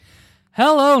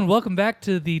Hello and welcome back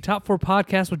to the Top 4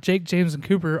 Podcast with Jake, James, and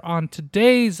Cooper. On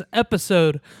today's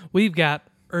episode, we've got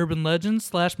urban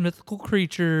legends / mythical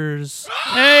creatures.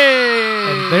 Hey!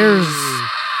 And there's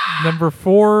number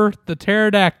 4, the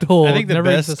pterodactyl. I think the Never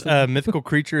best existed. mythical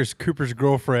creature is Cooper's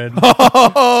girlfriend.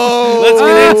 Oh,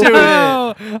 Let's get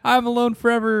into it. I'm alone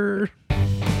forever.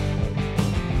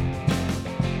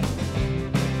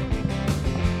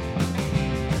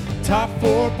 Top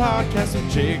 4 podcast with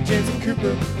Jake, James, and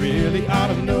Cooper. Really ought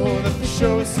to know that the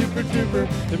show is super duper.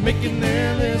 They're making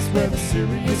their list whether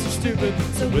serious or stupid.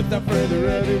 So without further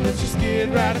ado, let's just get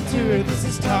right into it. This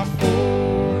is Top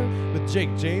 4 with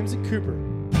Jake, James, and Cooper.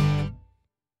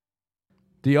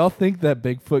 Do y'all think that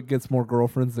Bigfoot gets more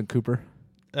girlfriends than Cooper?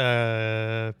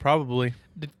 Probably.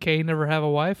 Did Cain ever have a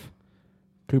wife?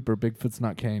 Cooper, Bigfoot's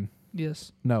not Cain.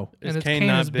 Yes. No. And Is it's Cain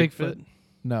not is Bigfoot?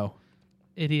 No.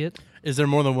 Idiot. Is there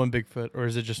more than one Bigfoot, or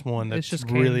is it just one that's just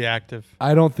really Cain. active?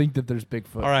 I don't think that there's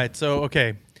Bigfoot. All right, so,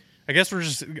 okay. I guess we're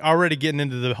just already getting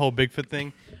into the whole Bigfoot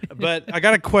thing. But I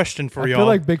got a question for I y'all. feel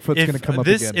like Bigfoot's going to come up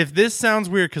again. If this sounds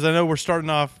weird, because I know we're starting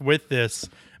off with this,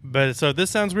 but so if this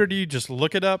sounds weird to you, just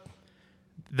look it up.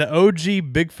 The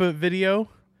OG Bigfoot video,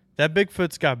 that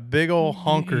Bigfoot's got big old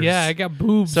honkers. Yeah, I got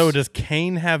boobs. So does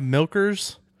Cain have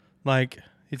milkers? Like,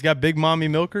 he's got big mommy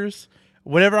milkers?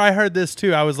 Whenever I heard this,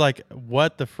 too, I was like,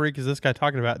 what the freak is this guy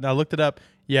talking about? And I looked it up.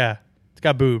 Yeah, it's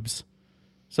got boobs.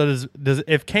 So does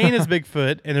if Cain is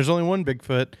Bigfoot and there's only one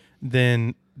Bigfoot,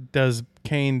 then does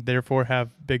Cain therefore have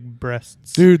big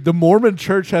breasts? Dude, the Mormon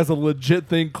church has a legit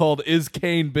thing called Is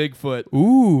Cain Bigfoot?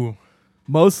 Ooh.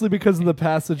 Mostly because of the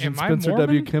passage in Am I Spencer Mormon?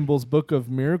 W. Kimball's book of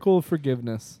Miracle of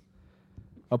Forgiveness.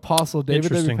 Apostle David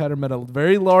W. Interesting. Patter met a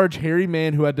very large, hairy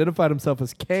man who identified himself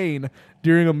as Cain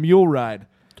during a mule ride.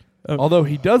 Although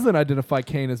he doesn't identify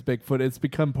Cain as Bigfoot, it's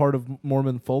become part of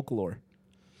Mormon folklore.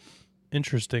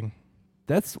 Interesting.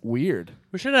 That's weird.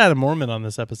 We should have had a Mormon on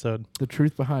this episode. The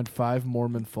truth behind 5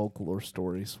 Mormon folklore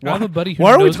stories. I have a buddy who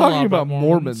Why are we knows a lot talking about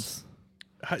Mormons.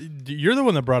 You're the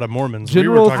one that brought up Mormons.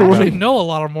 General we were talking authority. I about, know a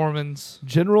lot of Mormons.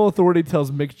 General authority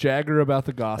tells Mick Jagger about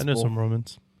the I gospel. know some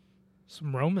Mormons.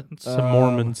 Some Romans. Some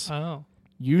Mormons. Oh.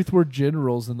 Youth were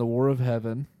generals in the War of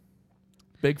Heaven.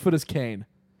 Bigfoot is Cain.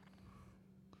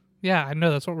 Yeah, I know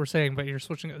that's what we're saying, but you're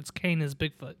switching it. It's Cain is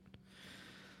Bigfoot.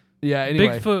 Yeah,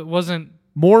 anyway. Bigfoot wasn't.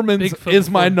 Mormons Bigfoot is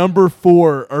my before. number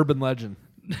 4 urban legend.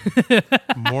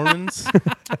 Mormons? They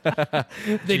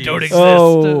Jeez. don't exist.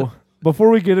 Oh,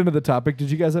 before we get into the topic, did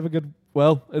you guys have a good...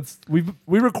 Well, we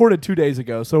recorded 2 days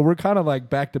ago, so we're kind of like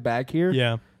back to back here.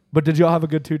 Yeah. But did y'all have a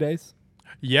good 2 days?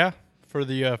 Yeah. For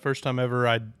the first time ever,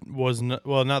 I wasn't...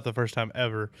 Well, not the first time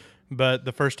ever, but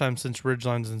the first time since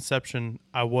Ridgeline's inception,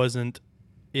 I wasn't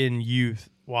in youth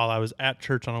while I was at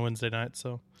church on a Wednesday night,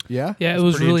 so... Yeah? Yeah, it That's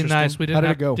was pretty really interesting. nice. We How didn't did it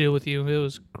have go? to deal with you. It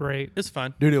was great. It's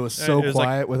fun. Dude, it was so It was like-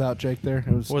 quiet without Jake there. It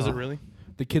was Was it really?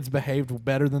 The kids behaved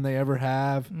better than they ever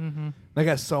have. Mm-hmm. They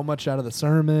got so much out of the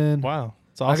sermon. Wow.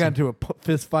 It's I awesome. got into a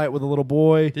fist fight with a little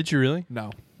boy. Did you really?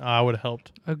 No. I would have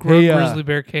helped. A Hey, grizzly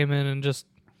bear came in and just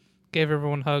gave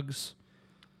everyone hugs.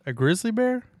 A grizzly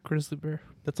bear? Grizzly bear.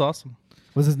 That's awesome.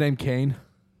 Was his name Cain?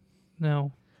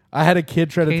 No. I had a kid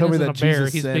try to Cain tell me isn't that a bear,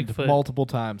 Jesus he's sinned Bigfoot. multiple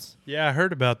times. Yeah, I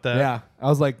heard about that. Yeah. I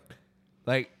was like,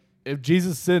 if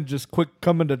Jesus sinned, just quit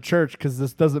coming to church because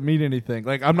this doesn't mean anything.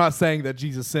 Like, I'm not saying that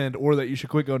Jesus sinned or that you should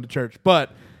quit going to church,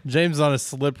 but James on a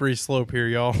slippery slope here,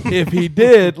 y'all. if he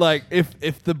did, like,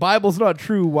 if the Bible's not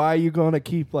true, why are you going to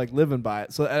keep like living by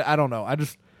it? So I don't know.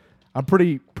 I'm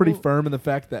pretty firm in the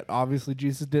fact that obviously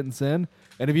Jesus didn't sin,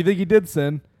 and if you think he did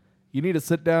sin, you need to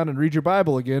sit down and read your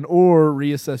Bible again or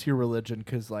reassess your religion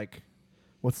because, like,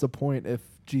 what's the point if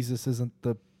Jesus isn't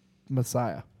the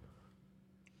Messiah?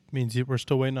 Means we're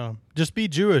still waiting on him. Just be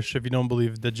Jewish if you don't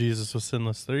believe that Jesus was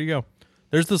sinless. There you go.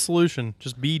 There's the solution.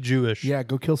 Just be Jewish. Yeah,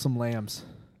 go kill some lambs.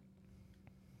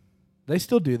 They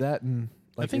still do that in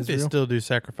like I think Israel. they still do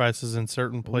sacrifices in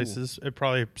certain places.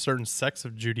 Probably certain sects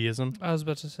of Judaism. I was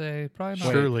about to say, probably not.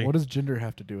 Wait, Surely. what does gender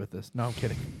have to do with this? No, I'm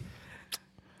kidding.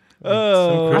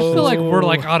 Oh. I feel like we're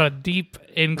like on a deep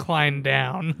incline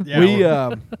down.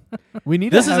 Yeah, we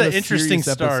need this to is have an a interesting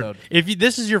serious start. episode. If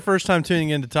this is your first time tuning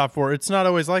into Top 4, it's not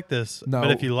always like this. No. But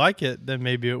if you like it, then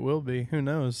maybe it will be. Who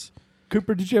knows?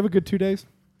 Cooper, did you have a good 2 days?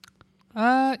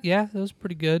 Yeah, it was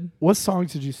pretty good. What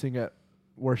songs did you sing at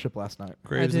worship last night?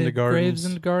 Graves I in did the Gardens. Graves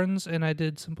in the Gardens, and I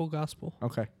did Simple Gospel.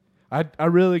 Okay. I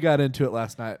really got into it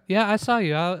last night. Yeah, I saw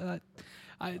you.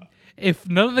 If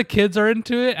none of the kids are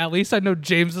into it, at least I know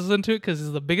James is into it because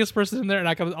he's the biggest person in there, and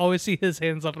I can always see his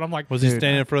hands up, and I'm like, Was he Dude.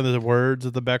 standing in front of the words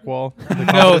at the back wall? The No,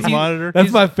 confidence he- monitor?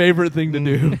 That's my favorite thing to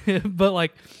do. but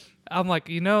like, I'm like,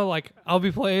 like I'll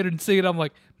be playing and singing. I'm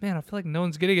like, man, I feel like no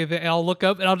one's getting it. And I'll look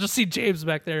up and I'll just see James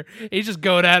back there. He's just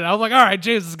going at it. I was like, all right,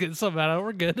 James is getting something out of it.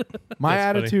 We're good. My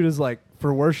That's attitude is like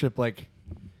for worship, like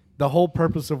the whole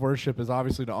purpose of worship is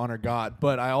obviously to honor God.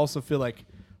 But I also feel like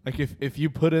if you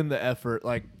put in the effort,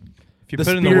 like If you the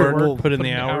put in the Spirit work, will put in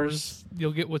the hours.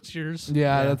 You'll get what's yours.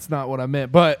 yeah, that's not what I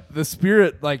meant. But the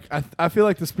Spirit, like I feel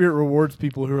like the Spirit rewards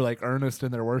people who are like earnest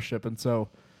in their worship. And so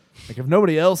like if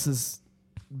nobody else is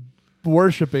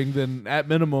worshiping, then at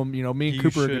minimum, me and You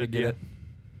Cooper are going to should, get yeah. it.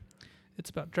 It's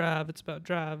about drive. It's about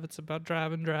drive. It's about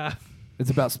drive and drive. It's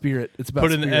about Spirit. It's about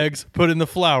Put in the Spirit. eggs, put in the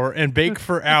flour, and bake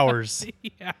for hours.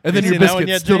 Yeah. And then You your seen that one biscuits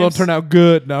yet, still don't James? turn out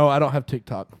good. No, I don't have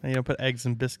TikTok. And put eggs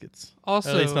and biscuits.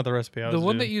 Also, At least not the recipe I was the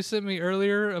one doing. that you sent me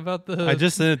earlier about the. I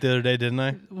just sent it the other day, didn't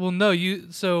I? Well, no, you.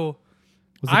 So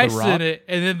Was it I the rock? sent it,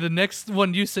 and then the next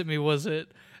one you sent me was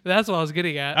it. That's what I was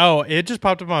getting at. Oh, it just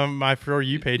popped up on my For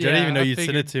You page. I didn't Yeah, even know I you sent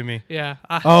figured. it to me. Yeah.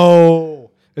 Oh,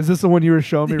 is this the one you were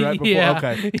showing me right before? Yeah.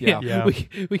 Okay, yeah. Yeah.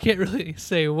 We can't really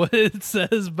say what it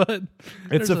says, but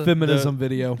It's there's a feminism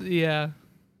video. Yeah.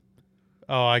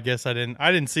 Oh, I guess I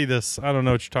didn't see this. I don't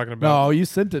know what you're talking about. No, you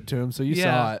sent it to him, so you Yeah.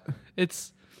 saw it.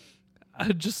 It's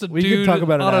just a We can dude talk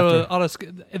about it on after. on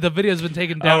a the video's been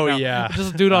taken down. Oh, now. yeah.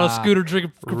 Just a dude on a scooter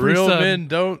drinking Capri Real Sun. men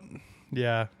don't.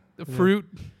 Yeah. Fruit.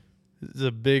 It's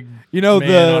a big. You know,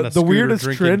 man on a the scooter weirdest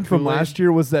drinking trend from Kool-Aid. last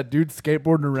year was that dude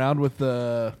skateboarding around with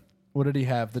the what did he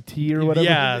have? The tea or whatever.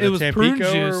 Yeah, It the was prune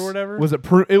Tampico juice. or whatever. Was it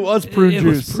prune? It was prune It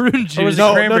juice. was prune Or was juice. it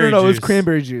No, cranberry it was juice?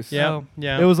 cranberry juice. Yeah, Oh.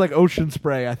 yeah. It was like ocean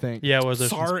spray, I think. Yeah, it was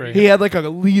ocean Sorry. spray. He had like a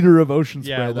liter of ocean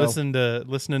Yeah, spray though.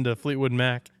 listening to Fleetwood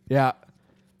Mac. Yeah,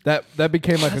 that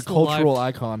became like That's a the cultural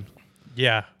life. icon.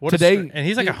 Yeah. What Today- and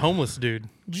he's like a homeless dude.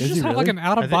 Did you Is just he have like really? an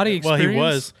out I of think- body well, experience? he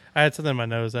was. I had something in my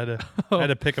nose. I had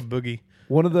to pick a boogie.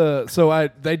 One of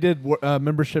the they did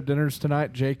membership dinners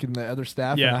tonight, Jake and the other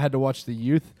staff, Yeah. and I had to watch the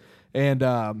youth,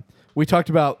 and we talked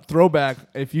about throwback.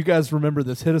 If you guys remember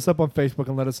this, hit us up on Facebook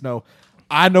and let us know.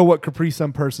 I know what Capri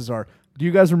Sun purses are. Do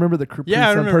you guys remember the Capri Yeah,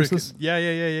 I Sun remember. purses? Yeah.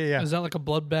 Is that like a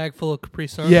blood bag full of Capri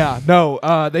Sun? Yeah, no.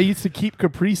 They used to keep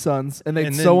Capri Suns and they'd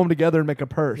And sew then- them together and make a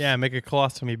purse. Yeah, make a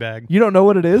colostomy bag. You don't know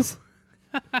what it is?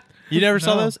 You never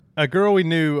saw No. those? A girl we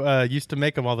knew used to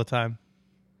make them all the time.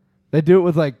 They do it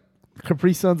with like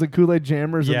Capri Suns and Kool-Aid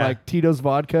jammers and Yeah. like Tito's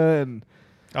vodka and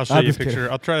I'll show I'm you a just picture.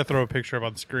 kidding. I'll try to throw a picture up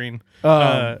on the screen.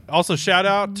 Um, Also, shout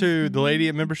out to the lady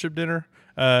at membership dinner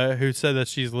who said that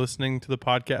she's listening to the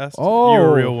podcast. oh, You're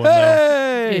a real one, though.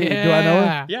 hey, Yeah. do I know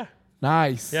her? Yeah,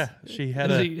 Nice. yeah. She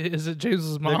had Is it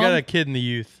James's They've mom? got a kid in the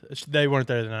youth. They weren't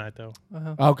there tonight though.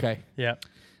 Okay. Yeah,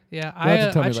 Yeah, You'll have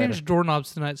to tell I me changed later.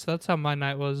 doorknobs tonight, so that's how my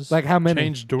night was. Like how many?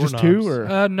 Change Just doorknobs. 2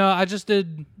 or? No, I just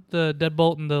did the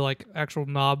deadbolt and the like actual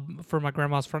knob for my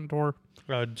grandma's front door.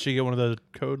 did she get one of the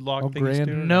code lock Oh, things grand.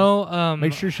 too? No,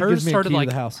 Make sure she hers gives me a started key to like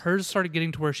the house. hers started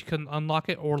getting to where she couldn't unlock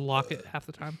it or lock it half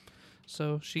the time.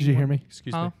 So she. Did you hear me?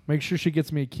 Excuse Huh? me. Make sure she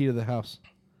gets me a key to the house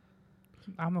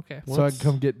I'm okay. so I can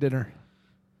come get dinner.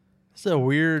 It's a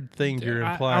weird thing you're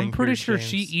implying. I'm pretty here, sure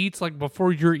she James. eats like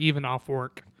before you're even off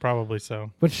work. Probably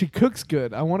so. But she cooks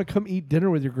good. I want to come eat dinner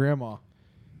with your grandma.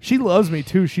 She loves me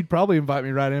too. She'd probably invite me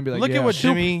right in and be like, Look yeah. at what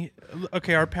Jimmy.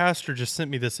 Okay, our pastor just sent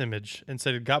me this image and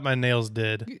said, "Got my nails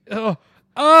did." Oh,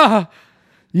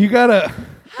 You gotta,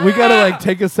 we gotta like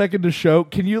take a second to show.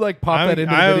 Can you like pop that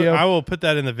into the video? I will put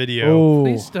that in the video. Oh,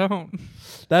 please don't.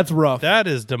 that's rough. That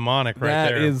is demonic right That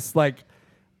there. is like,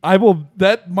 I will.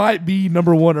 That might be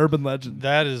 #1 urban legend.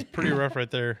 That is pretty rough right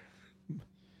there.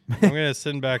 I'm gonna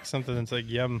send back something that's like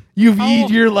yum. You've Oh. eat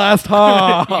your last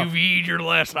ha. You've eaten your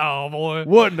last haul, boy.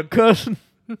 What in the cussing?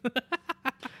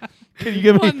 Can you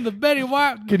give What me? in the Betty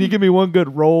White Can you give me one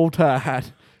good roll tide?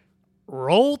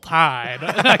 roll tide?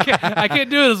 I can't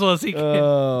do it as well as he can.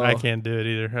 I can't do it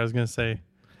either. I was gonna say.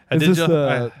 I Is did this ju-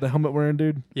 the helmet wearing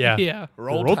dude? yeah. Yeah.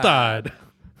 Roll Tide.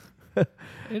 And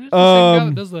it's the same guy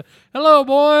that does the "Hello,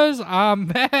 boys, I'm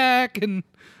back." And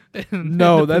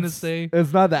No, Independence that's Day.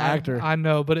 it's not the actor. I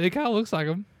know, but it kind of looks like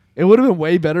him. It would have been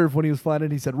way better if when he was flying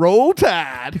in, he said "Roll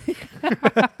Tide,"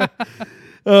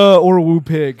 or "Woo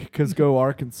Pig," because go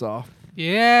Arkansas.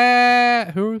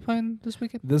 Yeah. Who are we playing this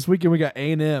weekend? This weekend we got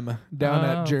A&M down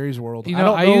at Oh. Jerry's World. You I know,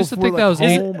 don't I know used to if think we're, that was like,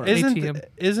 eight- home or ATM.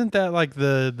 Isn't that like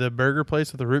the burger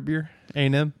place with the root beer?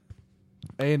 A&M.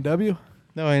 A&W.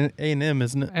 No, A&M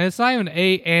isn't it? And it's not even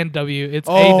A and W. It's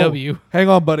Oh, AW. hang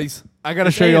on, buddies. I gotta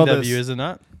It's show you all A&W, this. is it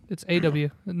not? It's AW.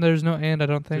 And there's no and, I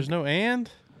don't think. There's no and.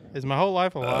 Is my whole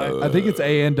life a lie? I think it's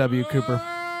A&W, Cooper.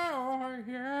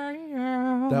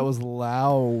 That was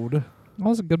loud, That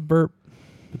was a good burp.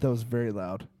 but that was very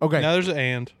loud. Okay, Now there's an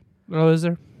and. Oh, is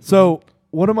there? so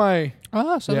one of my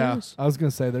Oh, so there yeah, is. I was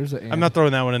gonna say there's an. I'm not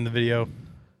throwing that one in the video.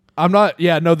 I'm not.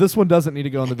 Yeah, no, this one doesn't need to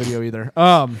go in the video either.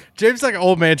 James like an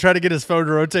old man trying to get his phone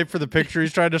to rotate for the picture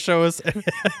he's trying to show us.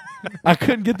 I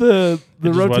couldn't get the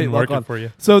just rotate wasn't lock working on for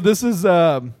you. So this is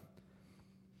one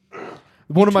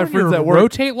of my Turn friends your at work.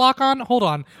 rotate lock on. Hold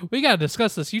on, we gotta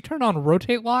discuss this. You turn on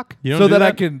rotate lock. You don't So do that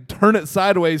I can turn it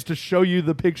sideways to show you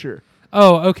the picture.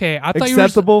 Oh, okay. I thought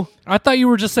Acceptable? I thought you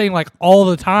were just saying like all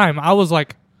the time. I was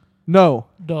like, No.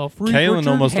 the freak. Kaylin Richard?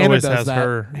 almost Hannah always does has that.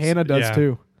 her. Hannah does yeah.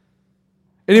 too.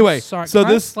 Anyway, Sorry, so can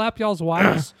I this slap y'all's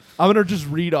wives. I'm gonna just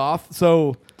read off.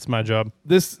 So It's my job.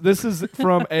 this is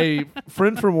from a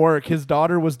friend from work. His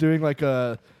daughter was doing like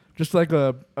a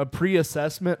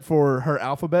pre-assessment for her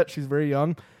alphabet. She's very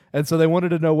young, and so they wanted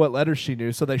to know what letters she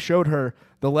knew. So they showed her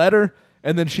the letter,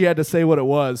 and then she had to say what it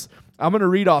was. I'm gonna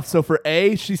read off. So for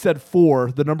A, she said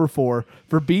 4, the number 4.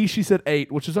 For B, she said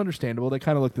 8, which is understandable. They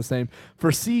kind of look the same.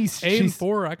 For C, A and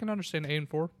 4. I can understand A and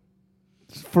 4.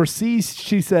 For C,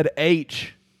 she said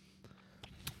H.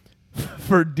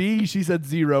 For D, she said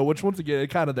 0, which once again,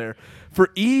 kind of there. For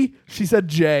E, she said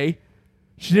J.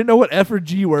 She didn't know what F or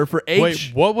G were. For H,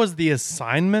 Wait, what was the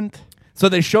assignment? so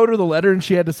they showed her the letter and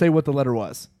she had to say what the letter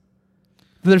was.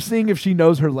 They're seeing if she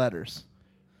knows her letters.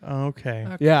 Okay.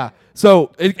 Yeah.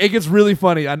 So it gets really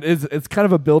funny. And it's kind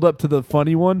of a build up to the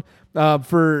funny one.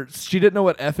 For she didn't know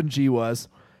what F and G was.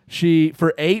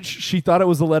 For H, she thought it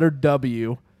was the letter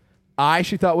W. I,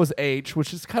 she thought was H,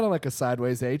 which is kind of like a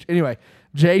sideways H. Anyway,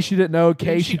 J, she didn't know. K,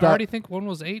 Didn't she she thought. already think one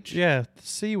was H. Yeah,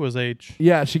 C was H.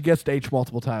 Yeah, she guessed H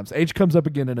multiple times. H comes up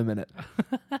again in a minute.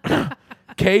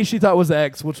 K, she thought was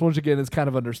X, which once again is kind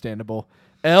of understandable.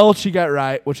 L, she got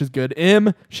right, which is good.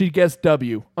 M, she guessed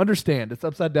W. Understand, it's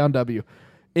upside down W.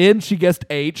 N, she guessed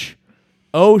H.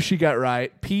 O, she got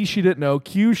right. P, she didn't know.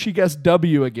 Q, she guessed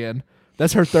W again.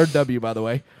 That's her third W, by the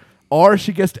way. R,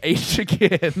 she guessed H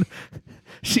again.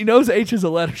 She knows H is a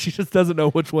letter. She just doesn't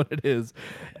know which one it is.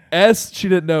 S, she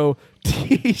didn't know.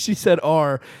 T, she said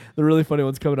R. The really funny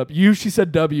one's coming up. U, she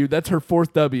said W. That's her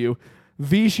fourth W.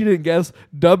 V, she didn't guess.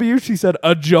 W, she said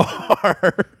a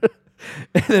jar.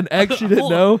 And then X, she didn't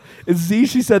know. And Z,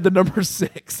 she said the number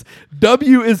 6.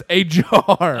 W is a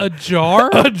jar. A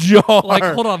jar? A jar. Like,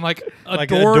 hold on, like a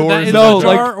Like a door, door that is is a a no,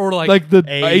 jar, or like the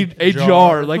a jar,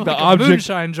 jar. like the a object.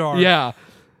 moonshine jar. Yeah.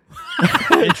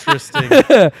 Interesting.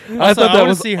 I Also, thought I that want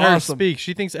was to see her awesome. speak.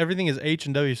 She thinks everything is H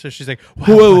and W, so she's like,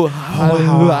 Whoa.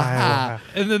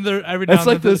 And then there every now It's and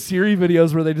like then the Siri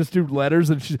videos where they just do letters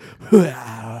and she's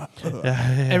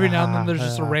every now and then there's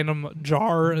just a random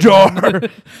jar. and Jar. then-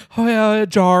 oh yeah, a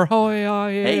jar. Oh yeah,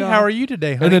 yeah. Hey, how are you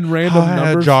today, honey? and then random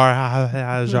numbers.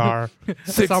 Jar, jar.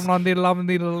 Someone did love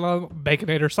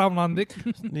baconator. Someone did.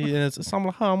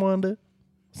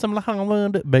 Yes,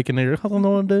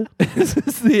 Baconator. Is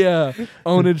this the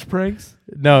ownage pranks?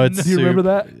 No, it's Do you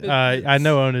remember soup. that? I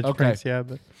know ownage Okay. pranks, yeah,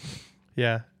 but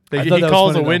yeah. I He thought that was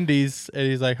calls funny, a though. Wendy's and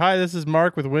he's like, "Hi, this is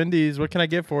Mark with Wendy's. What can I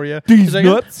get for you?" These He's like,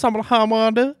 nuts?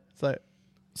 "Samalahamanda." It's like,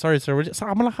 "Sorry, sir.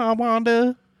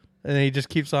 Samalahamanda." And he just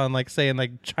keeps on like saying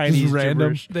like Chinese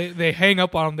random. gibberish. They hang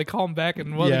up on him. They call him back,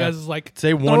 and one of the Yeah. guys is like,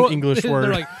 Say one throw- English They're word.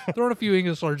 like throwing a few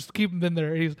English words. Keep them in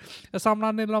there. He's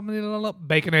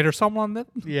baconator. Someone that.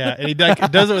 Yeah, and he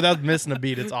does it without missing a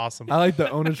beat. It's awesome. I like the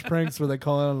ownage pranks where they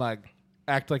call in and like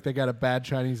act like they got a bad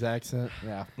Chinese accent.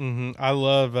 Yeah. I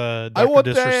love I Dr. want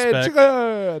that Disrespect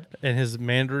chicken. and his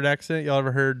Mandarin accent. Y'all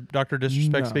ever heard Dr.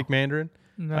 Disrespect No. speak Mandarin?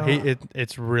 No.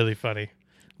 It's really funny.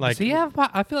 Like Does he have?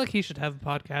 I feel like he should have a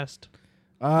podcast.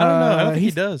 I don't know. I don't think he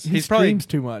does. He He's probably- streams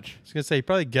too much. I was gonna say he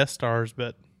probably guest stars,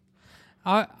 but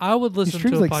I would He listen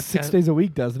streams to a like podcast. 6 days a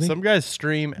week, doesn't he? some guys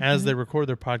stream as they record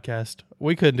their podcast.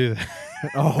 We couldn't do that.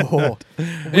 Oh,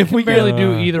 If we barely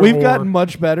do Uh, either. we've or. gotten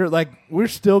much better. Like we're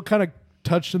still kind of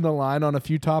touched in the line on a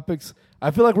few topics.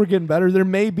 I feel like we're getting better. There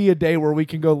may be a day where we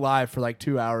can go live for like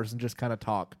 2 hours and just kind of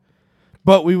talk,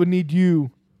 but we would need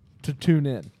you to tune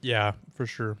in. Yeah, for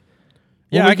sure.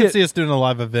 When Yeah, we I can get- see us doing a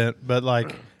live event, but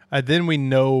like then we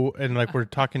know, and like we're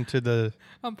talking to the.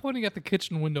 I'm pointing at the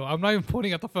kitchen window. I'm not even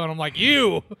pointing at the phone. I'm like,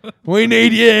 you. We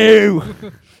need you.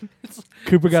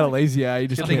 Cooper got a lazy eye. You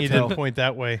just I think can't he tell. didn't point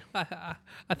that way.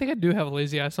 I think I do have a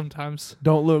lazy eye sometimes.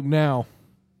 Don't look now.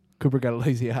 Cooper got a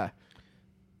lazy eye.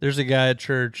 There's a guy at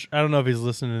church. I don't know if he's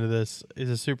listening to this. He's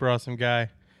a super awesome guy,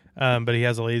 but he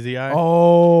has a lazy eye.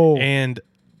 Oh, And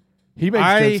he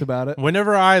makes jokes about it.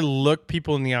 Whenever I look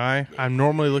people in the eye, I'm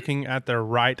normally looking at their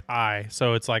right eye.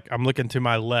 So it's like I'm looking to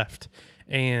my left.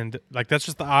 And like that's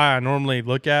just the eye I normally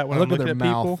look at when I I'm look at looking their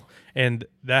at people. mouth. And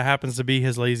that happens to be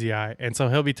his lazy eye. And so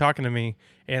he'll be talking to me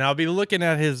and I'll be looking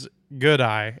at his good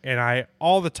eye. And I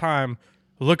all the time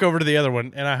look over to the other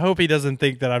one, and I hope he doesn't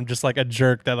think that I'm just like a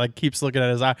jerk that like keeps looking at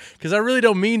his eye, because I really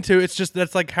don't mean to. It's just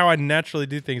that's like how I naturally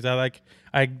do things. I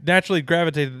naturally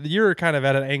gravitate. You're kind of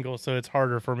at an angle, so it's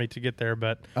harder for me to get there.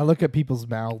 But I look at people's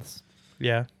mouths.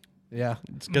 yeah, Yeah.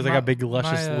 it's because I got big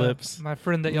luscious lips. My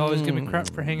friend that you always give me crap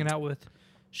for hanging out with,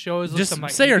 she always looks Just at my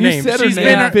say her You name. said her She's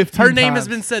name been 15 her name has times.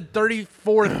 been said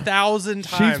 34,000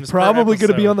 times. She's probably going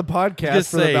to be on the podcast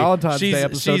for the Valentine's Day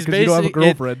episode because you don't have a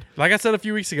girlfriend. Like I said a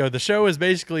few weeks ago, the show is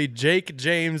basically Jake,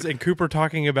 James, and Cooper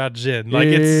talking about Jen. Like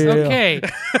it's Yeah. Okay.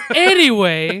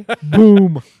 Anyway,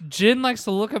 Boom. Jen likes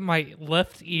to look at my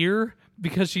left ear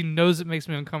because she knows it makes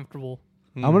me uncomfortable.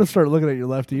 I'm going to start looking at your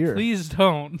left ear. Please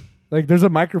don't. Like, there's a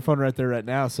microphone right there right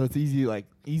now, so it's easy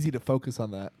to focus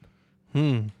on that.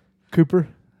 Cooper,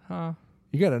 Huh?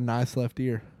 you got a nice left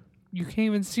ear. You can't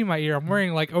even see my ear. I'm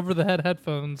wearing like over-the-head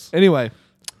headphones. Anyway,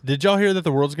 Did y'all hear that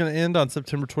the world's going to end on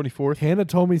September 24th? Hannah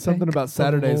told me something Thank about the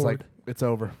Saturdays, Lord. like, it's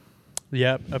over.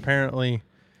 Yep, apparently.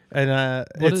 And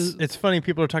What is- it's funny.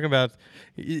 People are talking about.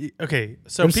 Okay,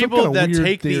 so There's some people kinda that weird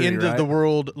take the theory, end right? of the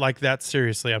world like that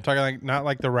seriously. I'm talking like not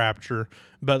like the rapture,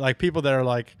 but like people that are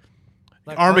like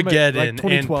Like Armageddon like and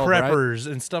 2012, right? preppers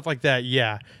and stuff like that.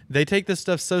 Yeah, they take this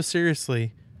stuff so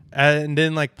seriously, and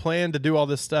then like plan to do all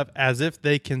this stuff as if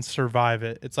they can survive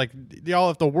it. It's like y'all,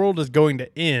 if the world is going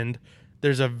to end,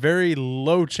 there's a very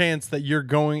low chance that you're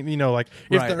going, like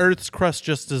if Right. the Earth's crust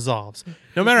just dissolves.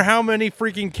 No matter how many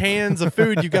freaking cans of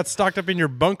food you got stocked up in your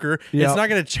bunker, Yep. it's not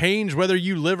going to change whether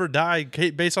you live or die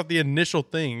based off the initial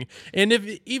thing.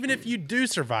 And even if you do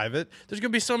survive it, there's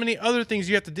going to be so many other things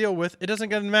you have to deal with. It doesn't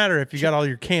going to matter if you got all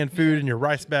your canned food and your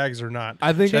rice bags or not.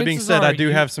 I think That being Chances said, are I do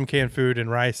you- have some canned food and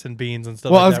rice and beans and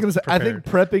stuff Well, like I was that. going to say, I think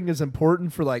prepared. prepping is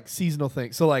important for, like, seasonal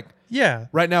things. So, like, Yeah.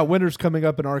 right now, winter's coming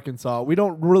up in Arkansas. We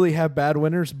don't really have bad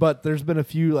winters, but there's been a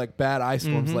few, like, bad ice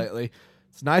storms lately.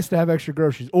 It's nice to have extra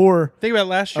groceries. Or Think about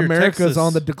last year. America's Texas,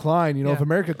 on the decline. If Yeah.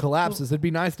 America collapses, it'd be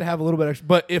nice to have a little bit extra.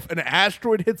 But if an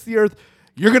asteroid hits the Earth,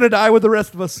 you're going to die with the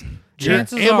rest of us.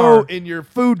 Chances your ammo are- and your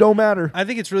food don't matter. I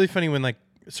think it's really funny when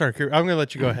sorry, I'm going to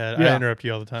let you go ahead. Yeah. I interrupt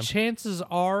you all the time. Chances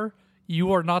are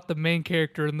you are not the main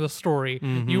character in the story.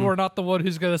 You are not the one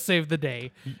who's going to save the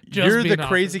day. Just You're be the an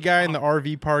crazy author. guy in the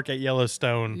RV park at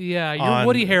Yellowstone. Yeah, you're on-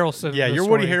 Woody Harrelson. in Yeah, the you're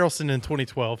Woody story. Harrelson in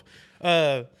 2012.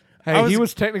 Hey, he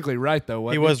was technically right, though.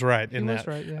 He Wasn't was right in He was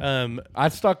that. right, yeah. I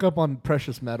stock up on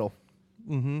precious metal.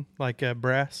 Like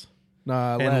brass.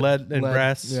 Nah, And lead and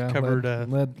brass covered,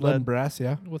 lead lead. and brass,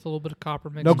 yeah. With a little bit of copper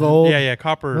mixed No in. gold. Yeah,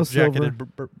 copper No silver. jacketed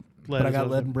lead. But I is got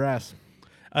what lead it and brass. is.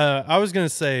 I was gonna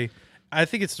say, I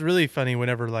think it's really funny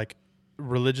whenever like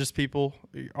religious people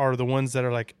are the ones that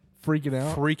are like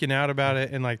Freaking out. about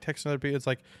it and like texting other people. It's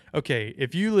like, okay,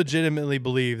 if you legitimately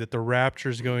believe that the rapture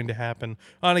is going to happen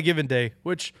on a given day,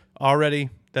 which already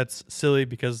that's silly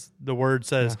because the word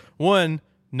says one,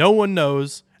 no one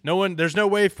knows. There's no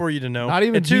way for you to know. Not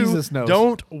even And two, Jesus knows.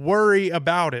 Don't worry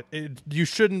about it. You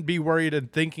shouldn't be worried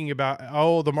and thinking about,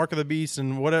 the mark of the beast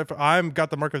and whatever. I've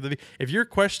got the mark of the beast. If your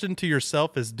question to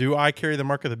yourself is, do I carry the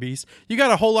mark of the beast? You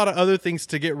got a whole lot of other things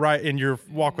to get right in your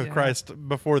walk with Yeah. Christ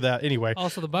before that anyway.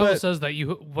 Also, the Bible But- says that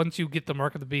once you get the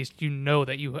mark of the beast, you know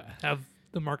that you have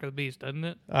the mark of the beast, doesn't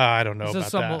it? I don't know Is this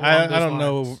about somewhat that. along I those don't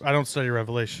know. lines? I don't study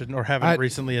Revelation or haven't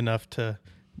recently enough to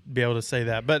be able to say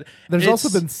that. But There's it's-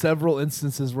 also been several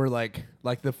instances where, like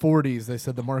the 40s, they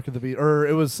said the mark of the beast, or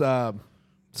it was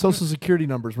social security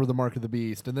numbers were the mark of the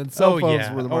beast, and then cell phones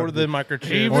were the mark or of the the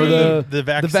microchip, or the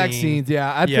vaccine. the vaccines.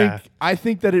 Yeah, I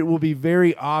think that it will be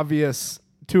very obvious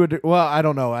to well, I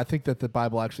don't know. I think that the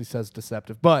Bible actually says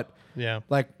deceptive, but Yeah.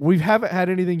 like we haven't had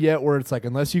anything yet where it's like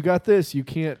unless you got this, you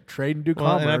can't trade and do Well,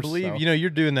 commerce. and I believe so. you're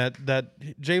doing that.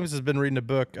 That James has been reading a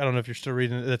book. I don't know if you're still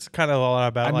reading it. That's kind of a lot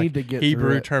about I like need to get through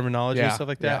Hebrew it. terminology and Yeah, stuff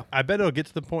like yeah. that. I bet it'll get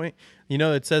to the point.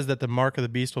 It says that the mark of the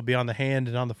beast will be on the hand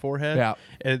and on the forehead. Yeah.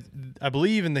 I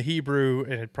believe in the Hebrew,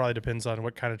 and it probably depends on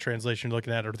what kind of translation you're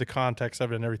looking at or the context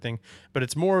of it and everything. But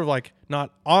it's more of like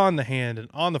not on the hand and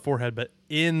on the forehead, but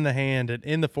in the hand and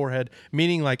in the forehead,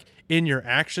 meaning like in your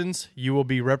actions, you will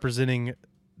be representing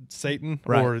Satan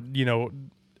Right. or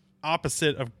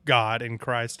opposite of God and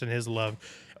Christ and his love,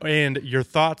 and your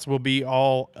thoughts will be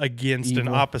all against and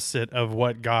Evil. opposite of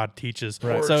what God teaches.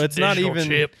 Right. So it's not Digital even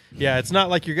chip. it's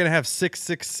not like you're gonna have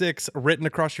 666 written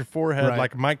across your forehead Right.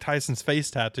 like Mike Tyson's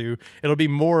face tattoo. It'll be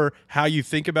more how you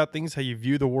think about things, how you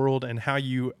view the world, and how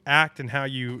you act and how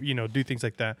you do things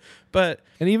like that. But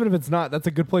and even if it's not, that's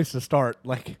a good place to start.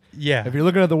 Like yeah, if you're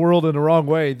looking at the world in the wrong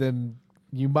way, then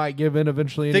you might give in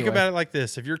eventually. Think anyway. about it like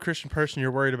this. If you're a Christian person,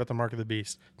 you're worried about the mark of the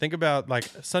beast. Think about like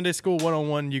Sunday School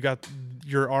 101, you got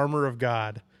your armor of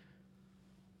God.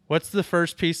 What's the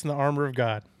first piece in the armor of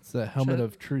God? It's the helmet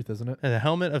of truth, isn't it? And the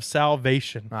helmet of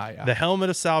salvation. Yeah. The helmet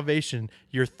of salvation.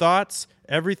 Your thoughts,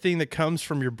 everything that comes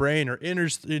from your brain or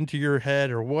enters into your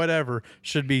head or whatever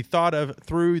should be thought of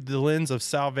through the lens of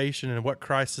salvation and what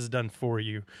Christ has done for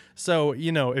you. So,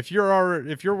 if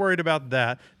you're worried about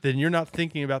that, then you're not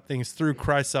thinking about things through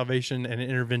Christ's salvation and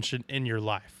intervention in your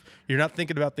life. You're not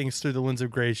thinking about things through the lens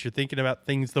of grace. You're thinking about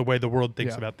things the way the world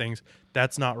thinks about things.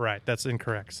 That's not right. That's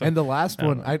incorrect. So, and the last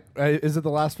one, is it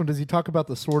the last one? Does he talk about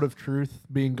the sword of truth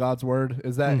being God's word?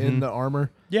 Is that in the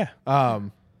armor? Yeah.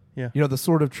 Yeah. The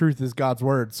sword of truth is God's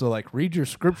word. So read your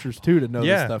scriptures too to know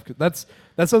this stuff. That's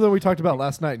something we talked about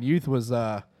last night in youth was,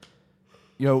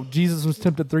 Jesus was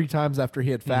tempted 3 times after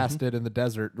he had fasted in the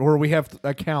desert, or we have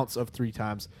accounts of 3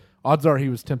 times. Odds are he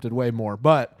was tempted way more,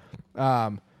 but,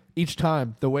 each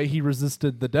time, the way he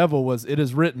resisted the devil was, it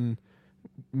is written,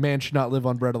 man should not live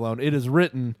on bread alone. It is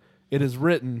written.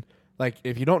 Like,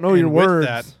 if you don't know your words.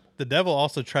 That, the devil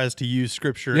also tries to use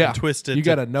scripture and twist it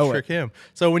to trick him.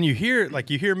 So when you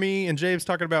hear me and James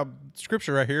talking about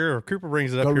scripture right here, or Cooper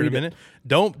brings it up here in a minute,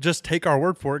 don't just take our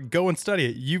word for it. Go and study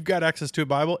it. You've got access to a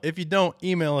Bible. If you don't,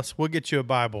 email us. We'll get you a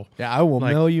Bible. Yeah, I will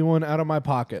mail you one out of my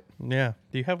pocket. Yeah.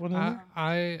 Do you have one in there?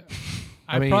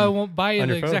 I probably won't buy you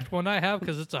the exact one I have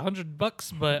because it's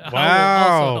 $100. But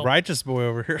wow, righteous boy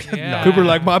over here. Yeah. Cooper,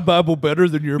 my Bible better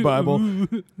than your Bible.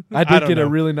 I did get a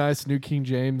really nice New King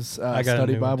James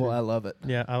study Bible. I love it.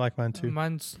 Yeah, I like mine too.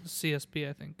 Mine's CSP,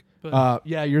 I think. But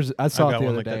yours. I saw it the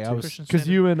other day. I was because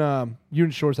you and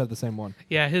Shores have the same one.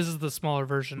 Yeah, his is the smaller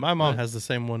version. My mom has the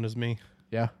same one as me.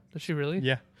 Yeah. Does she really?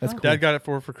 Yeah. That's cool. Dad got it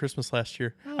for Christmas last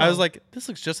year. Oh. I was like, this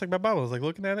looks just like my Bible. I was like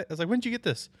looking at it. I was like, when did you get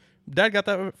this? Dad got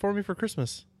that for me for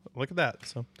Christmas. Look at that.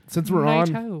 So since we're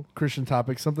on Christian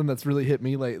topics, something that's really hit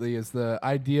me lately is the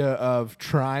idea of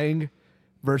trying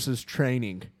versus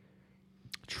training.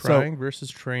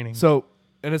 Versus training. So,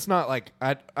 and it's not like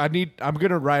I'm going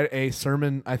to write a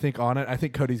sermon, I think, on it. I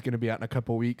think Cody's going to be out in a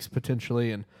couple weeks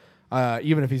potentially. And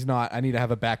even if he's not, I need to have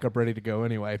a backup ready to go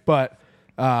anyway. But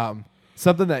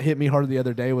something that hit me hard the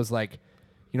other day was like,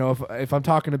 if I'm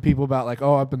talking to people about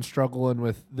I've been struggling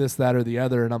with this, that, or the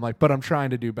other, and I'm like, but I'm trying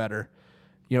to do better.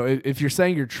 If you're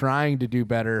saying you're trying to do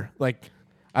better,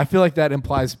 I feel like that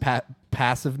implies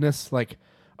passiveness.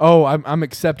 I'm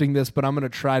accepting this, but I'm going to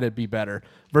try to be better.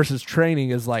 Versus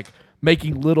training is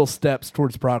making little steps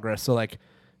towards progress. So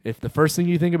if the first thing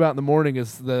you think about in the morning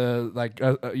is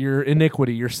your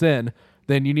iniquity, your sin,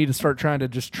 then you need to start trying to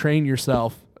just train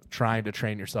yourself.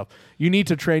 You need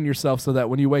to train yourself so that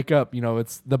when you wake up,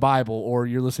 it's the Bible or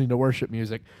you're listening to worship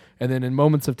music. And then in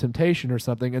moments of temptation or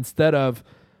something, instead of,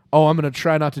 I'm going to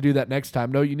try not to do that next time.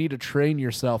 No, you need to train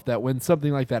yourself that when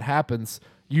something like that happens,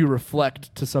 you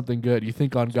reflect to something good. You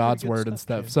think on God's word and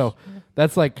stuff. James. So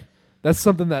that's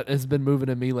something that has been moving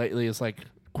to me lately is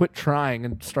quit trying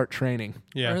and start training.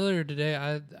 Yeah. Earlier today,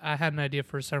 I had an idea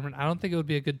for a sermon. I don't think it would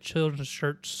be a good children's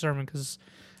church sermon because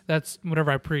that's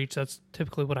whenever I preach, that's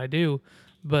typically what I do.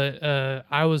 But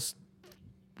I was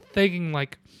thinking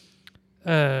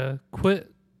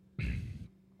quit.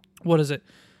 What is it?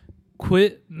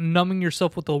 Quit numbing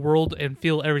yourself with the world and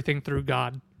feel everything through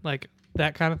God.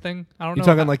 That kind of thing. I don't know.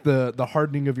 You're talking the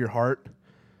hardening of your heart.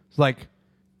 It's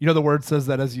the word says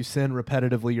that as you sin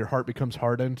repetitively, your heart becomes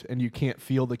hardened and you can't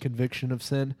feel the conviction of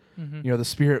sin. Mm-hmm. The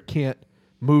Spirit can't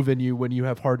move in you when you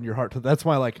have hardened your heart. So that's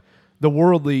why the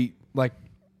worldly,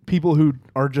 people who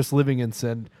are just living in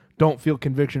sin don't feel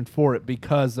conviction for it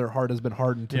because their heart has been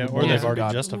hardened to the or they've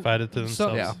already justified it to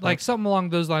themselves. Something along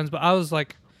those lines. But I was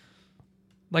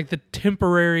the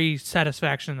temporary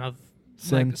satisfaction of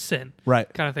sin,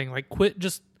 right? Kind of thing. Quit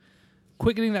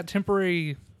getting that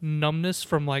temporary numbness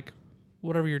from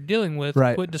whatever you're dealing with.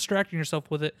 Right. Quit distracting yourself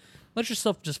with it. Let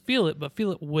yourself just feel it, but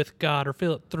feel it with God or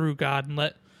feel it through God, and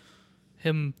let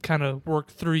Him kind of work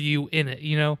through you in it.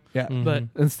 Yeah. Mm-hmm. But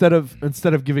instead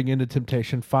of giving into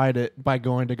temptation, fight it by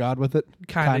going to God with it.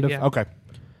 Kind of. Yeah. Okay,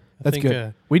 that's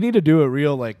good. We need to do a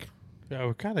real Yeah,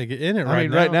 we kind of get in it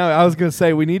right now. I was going to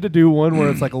say we need to do one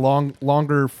where it's a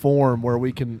longer form where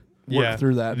we can work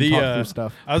through that and talk through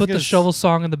stuff. Put the shovel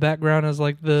song in the background as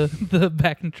the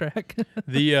backing track.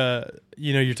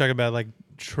 You're talking about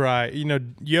try,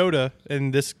 Yoda,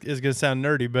 and this is going to sound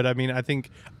nerdy, but I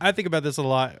think about this a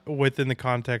lot within the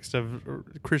context of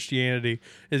Christianity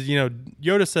is,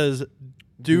 Yoda says,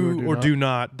 do or do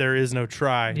not. There is no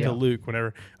try to Luke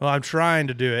whenever. Well, I'm trying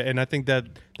to do it. And I think that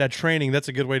training, that's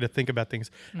a good way to think about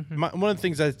things. Mm-hmm. One of the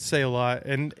things I say a lot,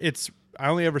 and I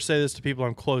only ever say this to people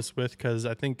I'm close with because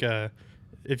I think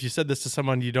if you said this to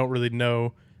someone you don't really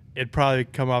know, it'd probably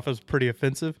come off as pretty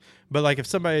offensive. But like if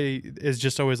somebody is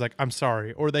just always like, I'm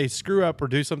sorry, or they screw up or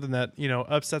do something that,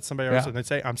 upsets somebody else and they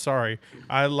say, I'm sorry.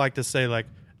 I like to say like,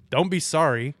 don't be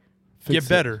sorry, get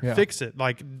better, fix it.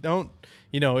 Like don't,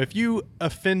 if you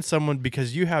offend someone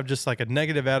because you have just like a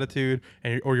negative attitude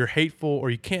or you're hateful or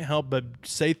you can't help but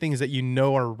say things that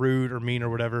are rude or mean or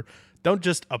whatever, don't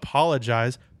just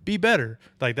apologize. Be better.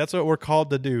 Like that's what we're called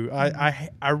to do.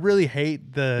 I really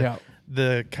hate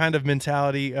the kind of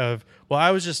mentality of, well,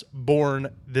 I was just born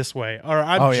this way, or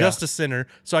I'm just a sinner,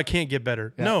 so I can't get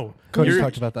better. Yeah. No, Cody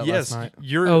talked about that last night.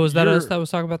 Was that us that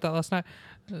was talking about that last night?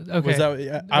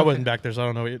 Okay, I wasn't back there, so I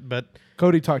don't know. But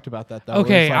Cody talked about that though.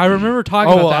 Okay, I remember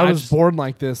talking about that. I was born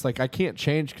like this. Like I can't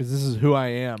change because this is who I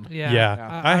am.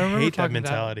 Yeah. I hate that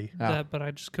mentality. But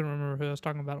I just couldn't remember who I was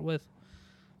talking about it with.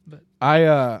 But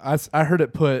I heard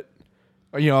it put.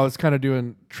 I was kind of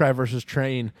doing try versus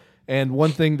train. And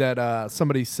one thing that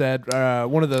somebody said,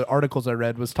 one of the articles I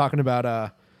read was talking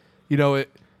about,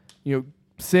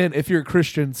 sin. If you're a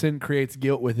Christian, sin creates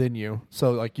guilt within you.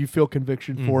 So like you feel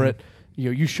conviction for it.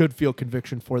 You should feel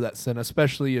conviction for that sin,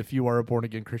 especially if you are a born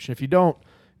again Christian. If you don't,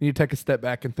 you need to take a step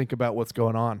back and think about what's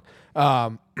going on.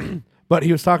 But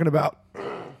he was talking about,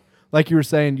 like you were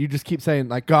saying, you just keep saying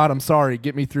like, God, I'm sorry,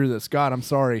 get me through this. God, I'm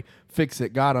sorry, fix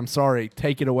it. God, I'm sorry,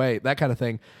 take it away. That kind of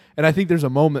thing. And I think there's a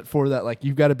moment for that. Like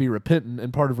you've got to be repentant,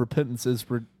 and part of repentance is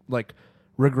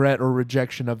regret or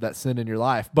rejection of that sin in your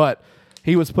life. But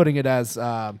he was putting it as,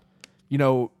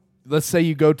 let's say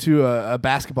you go to a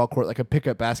basketball court, like a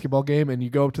pickup basketball game, and you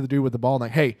go up to the dude with the ball and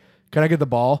like, hey, can I get the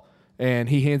ball? And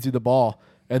he hands you the ball,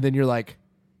 and then you're like,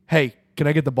 hey, can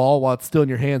I get the ball while it's still in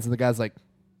your hands? And the guy's like,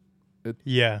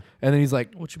 yeah. And then he's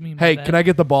like, what you mean? Hey, can I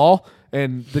get the ball?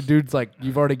 And the dude's like,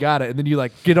 you've already got it. And then you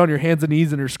like get on your hands and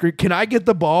knees and you're screaming, can I get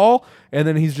the ball? And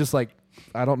then he's just like,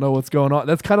 I don't know what's going on.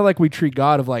 That's kind of like we treat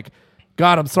God of like,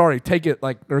 God, I'm sorry, take it.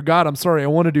 Like, or God, I'm sorry, I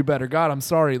want to do better. God, I'm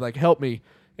sorry, like help me.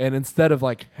 And instead of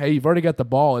like, hey, you've already got the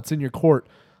ball, it's in your court.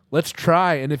 Let's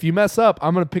try. And if you mess up,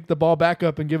 I'm going to pick the ball back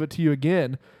up and give it to you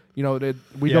again. We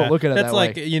don't look at it that way.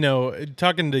 That's like,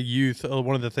 talking to youth,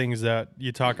 one of the things that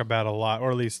you talk about a lot,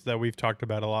 or at least that we've talked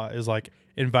about a lot, is like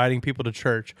inviting people to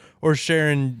church or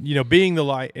sharing, being the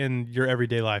light in your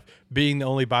everyday life, being the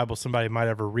only Bible somebody might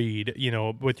ever read,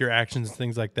 with your actions and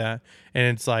things like that.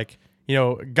 And it's like,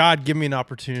 God, give me an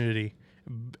opportunity.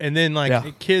 And then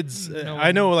kids,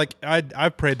 I know like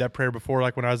I've prayed that prayer before,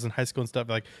 like when I was in high school and stuff,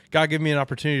 like God give me an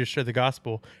opportunity to share the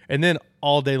gospel. And then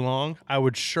all day long I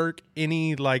would shirk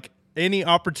any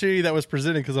opportunity that was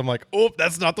presented because I'm like, oh,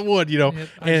 that's not the one, I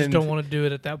just don't want to do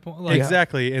it at that point.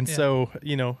 Exactly. And so,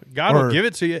 God will give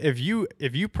it to you.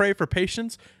 If you pray for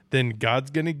patience, then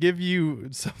God's going to give you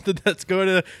something that's going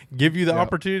to give you the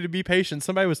opportunity to be patient.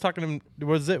 Somebody was talking to him.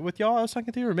 Was it with y'all I was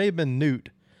talking to, or it may have been Newt?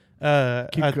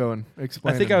 Keep going.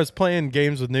 Explain. I think I was playing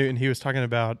games with Newt, and he was talking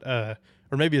about, or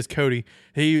maybe it's Cody.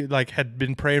 He had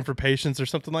been praying for patience or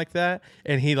something like that,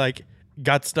 and he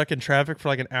got stuck in traffic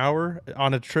for an hour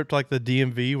on a trip to the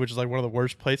DMV, which is one of the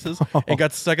worst places, and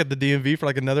got stuck at the DMV for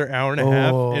another hour and a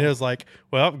half. And it was like,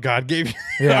 well, God gave you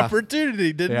the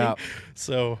opportunity, didn't he?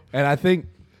 So, and I think,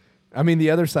 the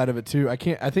other side of it too. I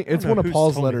think it's one of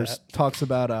Paul's letters talks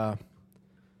about.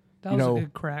 That was a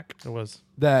good crack. It was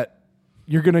that.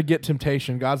 You're going to get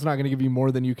temptation. God's not going to give you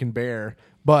more than you can bear,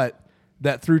 but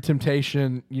that through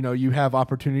temptation, you have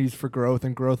opportunities for growth,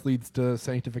 and growth leads to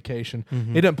sanctification.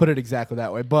 Mm-hmm. It didn't put it exactly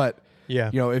that way, but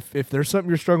if there's something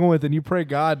you're struggling with and you pray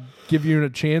God give you a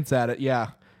chance at it,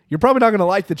 you're probably not going to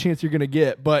like the chance you're going to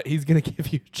get, but he's going to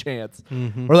give you a chance.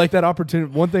 Mm-hmm. Or that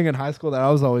opportunity. One thing in high school that I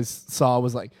always saw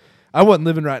was I wasn't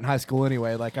living right in high school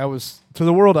anyway. I was, to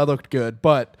the world I looked good,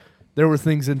 but there were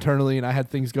things internally, and I had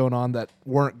things going on that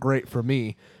weren't great for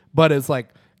me. But it's like,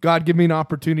 God, give me an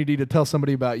opportunity to tell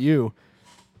somebody about you.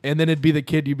 And then it'd be the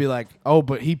kid you'd be like, oh,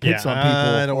 but he picks on people.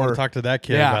 I don't want to talk to that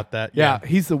kid about that. Yeah,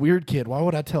 he's the weird kid. Why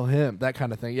would I tell him? That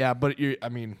kind of thing. Yeah, but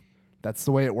that's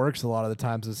the way it works a lot of the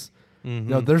times is,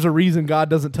 there's a reason God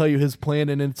doesn't tell you his plan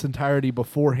in its entirety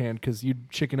beforehand, because you'd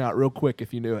chicken out real quick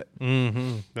if you knew it.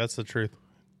 Mm-hmm. That's the truth.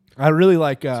 I really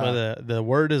like... so the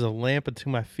word is a lamp unto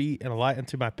my feet and a light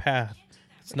unto my path.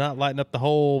 It's not lighting up the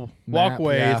whole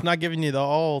walkway. It's not giving you the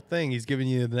whole thing. He's giving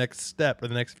you the next step or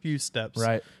the next few steps.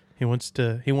 Right. He wants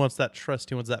that trust.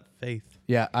 He wants that faith.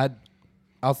 Yeah.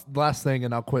 Last thing,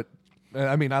 and I'll quit.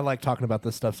 I like talking about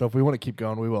this stuff, so if we want to keep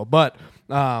going, we will. But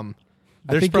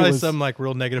there's probably some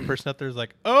real negative person out there who's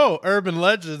like, oh, urban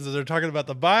legends, and they're talking about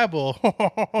the Bible.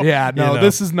 Yeah, no,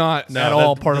 this is not at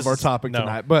all part of our topic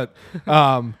tonight. But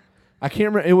I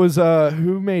can't remember. It was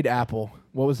who made Apple?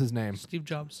 What was his name? Steve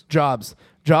Jobs. Jobs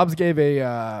gave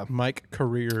a Mike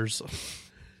Careers.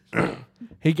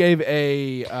 he gave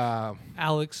a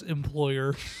Alex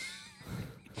employer.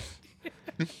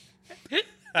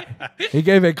 he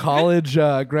gave a college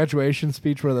graduation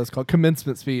speech, where that's called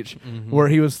commencement speech, where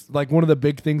he was like, one of the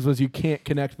big things was you can't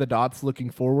connect the dots looking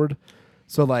forward.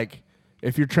 So like,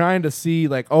 if you're trying to see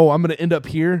like, oh, I'm going to end up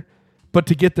here, but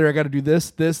to get there, I got to do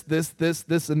this,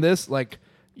 and this. Like,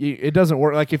 it doesn't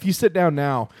work. Like, if you sit down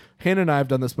now, Hannah and I have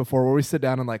done this before, where we sit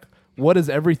down and like, what is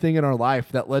everything in our life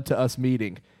that led to us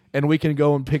meeting? And we can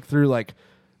go and pick through like,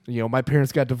 my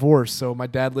parents got divorced, so my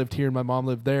dad lived here and my mom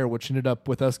lived there, which ended up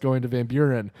with us going to Van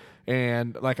Buren.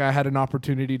 And like, I had an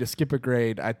opportunity to skip a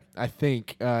grade, I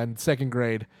think, in second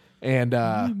grade. And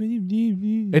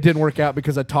it didn't work out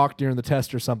because I talked during the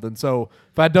test or something. So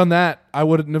if I'd done that, I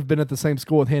wouldn't have been at the same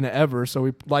school with Hannah ever. So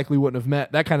we likely wouldn't have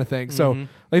met, that kind of thing. So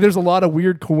like, there's a lot of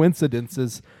weird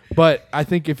coincidences. But I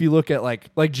think if you look at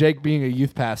like Jake being a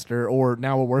youth pastor or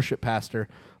now a worship pastor,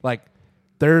 like,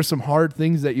 there are some hard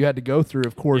things that you had to go through,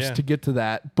 of course, to get to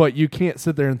that. But you can't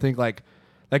sit there and think like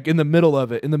in the middle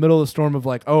of it, in the middle of the storm of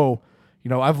like, oh,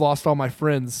 I've lost all my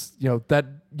friends, that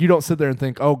you don't sit there and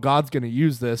think, oh, God's going to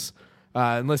use this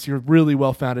unless you're really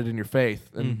well founded in your faith.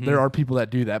 And there are people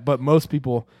that do that. But most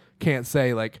people can't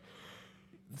say like,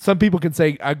 some people can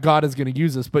say God is going to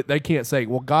use this, but they can't say,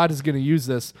 well, God is going to use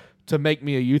this to make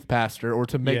me a youth pastor or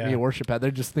to make me a worship pastor.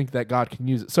 They just think that God can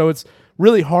use it. So it's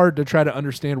really hard to try to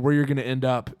understand where you're going to end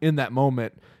up in that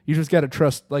moment. You just got to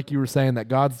trust, like you were saying, that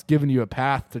God's given you a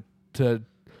path to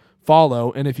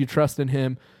follow. And if you trust in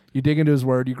him, you dig into his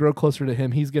word, you grow closer to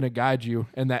him, he's going to guide you.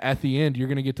 And that at the end, you're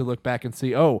going to get to look back and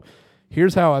see, oh,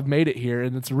 here's how I've made it here.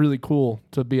 And it's really cool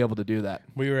to be able to do that.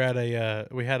 We were at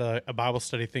we had a Bible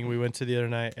study thing we went to the other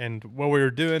night. And what we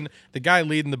were doing, the guy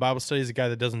leading the Bible study is a guy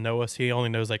that doesn't know us. He only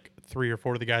knows like 3 or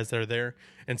 4 of the guys that are there.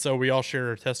 And so we all share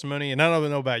our testimony. And I don't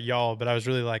know about y'all, but I was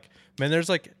really like, man, there's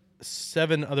like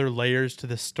 7 other layers to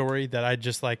this story that I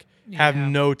just like have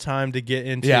no time to get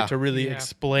into to really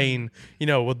explain,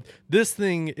 well, this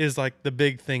thing is like the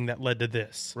big thing that led to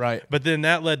this. Right. But then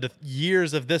that led to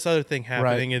years of this other thing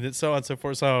happening and so on and so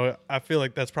forth. So I feel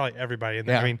like that's probably everybody in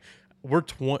there. Yeah. I mean, we're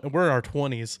in our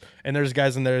 20s and there's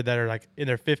guys in there that are like in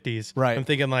their 50s. Right. I'm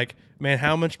thinking like, man,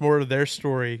 how much more of their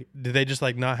story do they just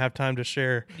like not have time to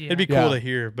share? It'd be cool to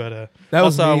hear, but that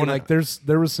was also, me. Like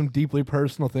there was some deeply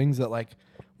personal things that like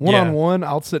one-on-one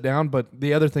I'll sit down, but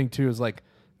the other thing too is like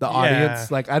the audience,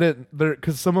 like I didn't,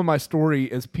 because some of my story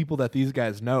is people that these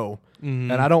guys know,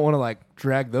 and I don't want to like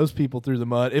drag those people through the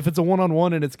mud. If it's a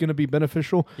one-on-one and it's going to be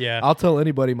beneficial, I'll tell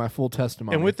anybody my full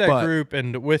testimony. And with that group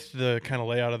and with the kind of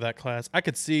layout of that class, I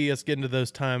could see us getting to those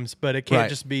times, but it can't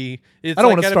just be. It's I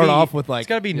don't want to start off with like, it's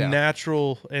got to be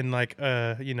natural and like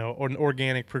an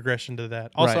organic progression to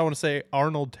that. Also, I want to say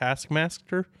Arnold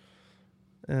Taskmaster,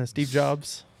 Steve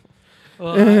Jobs.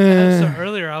 Well, so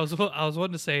earlier I was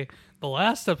wanting to say the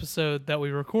last episode that we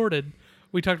recorded,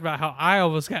 we talked about how I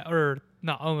almost got, or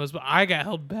not almost, but I got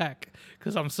held back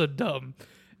because I'm so dumb.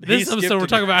 This episode we're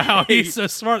talking about how he's so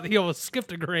smart that he almost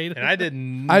skipped a grade. And I did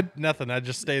nothing. I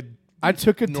just stayed. I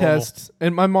took a test,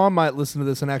 and my mom might listen to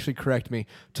this and actually correct me.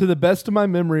 To the best of my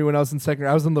memory, when I was in second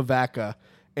grade, I was in Lavaca,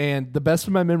 and the best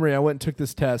of my memory, I went and took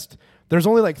this test. There's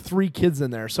only like 3 kids in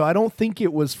there, so I don't think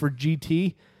it was for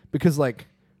GT because like.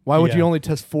 Why would you only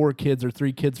test 4 kids or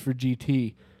 3 kids for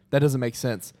GT? That doesn't make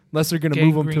sense. Unless they're going to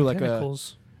move them to like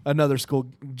another school.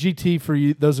 GT, for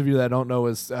you, those of you that don't know,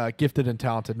 is gifted and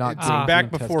talented, not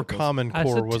back before Common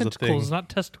Core was a thing. Not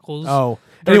testicles. Oh,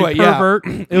 anyway, pervert.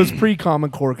 It was pre-Common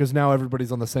Core because now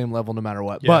everybody's on the same level no matter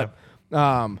what. Yeah.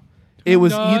 But it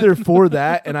was either for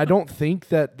that, and I don't think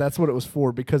that's what it was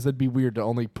for because it'd be weird to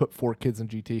only put 4 kids in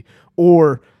GT,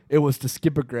 or it was to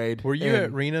skip a grade. Were you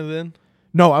at Rena then?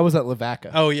 No, I was at Lavaca.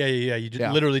 Oh, yeah. You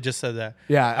literally just said that.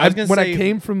 Yeah. When I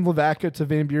came from Lavaca to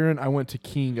Van Buren, I went to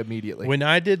King immediately. When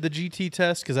I did the GT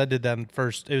test, because I did that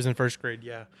it was in first grade,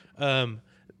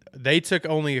 they took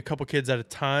only a couple kids at a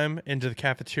time into the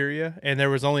cafeteria, and there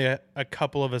was only a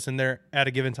couple of us in there at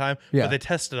a given time, but they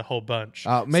tested a whole bunch.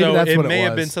 Maybe that's what it was. It may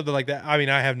have been something like that. I mean,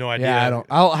 I have no idea. Yeah,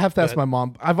 I'll have to ask my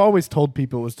mom. I've always told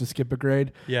people it was to skip a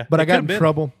grade, but I got in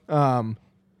trouble.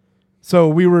 So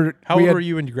we were... How old were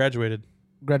you when you graduated?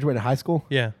 Graduated high school?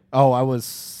 Yeah. Oh,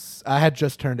 I had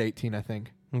just turned 18, I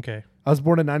think. Okay. I was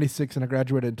born in 96 and I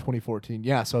graduated in 2014.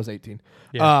 Yeah, so I was 18.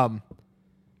 Yeah.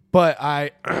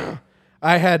 But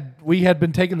we had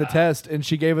been taking the test and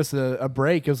she gave us a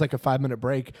break. It was like a 5-minute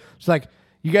break. She's like,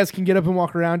 you guys can get up and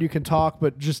walk around, you can talk,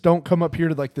 but just don't come up here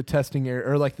to like the testing area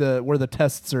or like where the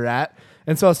tests are at.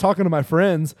 And so I was talking to my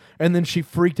friends and then she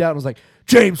freaked out and was like,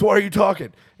 James, why are you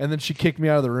talking? And then she kicked me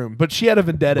out of the room. But she had a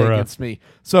vendetta against me.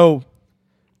 So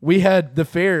we had the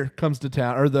fair comes to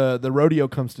town, or the rodeo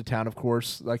comes to town, of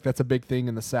course. Like, that's a big thing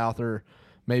in the South, or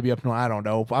maybe up north. I don't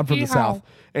know. I'm from the South.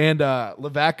 And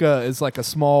Lavaca is like a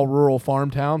small rural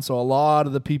farm town, so a lot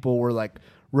of the people were like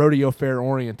rodeo fair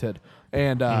oriented.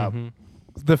 And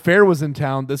the fair was in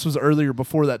town. This was earlier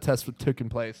before that test took in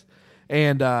place.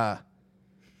 And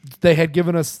they had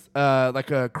given us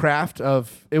like a craft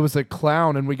of, it was a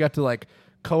clown, and we got to like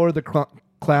color the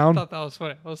clown. I thought that was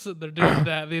funny. I was sitting there doing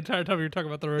that the entire time you were talking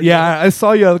about the rodeo. Yeah, I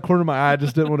saw you out of the corner of my eye. I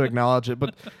just didn't want to acknowledge it.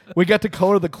 But we got to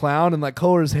color the clown and like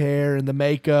color his hair and the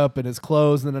makeup and his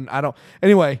clothes. And then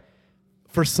anyway,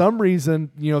 for some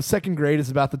reason, second grade is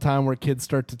about the time where kids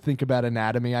start to think about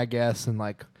anatomy, I guess, and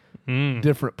like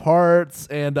different parts.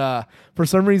 And for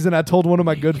some reason, I told one of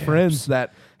my good friends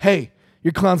that, hey,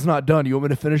 your clown's not done. You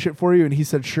want me to finish it for you? And he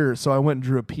said, sure. So I went and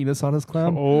drew a penis on his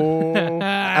clown. Oh.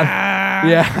 I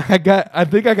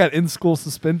think I got in-school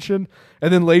suspension.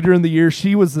 And then later in the year,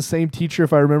 she was the same teacher,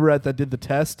 if I remember right, that did the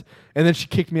test. And then she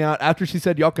kicked me out. After she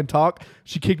said, y'all can talk,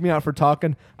 she kicked me out for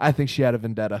talking. I think she had a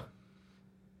vendetta.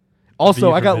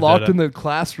 Also, I got locked in the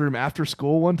classroom after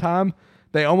school one time.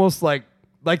 They almost like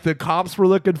the cops were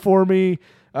looking for me.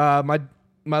 It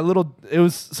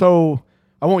was so,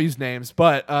 I won't use names,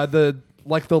 but the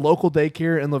local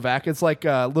daycare in Lavaca, it's like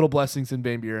Little Blessings in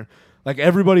Van Buren. Like,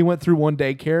 everybody went through one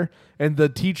daycare, and the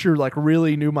teacher like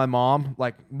really knew my mom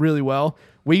like really well.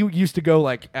 We used to go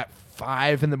like at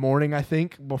 5 a.m, I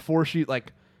think, before she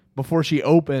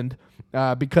opened,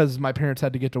 because my parents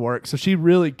had to get to work. So she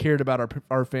really cared about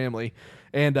our family,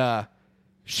 and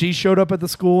she showed up at the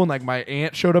school, and like my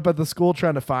aunt showed up at the school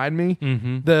trying to find me.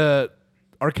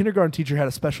 Our kindergarten teacher had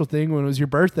a special thing. When it was your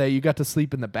birthday, you got to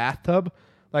sleep in the bathtub,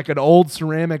 like an old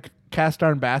ceramic cast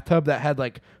iron bathtub that had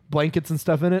like blankets and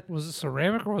stuff in it. Was it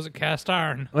ceramic or was it cast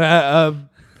iron?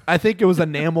 I think it was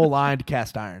enamel lined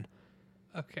cast iron.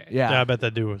 Okay. Yeah, I bet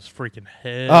that dude was freaking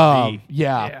heavy.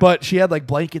 Yeah, but she had like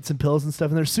blankets and pillows and stuff,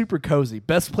 and they're super cozy.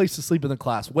 Best place to sleep in the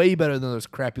class. Way better than those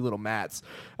crappy little mats.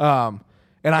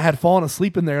 And I had fallen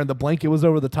asleep in there, and the blanket was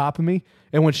over the top of me.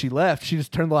 And when she left, she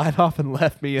just turned the light off and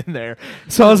left me in there.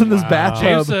 So I was in this bathtub.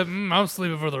 James said, I'm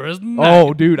sleeping for the rest of the night.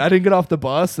 Oh, dude, I didn't get off the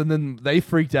bus, and then they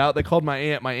freaked out. They called my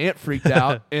aunt. My aunt freaked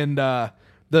out, and the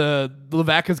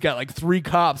Lavaca's got like 3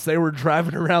 cops. They were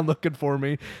driving around looking for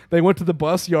me. They went to the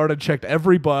bus yard and checked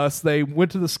every bus. They went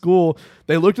to the school.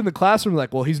 They looked in the classroom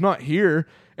like, well, he's not here.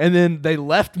 And then they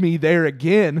left me there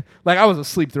again. Like, I was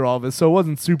asleep through all of it, so it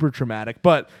wasn't super traumatic.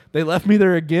 But they left me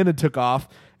there again and took off.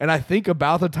 And I think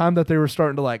about the time that they were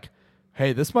starting to like,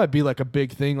 hey, this might be like a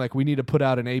big thing. Like, we need to put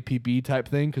out an APB type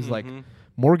thing. Because like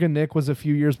Morgan Nick was a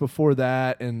few years before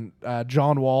that. And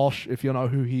John Walsh, if you know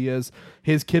who he is,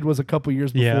 his kid was a couple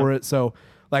years before it. So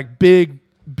like big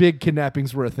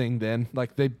kidnappings were a thing then.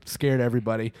 Like, they scared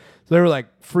everybody. So they were like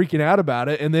freaking out about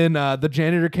it. And then the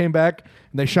janitor came back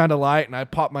and they shined a light, and I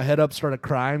popped my head up, started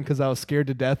crying because I was scared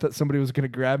to death that somebody was going to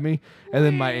grab me. And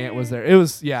then my aunt was there. It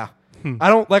was, I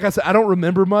don't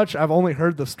remember much. I've only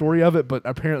heard the story of it, but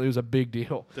apparently it was a big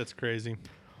deal. That's crazy.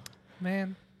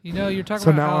 Man, you're talking So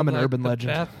about now how I'm an like, urban the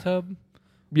legend. bathtub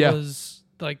Yeah. was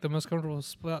like the most comfortable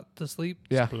spot to sleep.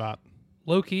 Yeah. Splat.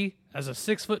 Low key, as a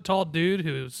 6 foot tall dude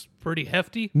who's pretty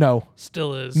hefty, No.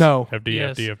 still is. No. FD,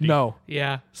 Yes. FD, FD. No.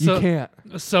 Yeah. You can't.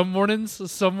 Some mornings I'll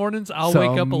Some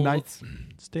wake up nights.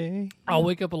 I'll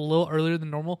wake up a little earlier than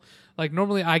normal. Like,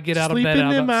 normally I get out of Sleeping bed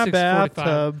at in my about 6:45.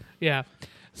 bathtub. Yeah.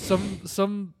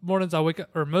 Some mornings I wake up,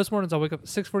 or most mornings I wake up at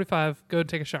 6:45, go and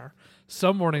take a shower.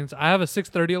 Some mornings I have a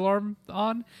 6:30 alarm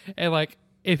on, and like,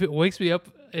 if it wakes me up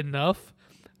enough,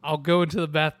 I'll go into the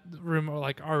bathroom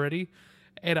like already,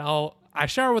 and I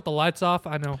shower with the lights off.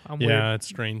 I know I'm weird. Yeah, it's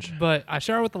strange. But I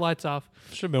shower with the lights off.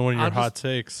 Should have been one of your I'll hot just-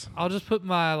 takes. I'll just put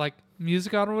my like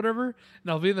music on or whatever,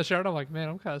 and I'll be in the shower and I'm like, man,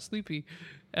 I'm kind of sleepy.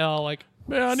 And I'll like,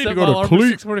 Man, I need set to go my to alarm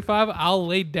sleep. 6:45. I'll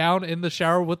lay down in the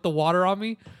shower with the water on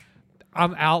me.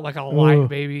 I'm out like a light,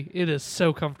 baby. It is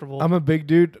so comfortable. I'm a big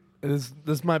dude.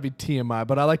 This might be TMI,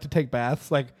 but I like to take baths.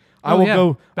 Like, Oh, I'll yeah.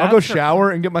 go Baths are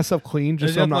shower and get myself clean just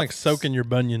Just so I'm not like soaking your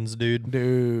bunions, dude.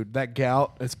 Dude, that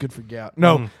gout, it's good for gout.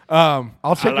 No, I'll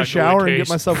take like a the shower way it and get tastes.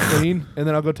 myself clean, and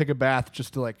then I'll go take a bath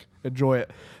just to like enjoy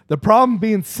it. The problem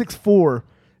being 6'4"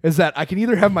 is that I can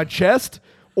either have my chest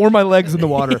or my legs in the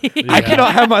water. I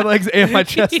cannot have my legs and my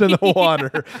chest in the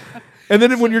water. And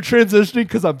then when you're transitioning,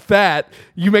 because I'm fat,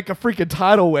 you make a freaking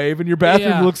tidal wave, and your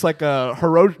bathroom looks like a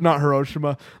not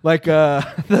Hiroshima, like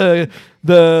the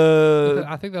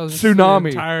I think that was just tsunami, the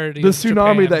entirety the of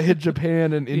tsunami Japan. that hit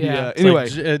Japan and India. Yeah. It's Anyway,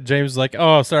 like, James is like,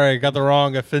 oh, sorry, I got the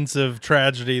wrong offensive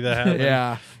tragedy that happened.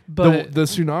 yeah, But- the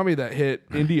tsunami that hit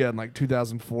India in like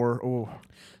 2004. Oh,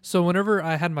 So whenever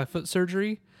I had my foot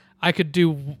surgery, I could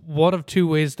do one of two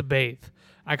ways to bathe.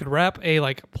 I could wrap a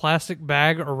like plastic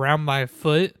bag around my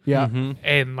foot Yeah.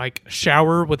 and like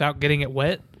shower without getting it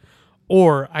wet,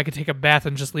 or I could take a bath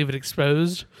and just leave it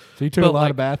exposed. So you took a lot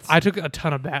of baths? I took a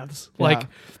ton of baths. Yeah. Like,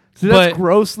 See, that's but-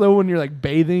 gross though when you're like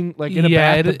bathing, like in a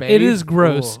bath to bathe. it is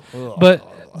gross. Ugh.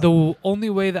 But the only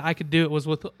way that I could do it was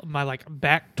with my like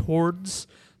back towards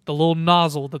the little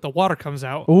nozzle that the water comes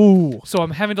out. Ooh. So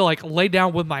I'm having to like lay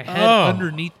down with my head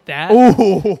underneath that.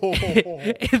 Ooh.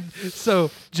 And so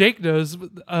Jake knows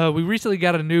we recently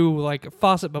got a new like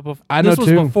faucet, but I this know was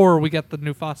too. before we got the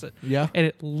new faucet. Yeah. And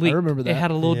it leaked. remember that. It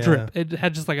had a little Yeah. drip. It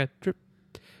had just like a drip,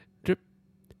 drip,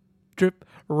 drip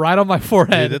right on my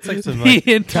forehead. Dude, that's like some, the like,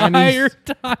 entire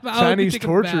time. I would be Chinese taking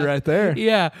a torture bath. right there.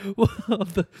 Yeah. Well,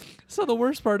 so the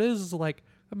worst part is like,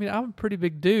 I mean, I'm a pretty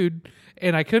big dude,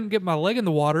 and I couldn't get my leg in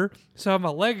the water, so I have my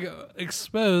leg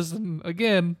exposed. And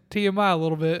again, TMI a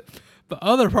little bit, but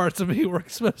other parts of me were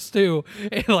exposed too.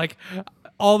 And like,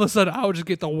 all of a sudden, I would just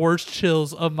get the worst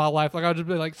chills of my life. Like I would just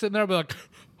be like sitting there, I'd be like,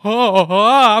 oh,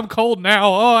 I'm cold now.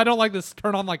 Oh, I don't like this.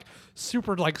 Turn on like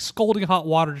super like scalding hot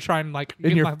water to try and like In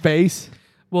get your my face.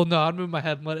 Well, no, I'd move my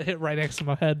head and let it hit right next to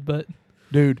my head, but.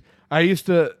 Dude, I used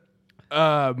to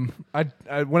I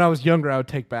when I was younger I would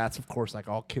take baths, of course, like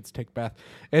all kids take baths.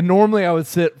 And normally I would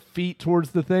sit feet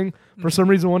towards the thing. For some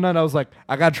reason one night I was like,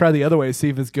 I gotta try the other way, see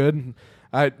if it's good. And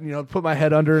I put my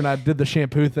head under and I did the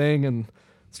shampoo thing and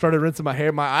started rinsing my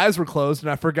hair. My eyes were closed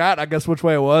and I forgot, I guess, which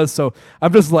way it was. So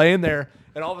I'm just laying there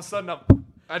and all of a sudden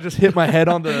I just hit my head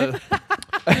on the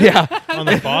On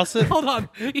the faucet? Hold on.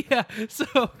 Yeah.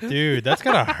 So Dude, that's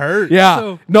gotta hurt. Yeah.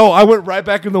 So- No, I went right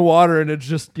back in the water and it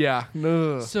just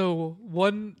ugh. So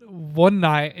one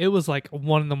night, it was like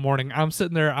 1 a.m. I'm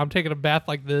sitting there, I'm taking a bath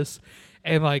like this,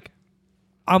 and like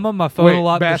I'm on my phone Wait, a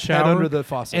lot in the bath head shower, under the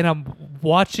faucet. and I'm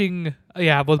watching.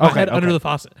 Yeah, with my Okay, head under okay. the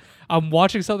faucet. I'm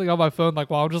watching something on my phone, like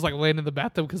while I'm just like laying in the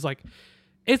bathtub, because like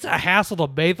it's a hassle to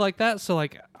bathe like that. So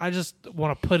like I just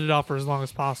want to put it off for as long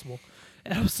as possible.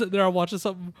 And I'm sitting there, I'm watching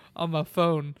something on my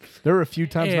phone. There were a few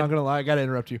times, And- not gonna lie, I gotta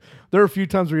interrupt you. There were a few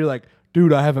times where you're like,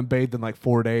 dude, I haven't bathed in like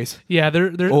 4 days. Yeah,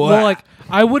 there. Oh, Well, like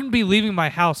I wouldn't be leaving my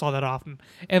house all that often,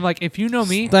 and like if you know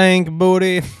me, Stank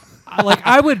booty.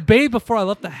 I would bathe before I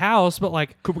left the house, but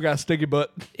like Cooper got a sticky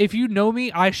butt. if you know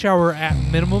me, I shower at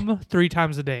minimum 3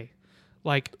 times a day,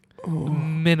 like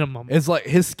minimum. It's like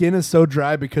his skin is so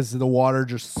dry because the water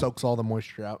just soaks all the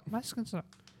moisture out. My skin's not.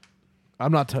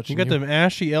 I'm not touching You got them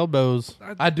ashy elbows.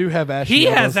 I do have ashy He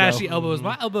elbows. has though. ashy elbows.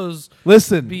 My elbows.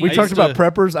 Listen, Be- we I talked used about to-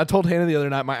 preppers. I told Hannah the other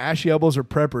night my ashy elbows are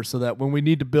preppers so that when we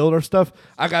need to build our stuff,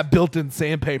 I got built-in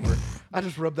sandpaper. I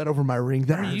just rubbed that over my ring.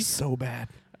 That you- hurts so bad.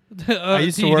 I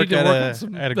used to you work need at on some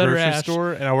a better grocery ash.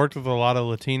 store, and I worked with a lot of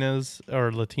Latinos,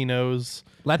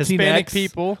 Latinx Hispanic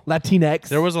people. Latinx.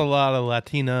 There was a lot of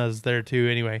Latinas there too.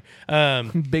 Anyway,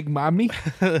 big mommy.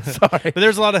 but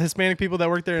there's a lot of Hispanic people that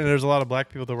work there, and there's a lot of Black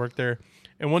people that work there.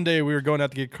 And one day we were going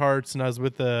out to get carts, and I was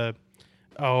with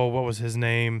what was his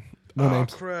name? No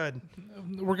names. Crud.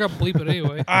 We're gonna bleep it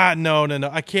anyway. No.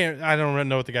 I can't. I don't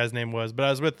know what the guy's name was, but I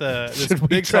was with this Should we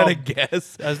big try tall. to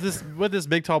guess? I was with this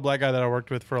big tall black guy that I worked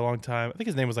with for a long time. I think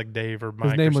his name was like Dave or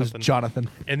Mike. His name or was something. Jonathan.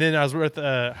 And then I was with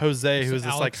Jose, who was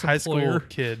this like Alex high school employer.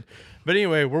 kid. But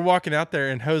anyway, we're walking out there,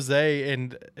 and Jose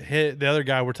and the other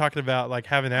guy were talking about like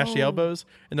having ashy elbows,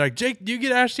 and they're like, Jake, do you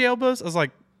get ashy elbows? I was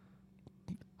like,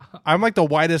 I'm like the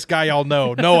whitest guy y'all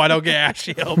know. No, I don't get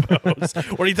ashy elbows.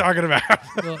 What are you talking about?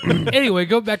 Well, anyway,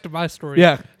 go back to my story.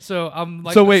 Yeah. So I'm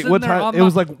like. So wait, sitting what there time? on It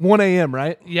was like 1 a.m.,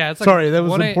 right? Yeah, it's like Sorry, that was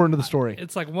 1 a- important to the story.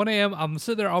 It's like 1 a.m. I'm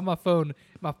sitting there on my phone.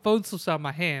 My phone slips out of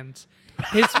my hands,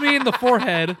 hits me in the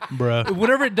forehead. Bruh.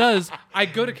 Whenever it does, I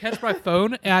go to catch my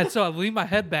phone, and so I lean my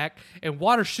head back, and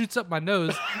water shoots up my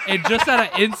nose. And just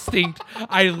out of instinct,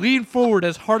 I lean forward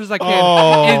as hard as I can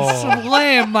and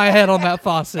slam my head on that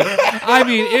faucet. I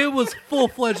mean, it was full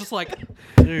fledged, just like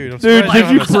Dude, I'm Dude, surprised did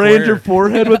don't you have a brand square. your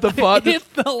forehead with the it faucet?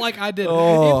 felt like I did.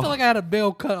 Oh. It felt like I had a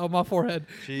bail cut on my forehead.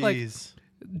 Like Jeez.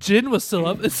 Gin was still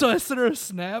up, and so I sent her a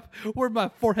snap where my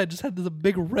forehead just had this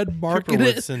big red mark Cooper in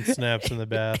would it. send snaps in the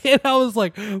bath. And I was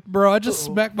like, bro, I just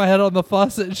smacked my head on the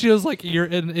faucet. And she was like, you're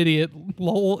an idiot,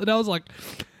 lol. And I was like,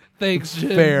 thanks, Jen.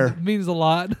 Fair. It means a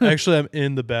lot. Actually, I'm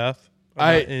in the bath.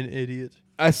 I'm not an idiot.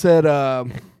 I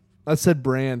said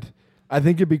brand. I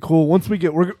think it'd be cool once we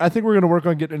get. I think we're gonna work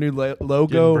on getting a new logo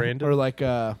Getting branded? or like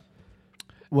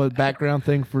background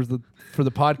thing for the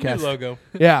podcast. New logo.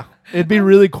 Yeah, it'd be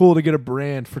really cool to get a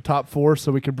brand for top 4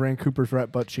 so we can brand Cooper's right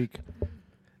butt cheek.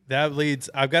 That leads.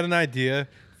 I've got an idea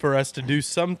for us to do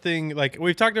something like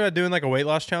we've talked about doing like a weight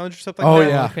loss challenge or something Oh, like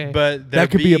that. yeah. Okay. But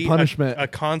That could be a punishment. a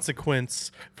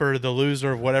consequence for the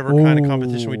loser of whatever kind of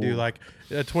competition we do, Ooh. like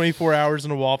 24 hours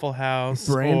in a Waffle House.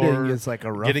 Branding or is like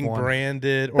a rough getting one.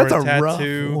 branded or That's a a rough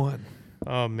tattoo. one.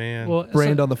 Oh man. Well,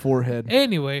 Brand so- on the forehead.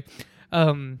 Anyway,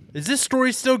 Is this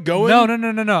story still going? no. I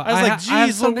was like, I have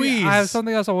geez something- Louise. I have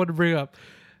something else I wanted to bring up.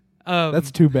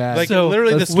 That's too bad. Like So,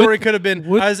 literally, the let's- story with- could have been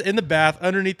with- I was in the bath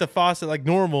underneath the faucet like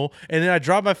normal, and then I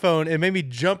dropped my phone. It made me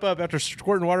jump up after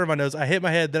squirting water in my nose. I hit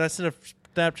my head. Then I sent a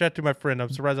Snapchat to my friend. I'm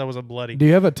surprised I wasn't bloody. Do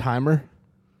you have a timer?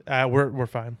 We're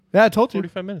fine. Yeah, I told you.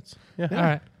 45 minutes. Yeah. All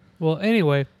right. Well,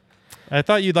 anyway, I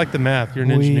thought you'd like the math. You're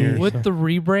an engineer. with so. the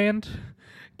rebrand,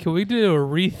 can we do a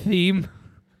re-theme?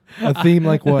 A theme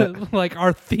like what? Like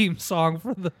our theme song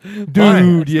for the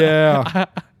Dude, yeah.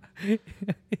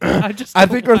 I just I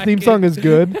don't think our like theme it. song is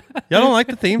good. Y'all don't like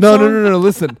the theme No,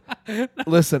 song? no.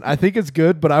 Listen. I think it's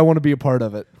good, but I want to be a part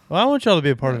of it. Well, I want y'all to be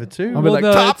a part of it too. I'll be Well, like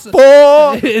no, top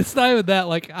it's- 4. It's not even that.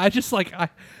 Like I just like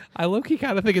I low-key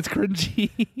kind of think it's cringy.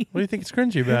 What do you think is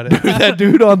cringy about it? That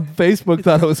dude on Facebook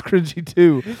thought it was cringy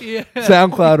too. Yeah.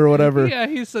 SoundCloud or whatever. Yeah,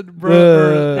 he said,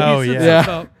 bro. Oh, he said yeah.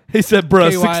 something about- He said,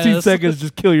 "Bro, KYS. 16 seconds,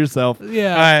 just kill yourself."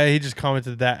 Yeah. He just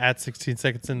commented that at 16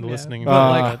 seconds into Yeah, listening.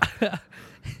 but like,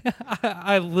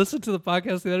 I listened to the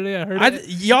podcast the other day. I heard it.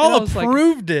 and y'all I was like,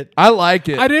 approved it. I like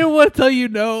it. I didn't want to tell you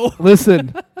no.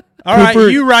 Listen, All right, Cooper-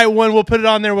 you write one. We'll put it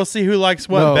on there. We'll see who likes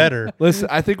what no, better. Listen,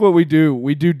 I think what we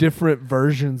do different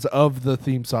versions of the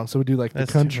theme song. So we do like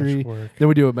That's the too much country, work. then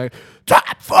we do a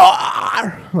top 4,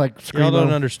 like Y'all don't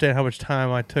screamo. understand how much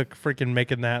time I took freaking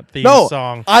making that theme No,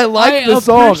 song. I like I the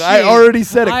song. I appreciate- already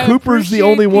said it. I Cooper's the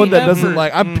appreciate only one the that doesn't effort.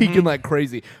 like. I'm peeking like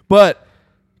crazy, but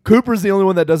Cooper's the only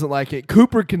one that doesn't like it.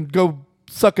 Cooper can go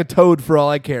suck a toad for all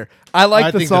I care. I like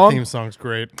I the think song. the theme song's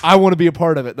great. I want to be a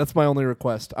part of it. That's my only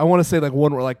request. I want to say like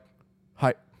one word, like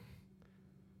hi,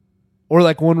 or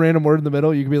like one random word in the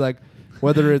middle. You can be like,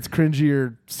 whether it's cringy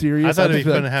or serious. I thought it'd just be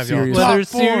feel fun to have y'all serious. talk. Whether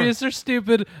it's four. serious or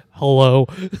stupid, hello.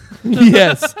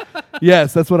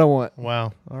 yes, that's what I want.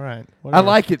 Wow. All right. I Whatever.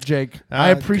 like it, Jake. I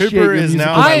appreciate Cooper your is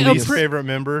musical now my I least appre- favorite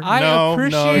member. I no,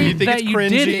 appreciate you think that it's you cringy.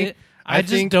 did it. I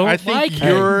just don't I think like it.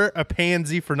 you're a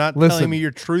pansy for not Listen. telling me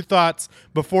your true thoughts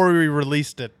before we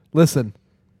released it. Listen,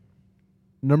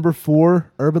 number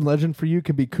 4 urban legend for you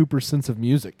can be Cooper's sense of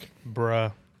music.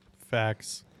 Bruh.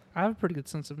 Facts. I have a pretty good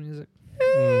sense of music.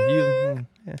 Yeah.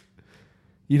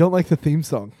 You don't like the theme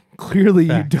song. Clearly,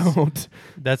 Facts. you don't.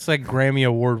 That's like Grammy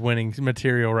award winning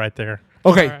material right there.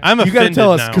 Okay, All right. I'm you got to offended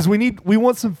tell us now. because we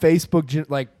want some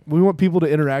Facebook we want people to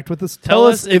interact with us. Tell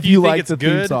us if you think like it's the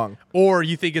good theme song, or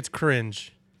you think it's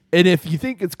cringe. and if you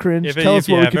think it's cringe, If, tell us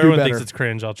what we if could do everyone better. thinks it's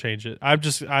cringe, I'll change it. I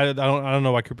don't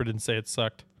know why Cooper didn't say it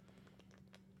sucked.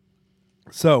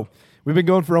 So we've been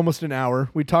going for almost an hour.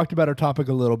 We talked about our topic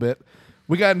a little bit.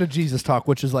 We got into Jesus talk,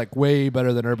 which is like way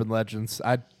better than urban legends.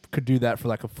 I could do that for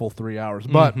like a full 3 hours.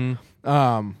 But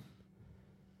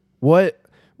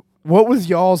what was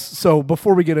y'all's? So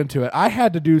before we get into it, I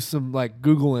had to do some like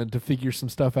Googling to figure some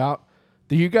stuff out.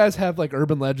 Do you guys have like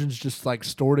urban legends just like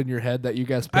stored in your head that you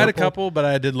guys? I had a purple? couple, but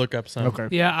I did look up some. Okay.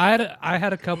 Yeah, I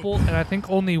had a couple, and I think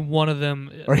only one of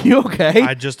them. Are you okay?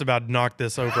 I just about knocked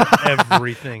this over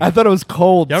everything. I thought it was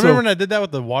cold. Y'all so- remember when I did that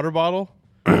with the water bottle?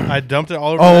 I dumped it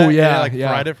all over. Oh, that, and yeah, I, like yeah.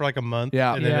 fried it for like a month.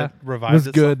 Yeah. and then Yeah. it It revived was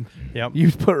itself. good. Yep.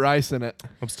 You put rice in it.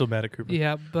 I'm still mad at Cooper.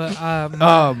 Yeah, but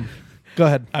Go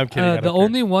ahead. I'm kidding. I the don't care.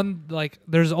 only one like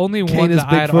there's only Kane one is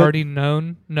that I had Bigfoot? already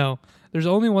known. No, there's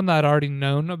only one that I'd already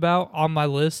known about on my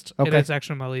list, and Okay. it's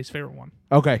actually my least favorite one.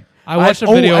 Okay. I watched a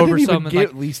video I over didn't even some, and get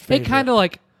like, least it favorite. kind of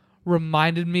like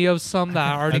reminded me of some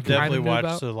that I I already kind definitely of knew watched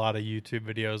about. a lot of YouTube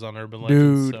videos on urban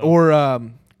legends. dude, so. or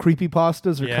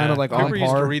creepypastas are yeah. kind of like Cooper on used to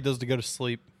par. read those to go to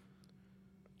sleep.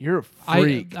 You're a I-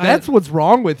 freak. I- That's what's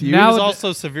wrong with you. He Now was the-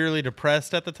 also severely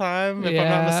depressed at the time, if I'm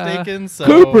Yeah. not mistaken. So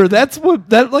Cooper, that's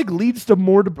what that like leads to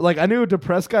more. Like I knew a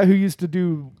depressed guy who used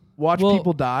to watch Well-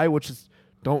 people die, which is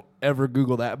don't ever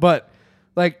Google that. But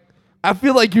like I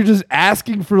feel like you're just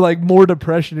asking for like more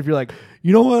depression if you're like,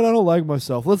 you know what, I don't like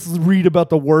myself. Let's read about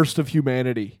the worst of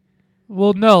humanity.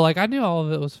 Well, no, like I knew all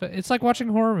of it was. It's like watching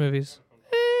horror movies.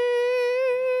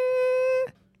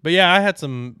 But yeah, I had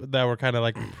some that were kind of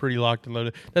like pretty locked and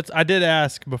loaded. I did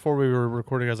ask before we were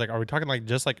recording. I was like, "Are we talking like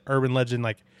just like urban legend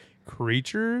like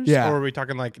creatures, Yeah. or are we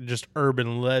talking like just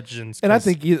urban legends?" And I 'Cause-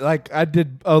 think like I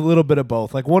did a little bit of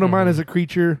both. Like one of mine is a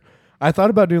creature. I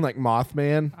thought about doing like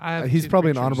Mothman. I have He's two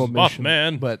probably an creatures. honorable mention.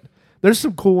 Mothman. But there's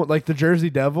some cool one, like the Jersey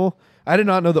Devil. I did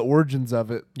not know the origins of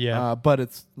it. Yeah. But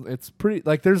it's pretty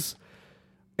like there's,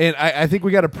 and I think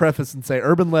we got to preface and say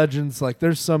urban legends. Like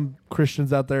there's some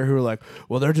Christians out there who are like,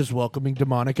 well, they're just welcoming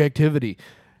demonic activity.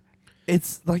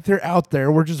 it's like they're out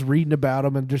there. We're just reading about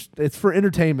them and just it's for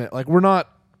entertainment. Like we're not,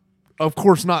 of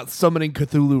course, not summoning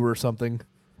Cthulhu or something.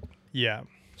 Yeah.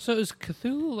 So is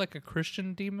Cthulhu like a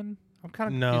Christian demon? I'm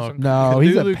kind of No, confused. No,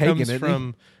 he's a Cthulhu pagan, comes isn't he?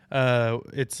 from.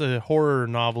 It's a horror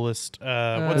novelist.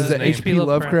 What's Is his it name? H.P.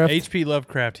 Lovecraft? H.P.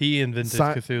 Lovecraft. He invented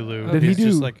Cthulhu. Did He's he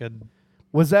just do- like a.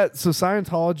 Was that so?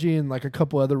 Scientology and like a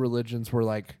couple other religions were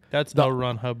like That's L.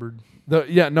 Ron Hubbard.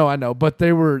 I know, but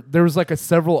there was like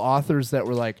several authors that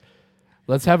were like,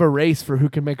 let's have a race for who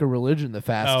can make a religion the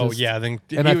fastest. Oh yeah, I think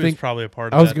And he I was think- probably a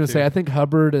part of I was that, gonna too. say I think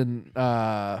Hubbard and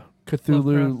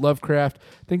Cthulhu, Lovecraft.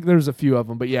 I think there's a few of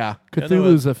them, but yeah, Yeah, no,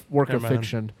 Cthulhu's a work never of mind.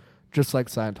 fiction, just like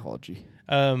Scientology.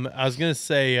 I was gonna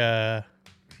say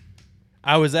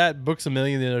I was at Books A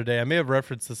Million the other day. I may have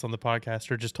referenced this on the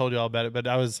podcast or just told you all about it, but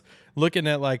I was looking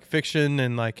at like fiction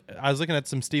and like I was looking at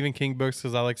some Stephen King books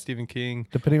because I like Stephen King.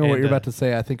 Depending on what And, you're about to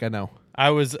say, I think I know.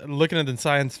 I was looking at the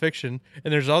science fiction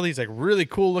and there's all these like really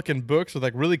cool looking books with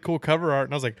like really cool cover art.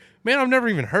 And I was like, man, I've never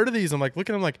even heard of these. I'm like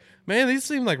looking at them like, man, these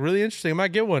seem like really interesting. I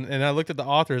might get one. And I looked at the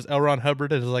authors, L. Ron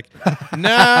Hubbard, and I was like,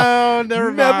 no,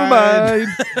 never mind.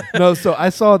 No, so I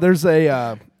saw there's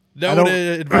a. No one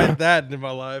invited that in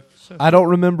my life. I don't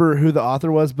remember who the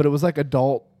author was, but it was like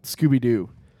adult Scooby Doo.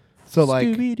 So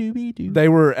like they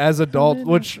were as adult,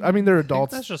 which I mean they're I think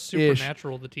adults. that's just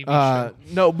Supernatural, the TV show.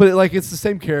 No, but like it's the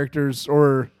same characters,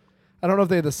 or I don't know if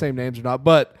they had the same names or not.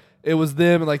 But it was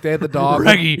them, and like they had the dog.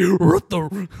 Reggie,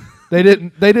 They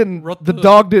didn't. The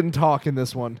dog didn't talk in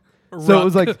this one. So it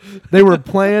was like they were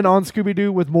playing on Scooby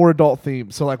Doo with more adult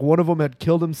themes. So like one of them had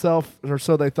killed himself, or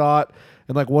so they thought,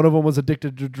 and like one of them was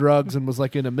addicted to drugs and was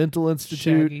like in a mental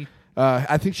institute. Shaggy.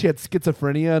 I think she had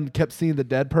schizophrenia and kept seeing the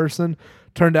dead person.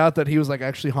 Turned out that he was like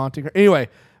actually haunting her. Anyway,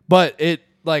 but it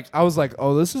like I was like,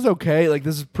 oh, this is okay. Like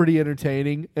this is pretty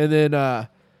entertaining. And then at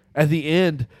the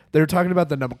end, they were talking about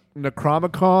the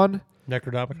Necronomicon.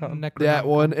 Necronomicon. That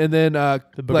one, and then Book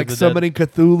like of the summoning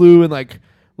Cthulhu and like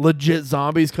legit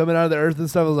zombies coming out of the earth and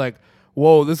stuff. I was like,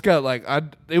 whoa, this got like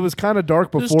it was kind of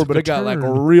dark This before, took but a it got like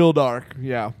turn. real dark.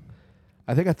 Yeah,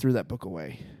 I think I threw that book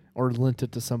away or lent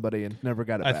it to somebody and never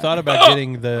got it I back. thought about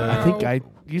getting the. I think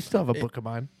you still have a book of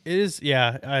mine. It is,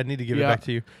 yeah. I need to give it Yeah. back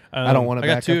to you. I don't want it I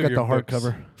got back. two I've of got the your books.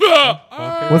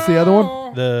 hardcover. What's the other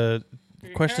one? The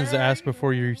questions to ask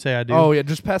before you say I do. Oh yeah,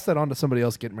 just pass that on to somebody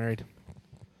else getting married.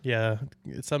 Yeah,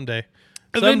 someday.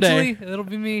 Eventually, it'll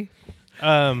be me.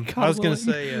 I was God gonna willing.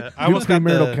 say I Good almost got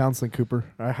premarital the. counseling, Cooper.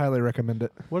 I highly recommend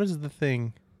it. What is the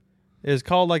thing? It's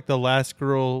called like the last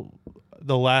girl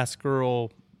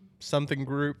something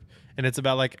group. And it's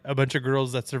about like a bunch of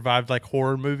girls that survived like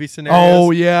horror movie scenarios. Oh,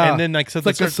 yeah. and then like so It's they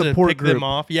like a start to support pick group. them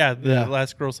off. Yeah, the Yeah.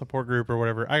 last girl support group or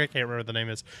whatever. I can't remember what the name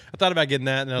is. I thought about getting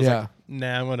that, and I was Yeah. like,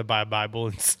 nah, I'm going to buy a Bible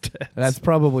instead. That's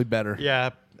probably better.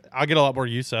 yeah, I'll get a lot more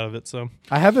use out of it. So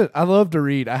I love to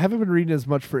read. I haven't been reading as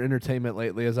much for entertainment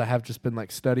lately as I have just been like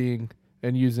studying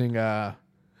and using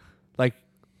like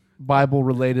Bible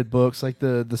related books, like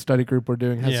the study group we're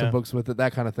doing has Yeah. some books with it,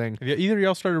 that kind of thing. have either of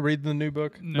y'all started reading the new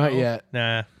book? No. Not yet.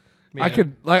 Nah. I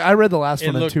could like I read the last It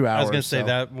one in looked- 2 hours. I was going to say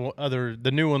so. that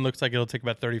the new one looks like it'll take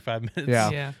about 35 minutes. Yeah.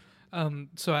 Yeah.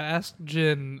 So I asked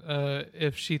Jen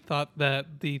if she thought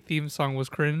that the theme song was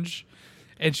cringe,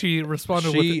 and she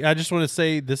responded with, I just want to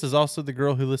say this is also the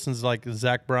girl who listens to like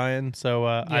Zach Bryan, so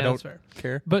I Yeah, don't that's fair.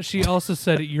 care. but she also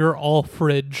said, "You're all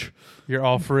fridge." You're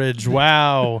all fridge.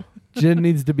 Wow. Jen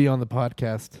needs to be on the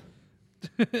podcast.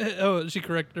 Oh, she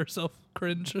corrected herself.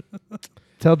 Cringe.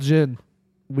 Tell Jen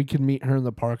we can meet her in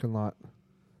the parking lot.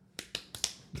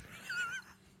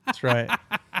 That's right.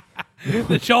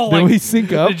 Did y'all Did like? we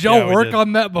sync up? Did y'all Yeah, we work did.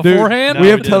 on that Dude, beforehand? No, we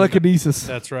have we didn't. telekinesis.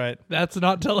 That's right. That's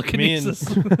not telekinesis.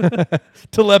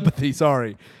 Telepathy,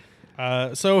 sorry.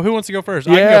 So who wants to go first?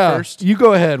 I can go first. You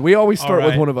go ahead. We always All start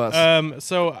with right. one of us.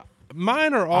 So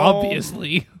mine are all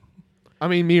Obviously. I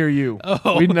mean, me or you.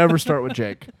 Oh. We'd never start with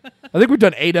Jake. I think we've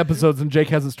done 8 episodes and Jake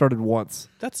hasn't started once.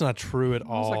 That's not true at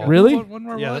all. Really? One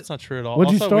more Yeah, what? that's not true at all. When'd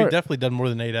you also, start? we've definitely done more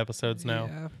than 8 episodes now.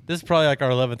 Yeah. This is probably like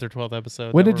our 11th or 12th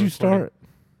episode. When that did we're you recording. start?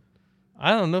 I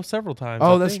don't know, several times.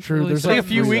 Oh, I that's think. true. Really There's I think like a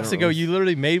few 3 weeks in a ago, row. you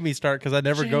literally made me start because I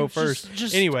never go James, first.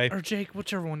 just- Anyway, or Jake,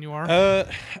 whichever one you are. I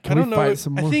Can don't we know. fight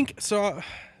some I more? think so.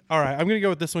 All right, I'm gonna go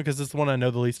with this one because it's the one I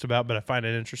know the least about, but I find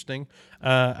it interesting.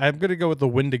 I'm gonna go with the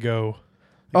Wendigo.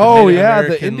 Oh, Native yeah, the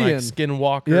American, Indian. like,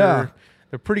 skinwalker. Yeah.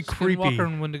 They're pretty creepy. Skinwalker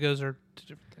and Wendigos are two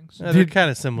different things. They're kind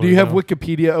of similar. Do you have though.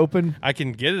 Wikipedia open? I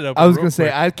can get it open. I was real going to say,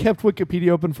 quick. I kept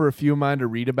Wikipedia open for a few of mine to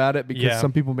read about it because Yeah.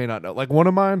 some people may not know. Like one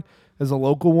of mine is a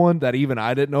local one that even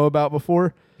I didn't know about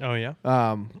before. Oh yeah. Is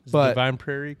it But Divine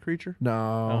Prairie Creature? no.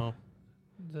 Oh.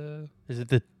 The Is it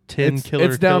the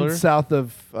It's down south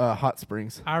of Hot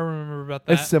Springs. I remember about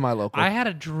that. It's semi-local. I had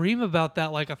a dream about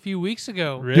that like a few weeks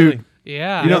ago. Really? Dude.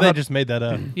 Yeah. You know they just made that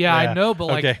up. Yeah, I know, but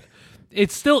like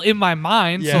it's still in my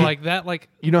mind. Yeah. So like that, like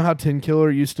you know how Tin Killer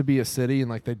used to be a city and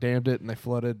like they dammed it and they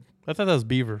flooded. I thought that was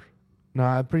Beaver. No,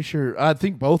 I'm pretty sure. I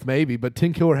think both maybe, but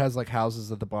Tin Killer has like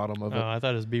houses at the bottom of it. Oh, I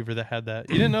thought it was Beaver that had that.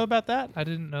 You didn't know about that? I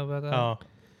didn't know about that. Oh,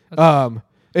 That's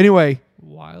Anyway,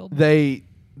 wild. they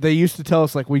used to tell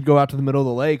us like we'd go out to the middle of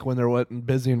the lake when they were wet and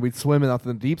busy and we'd swim out in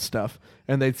the deep stuff,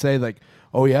 and they'd say like,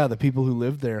 oh yeah, the people who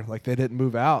lived there, like they didn't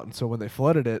move out, and so when they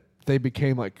flooded it, they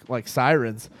became like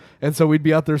sirens, and so we'd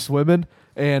be out there swimming,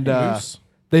 and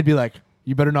they'd be like,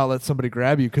 you better not let somebody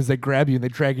grab you, because they grab you and they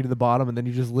drag you to the bottom, and then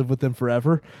you just live with them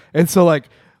forever. And so like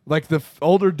the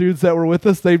older dudes that were with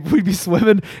us, we'd be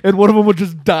swimming, and one of them would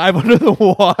just dive under the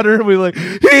water, and we'd be like,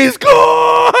 he's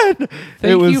gone!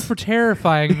 Thank you for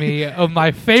terrifying me of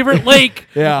my favorite lake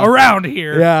around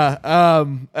here. Yeah.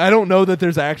 I don't know that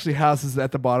there's actually houses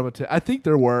at the bottom of I think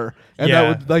there were. And that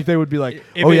would like they would be like,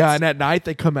 and at night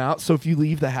they come out, so if you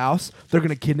leave the house, they're going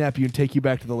to kidnap you and take you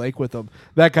back to the lake with them.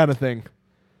 That kind of thing.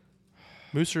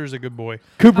 Mooser is a good boy.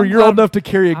 Cooper, you're old enough to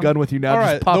carry a gun with you now. All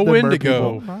right, just pop the them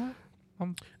Wendigo. people.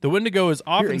 The Wendigo is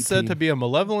often 18. said to be a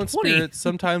malevolent 20. spirit,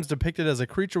 sometimes depicted as a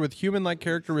creature with human-like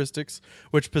characteristics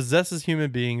which possesses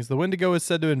human beings. The Wendigo is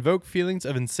said to invoke feelings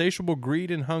of insatiable greed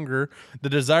and hunger, the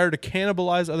desire to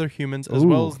cannibalize other humans, as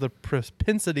well as the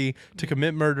propensity to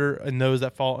commit murder in those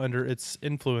that fall under its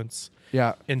influence.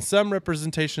 Yeah. In some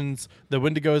representations, the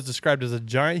Wendigo is described as a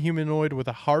giant humanoid with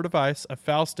a heart of ice, a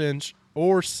foul stench,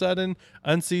 or sudden,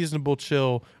 unseasonable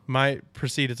chill might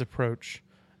precede its approach.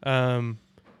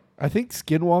 I think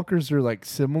skinwalkers are like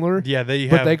similar. Yeah,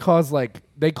 but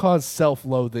they cause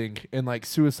self-loathing and like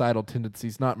suicidal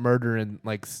tendencies, not murder and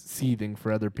like seething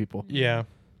for other people. Yeah.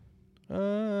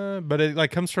 But it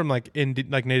like comes from like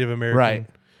Native American. Right.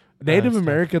 Native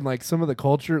American, like some of the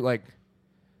culture, like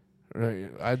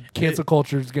cancel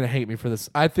culture is going to hate me for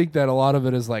this. I think that a lot of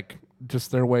it is like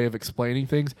just their way of explaining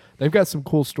things. They've got some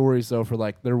cool stories though for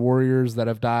like their warriors that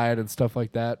have died and stuff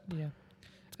like that. Yeah.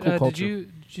 Cool culture.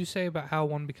 Did you say about how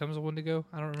one becomes a Wendigo?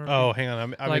 I don't remember. Oh, hang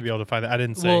on. I may be able to find that. I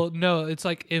didn't say. Well, no. It's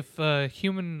like if a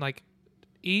human like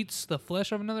eats the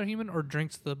flesh of another human or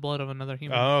drinks the blood of another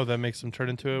human. Oh, that makes them turn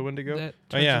into a Wendigo? That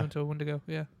turns them into a Wendigo,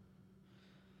 yeah.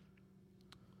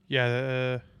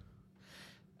 Yeah.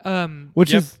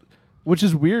 Which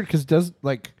is weird because does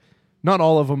like not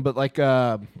all of them, but like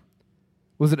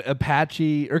was it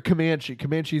Apache or Comanche?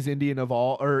 Comanche's Indian of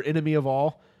all or enemy of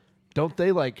all. Don't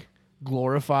they like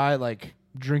glorify like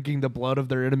drinking the blood of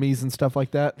their enemies and stuff like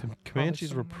that?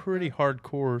 Comanches were pretty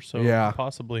hardcore, so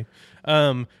possibly.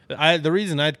 The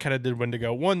reason I kind of did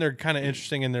Wendigo, one, they're kind of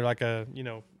interesting and they're like I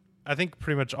think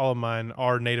pretty much all of mine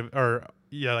are native or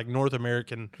like North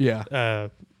American. Yeah.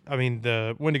 I mean,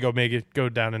 the Wendigo may go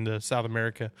down into South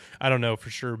America. I don't know for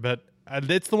sure, but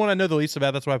it's the one I know the least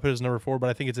about. That's why I put it as number 4. But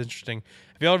I think it's interesting.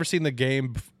 Have y'all ever seen the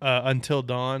game Until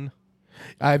Dawn?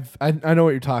 I know what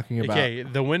you're talking about. Okay,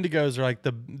 the Wendigos are like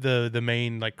the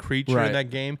main like creature in that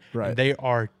game. Right. They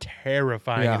are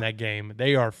terrifying in that game.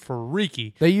 They are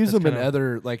freaky. They use them in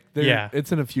other like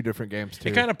it's in a few different games too.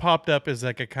 It kind of popped up as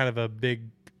like a kind of a big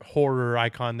horror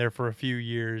icon there for a few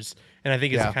years, and I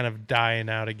think it's kind of dying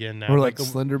out again now. Or like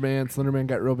Slender Man. Slender Man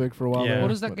got real big for a while. Yeah.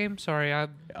 What is that game? Sorry,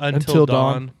 Until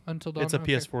Dawn. Until Dawn. It's a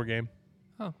PS4 game.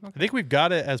 Oh, okay. I think we've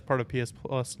got it as part of PS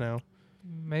Plus now.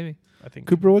 Maybe. I think.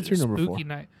 Cooper, what's your number 4? Spooky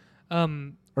night.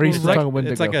 Or are you still talking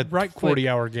Wendigo? It's like a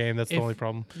 40-hour game. That's the only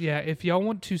problem. Yeah, if y'all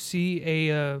want to see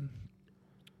a,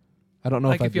 I don't know.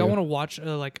 Like if y'all want to watch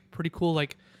a like pretty cool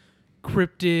like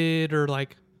cryptid or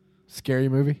like scary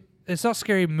movie. It's not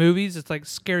scary movies. It's like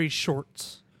scary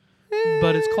shorts,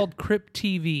 but it's called Crypt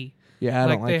TV. Yeah, I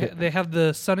don't like it. They have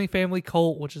the Sunny Family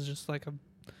cult, which is just like a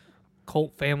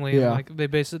cult family. Yeah. And like they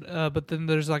base it, but then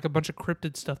there's like a bunch of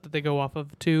cryptid stuff that they go off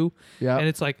of too. Yeah, and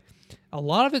it's like a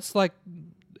lot of it's like.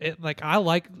 I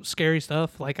like scary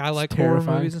stuff. Like I like horror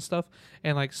movies and stuff.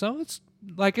 And like so, it's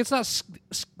like it's not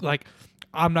like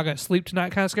I'm not gonna sleep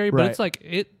tonight kind of scary, but it's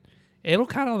like it'll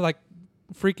kind of like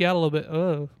freak you out a little bit.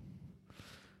 Oh,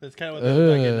 that's kind of what they're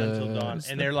like in Until Dawn,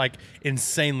 and they're like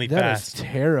insanely fast. That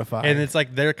is terrifying. And it's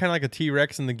like they're kind of like a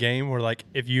T-Rex in the game, where like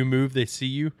if you move, they see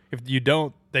you. If you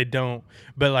don't, they don't.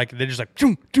 But like they're just like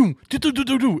and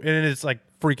it's like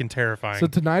freaking terrifying. So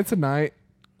tonight's a night.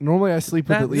 Normally I sleep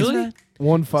with at least. Really?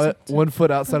 one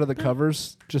foot outside of the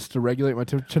covers just to regulate my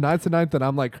temperature. Tonight's the night that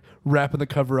I'm like wrapping the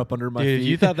cover up under my Dude, feet.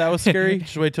 you thought that was scary?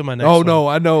 Just wait till my next Oh one. no,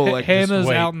 I know. Like Hannah's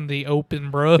wait. out in the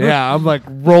open, bro. yeah, I'm like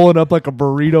rolling up like a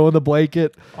burrito in the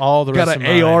blanket. All the Got rest an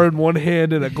of mine. AR in one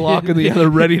hand and a Glock in the other,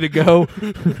 ready to go.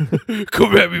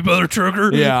 Come at me, mother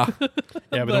trucker. Yeah,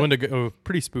 Yeah, but the Wendigo,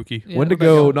 pretty spooky. Yeah,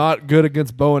 Wendigo what about not good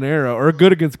against bow and arrow, or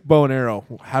good against bow and arrow.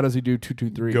 How does he do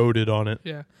 2-2-3? Goaded on it.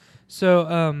 Yeah.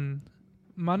 So,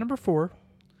 my number 4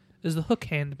 is the Hook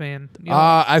Hand Man. You know,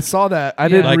 I saw that. I Yeah.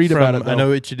 didn't Like read about from it. Though. I Know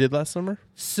What You Did Last Summer?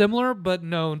 similar, but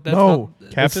no. That's No.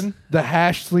 not, Captain? The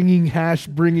hash slinging, hash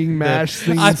bringing, mash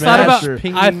slinging. I smasher.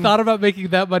 I thought about making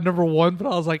that my number 1, but I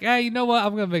was like, you know what?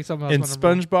 I'm gonna make something else. In my number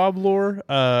one. SpongeBob lore,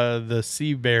 the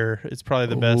sea bear is probably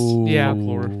the best. Ooh. Yeah.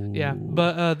 lore. Yeah,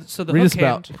 but so the Read Hook us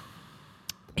about.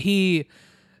 Hand,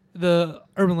 the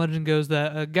urban legend goes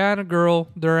that a guy and a girl,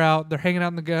 they're hanging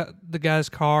out in the guy's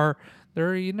car.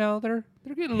 They're getting a Hand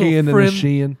little and a friend.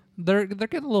 sheehan. They're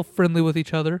getting a little friendly with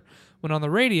each other. When on the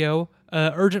radio,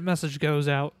 urgent message goes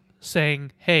out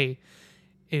saying, "Hey,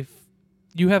 if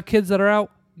you have kids that are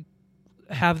out,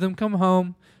 have them come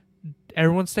home.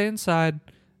 Everyone stay inside."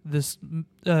 This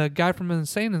guy from an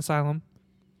insane asylum,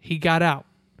 he got out.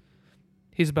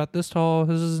 He's about this tall.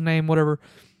 This is his name. Whatever.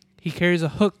 He carries a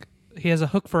hook. He has a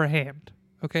hook for a hand.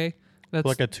 Okay, that's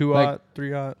Like a 2-aught,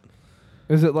 3-aught,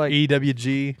 Is it like,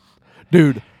 EWG.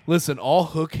 dude? Listen, all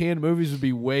hook hand movies would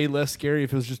be way less scary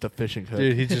if it was just a fishing hook.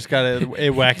 Dude, he's just got a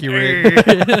wacky rig.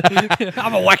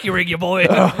 I'm a wacky rig, you boy.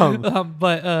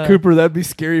 But Cooper, that'd be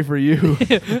scary for you.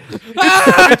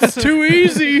 It's too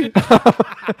easy.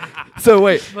 So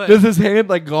wait, But- does his hand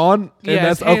like gone? And Yeah,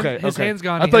 that's his hand- okay. his okay. hand's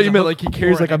gone. I He thought has you a meant hook like he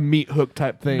carries for like a it. meat hook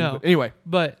type thing. No. But anyway,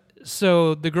 But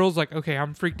so the girl's like, "Okay,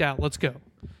 I'm freaked out. Let's go."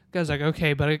 Guy's like,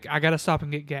 "Okay, but I gotta stop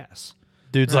and get gas."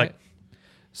 Dude's Right?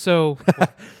 So,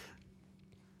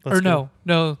 Let's or go.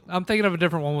 no, I'm thinking of a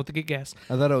different one with the get gas.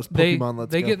 I thought it was They Pokemon.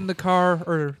 Let's they go. get in the car,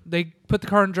 or they put the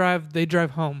car in drive. They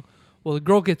drive home. Well, the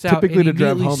girl gets out. Typically, and to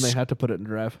drive immediately home, they have to put it in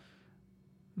drive.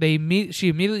 she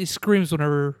immediately screams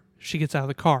whenever she gets out of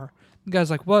the car. The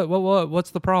guy's like, "What? What's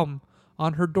the problem?"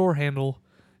 On her door handle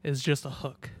is just a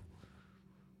hook.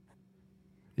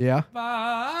 Yeah.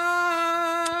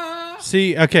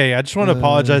 See, okay, I just want to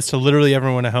apologize to literally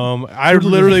everyone at home. I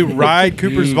literally ride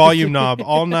Cooper's volume knob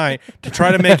all night to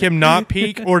try to make him not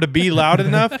peak or to be loud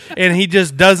enough, and he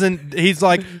just doesn't. He's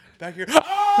like, back here.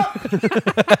 "Ah!"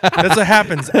 That's what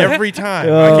happens every time.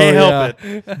 I can't help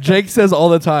it. Jake says all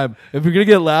the time, if you're gonna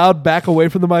get loud, back away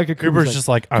from the mic. And Cooper's just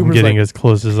like, I'm Cooper's getting like- as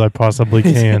close as I possibly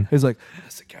can. He's like,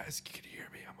 listen, guys, you can hear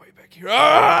me. I'm way back here.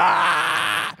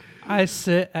 Ah! I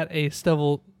sit at a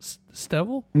Stevel.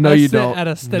 No, I you sit don't. At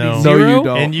a steady No. No, zero. you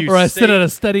don't. And you Or I sit stay- at a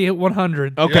steady at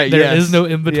 100. Okay, There yes. is no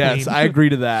in between. Yes, I agree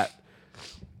to that.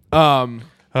 Ugh.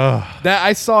 That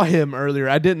I saw him earlier.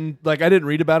 I didn't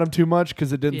read about him too much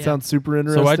because it didn't Yeah. sound super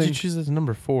interesting. So why'd you choose as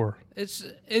number 4? It's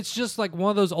just like one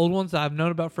of those old ones that I've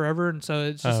known about forever, and so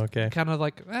it's just okay. kind of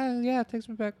like, yeah, it takes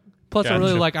me back. Plus, I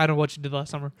really Gotcha. like I Know What You Did Last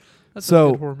Summer. That's So-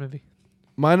 a good horror movie.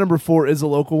 My number 4 is a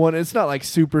local one. It's not like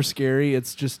super scary.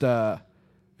 It's just a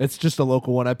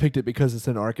local one. I picked it because it's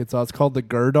in Arkansas. It's called the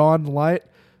Gurdon Light,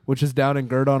 which is down in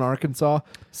Gurdon, Arkansas,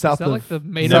 south Is that of like the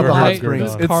made Never of heard light of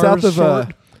Springs. with It's cars south of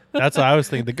short? That's what I was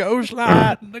thinking. The ghost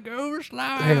light. The ghost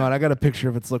light. Hang on, I got a picture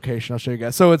of its location. I'll show you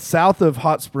guys. So it's south of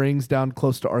Hot Springs, down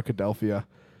close to Arkadelphia.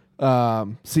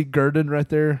 See Gurdon right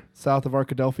there, south of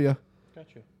Arkadelphia.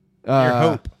 Gotcha. Uh, Your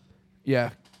hope. Yeah.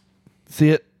 See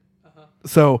it?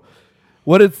 So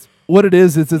what it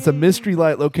is it's a mystery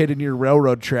light located near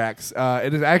railroad tracks.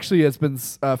 It is actually has been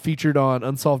featured on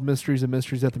Unsolved Mysteries and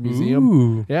Mysteries at the Museum.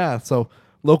 Ooh. Yeah, so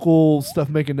local stuff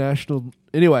making national.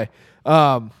 Anyway,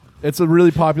 it's a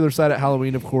really popular site at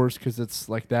Halloween, of course, because it's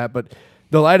like that. But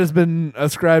the light has been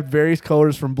ascribed various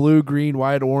colors from blue, green,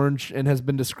 white, orange, and has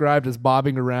been described as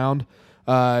bobbing around.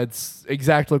 Its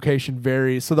exact location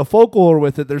varies. So the folklore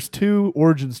with it, there's 2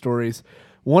 origin stories.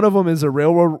 One of them is a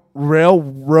railroad.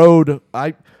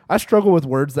 I struggle with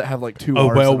words that have like 2 A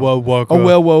R's in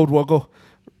them.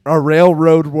 A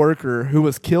railroad worker who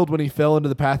was killed when he fell into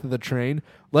the path of the train.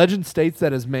 Legend states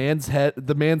that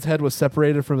the man's head was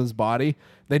separated from his body.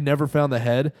 They never found the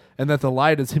head, and that the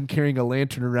light is him carrying a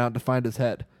lantern around to find his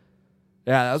head.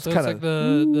 Yeah, that's So kind it's of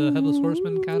like the Headless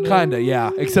Horseman kind of. Kinda, yeah.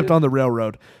 Except on the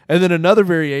railroad. And then another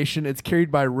variation, it's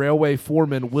carried by railway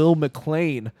foreman Will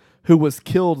McLean, who was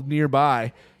killed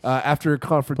nearby after a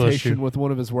confrontation with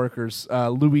one of his workers,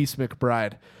 Louise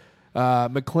McBride.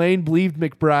 McLean believed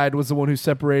McBride was the one who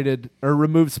separated or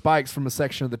removed spikes from a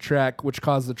section of the track, which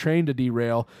caused the train to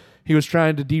derail. He was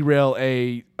trying to derail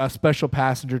a special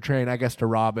passenger train, I guess, to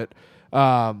rob it.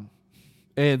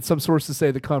 And some sources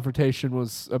say the confrontation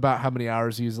was about how many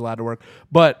hours he was allowed to work.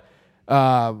 But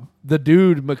the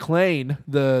dude McClane,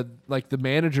 the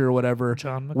manager or whatever,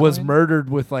 John was McClane? murdered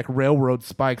with like railroad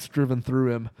spikes driven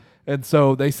through him. And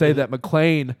so they say that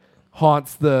McClane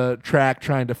haunts the track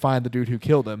trying to find the dude who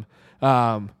killed him.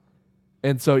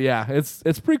 And so yeah, it's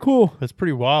pretty cool. That's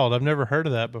pretty wild. I've never heard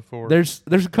of that before. There's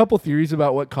a couple theories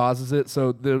about what causes it.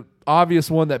 So the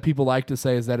obvious one that people like to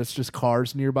say is that it's just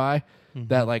cars nearby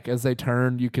that like as they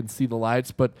turn you can see the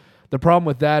lights. But the problem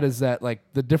with that is that like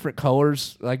the different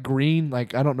colors, like green,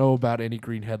 like I don't know about any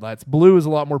green headlights. Blue is a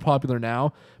lot more popular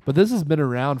now, but this has been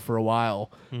around for a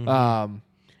while.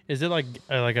 Is it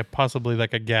like possibly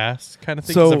like a gas kind of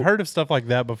thing? So- 'Cause I've heard of stuff like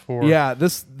that before. Yeah,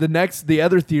 the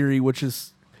other theory, which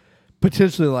is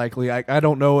potentially likely, I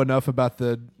don't know enough about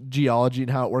the geology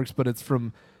and how it works, but it's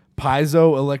from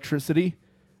piezoelectricity.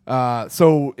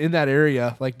 So in that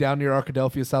area, like down near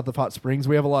Arkadelphia, south of Hot Springs,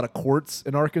 we have a lot of quartz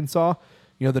in Arkansas.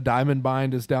 You know, the diamond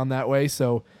mine is down that way.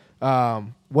 So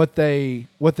what they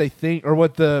think, or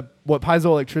what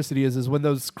piezoelectricity is when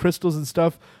those crystals and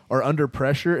stuff are under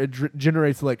pressure, it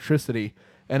generates electricity,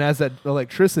 and as that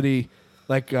electricity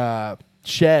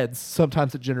sheds,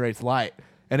 sometimes it generates light,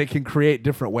 and it can create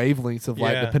different wavelengths of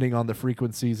light depending on the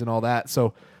frequencies and all that.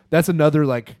 So that's another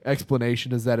like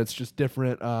explanation, is that it's just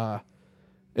different.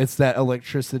 It's that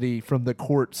electricity from the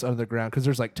quartz under the ground, because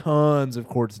there's like tons of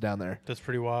quartz down there. That's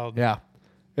pretty wild. Yeah.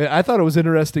 I thought it was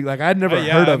interesting. Like I'd never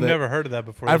heard of I've it. never heard of that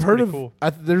before. I've That's heard pretty of. cool.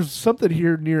 There's something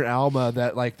here near Alma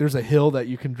that like there's a hill that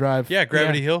you can drive. Yeah,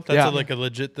 Gravity Hill. That's Yeah. like a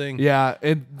legit thing. Yeah,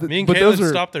 and Me and but Caitlin those are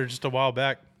stopped there just a while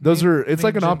back. those are. It's Me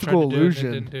like and an Jim tried optical to do it, and it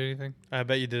illusion. didn't do anything. I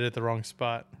bet you did it at the wrong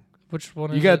spot. Which one?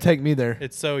 You is got it? to take me there.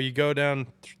 It's so you go down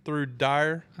through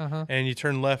Dyer and you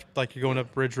turn left like you're going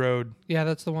up Bridge Road. Yeah,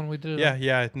 that's the one we did.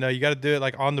 Yeah. No, you got to do it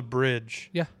like on the bridge.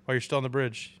 Yeah. While you're still on the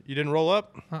bridge. You didn't roll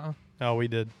up? No, we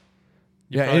did.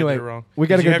 You Yeah, probably anyway, did it wrong. we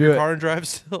gotta Did you go have do your it. car and drive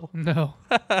still? No.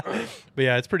 But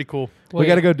yeah, it's pretty cool. We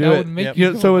got to go do that it. would make Yep. you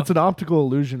You know, so it's an optical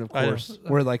illusion, of I know. course,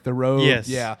 where like the road. Yes.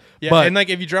 Yeah. Yeah. But And like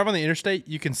if you drive on the interstate,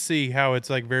 you can see how it's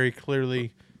like very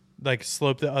clearly like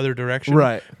slope the other direction.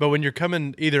 Right. But when you're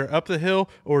coming either up the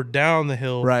hill or down the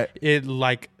hill, Right. it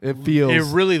like It feels-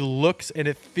 it really looks and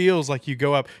it feels like you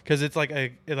go up, because it's like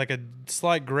a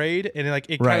slight grade, and it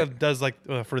Right. kind of does like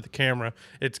for the camera,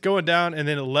 it's going down and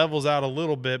then it levels out a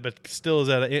little bit, but still is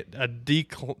at a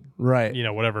decline. right.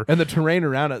 Whatever. And the terrain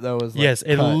around it though is like Yes,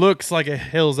 it cut. looks like it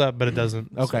hills up, but it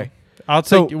doesn't. Okay. So I'll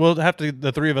So- take. We'll have to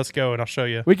the three of us go, and I'll show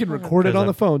you. We can record it 'Cause on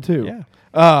the phone too.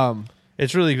 Yeah.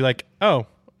 It's really like, oh,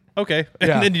 okay,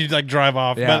 Yeah. and then you like drive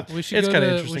off. Yeah. But We should it's go kind of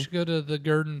to we interesting. should go to the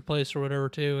Gurdon place or whatever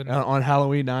too. And On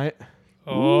Halloween night.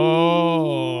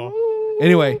 Oh,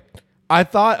 Anyway, I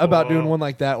thought about doing Whoa. one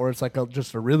like that where it's like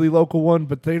just a really local one,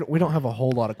 but we don't have a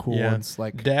whole lot of cool yeah. ones.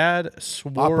 Like Dad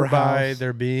swore Opera by House.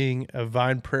 there being a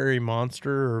Vine Prairie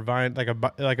monster or Vine like a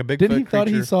Bigfoot didn't he thought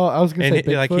he creature. saw? I was gonna And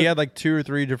say like Bigfoot. he had like 2 or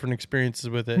 3 different experiences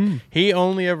with it. He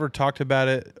only ever talked about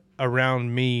it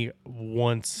around me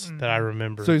once that I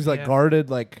remember. So he's like Yeah. guarded,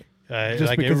 like just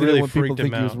like because it he really didn't want people freaked to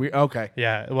him think he was out. weird. Okay,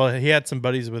 Yeah, well, he had some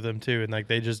buddies with him too, and like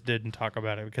they just didn't talk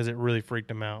about it because it really freaked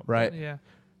him out. right. yeah.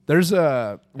 There's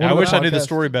a. one I of the wish I knew the podcasts-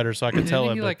 story better so I could tell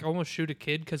Didn't it. he but- like almost shoot a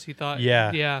kid because he thought?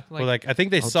 Yeah. Yeah. well, like I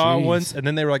think they Oh, saw it jeez. once, and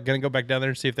then they were like gonna go back down there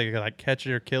and see if they could like catch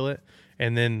it or kill it.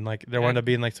 And then like there wound up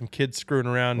being like some kids screwing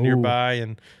around Ooh. nearby,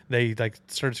 and they like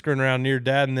started screwing around near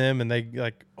Dad and them, and they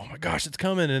like, oh my gosh, it's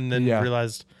coming, and then Yeah.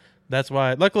 realized that's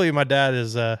why. Luckily, my dad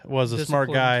was a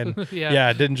smart guy, and Disciplined.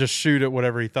 yeah, didn't just shoot at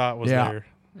whatever he thought was Yeah.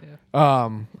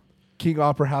 there. King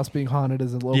Opera House being haunted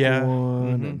is a local Yeah.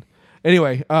 one. Mhm. And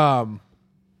anyway,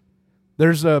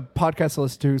 there's a podcast I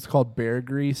listen to. It's called Bear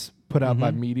Grease, put out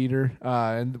by Meat Eater.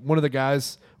 And one of the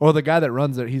guys, or the guy that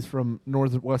runs it, he's from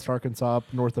northwest Arkansas, up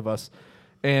north of us.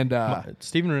 And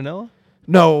Stephen Ranella.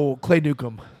 no, Clay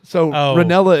Newcomb. So Oh.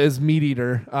 Ranella is Meat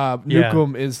Eater.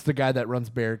 Newcomb is the guy that runs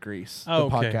Bear Grease, the Oh,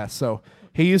 okay. podcast. So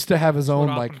he used to have his What own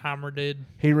like. Oppenheimer did.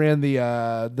 He ran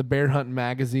the bear hunting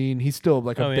magazine. He's still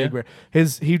like a Oh, big yeah? bear.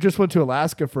 He just went to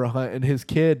Alaska for a hunt, and his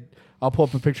kid. I'll pull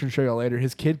up a picture and show you later.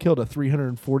 His kid killed a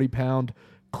 340-pound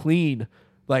clean.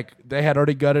 Like they had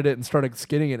already gutted it and started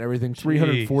skinning it and everything.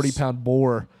 340-pound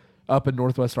boar up in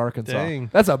northwest Arkansas. Dang.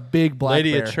 That's a big black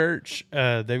Lady bear. at church,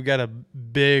 they've got a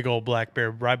big old black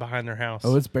bear right behind their house.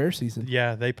 Oh, it's bear season.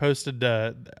 Yeah, they posted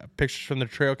pictures from the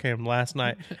trail cam last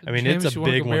night. I mean, James, it's a you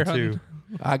wanna big go one bear too. hunting?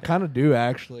 I kind of do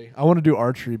actually. I want to do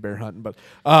archery bear hunting, but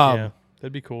Yeah,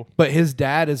 that'd be cool. but his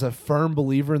dad is a firm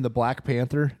believer in the Black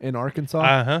Panther in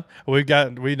Arkansas. We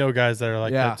know guys that are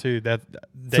like Yeah. that too. That So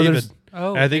David, there's-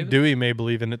 Oh, And I think David? Dewey may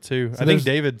believe in it too. So I think there's-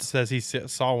 David says he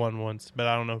saw one once, but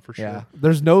I don't know for sure. Yeah,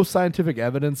 there's no scientific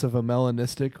evidence of a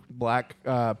melanistic black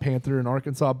panther in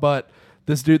Arkansas, but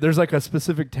this dude, there's like a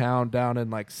specific town down in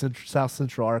like South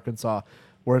Central Arkansas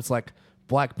where it's like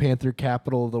Black Panther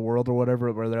capital of the world or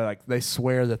whatever, where they're like they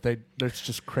swear that there's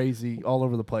just crazy all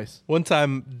over the place. One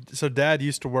time, so Dad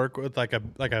used to work with like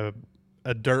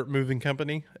a dirt moving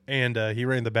company, and he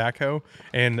ran the backhoe.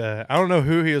 And I don't know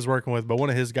who he was working with, but one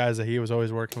of his guys that he was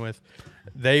always working with,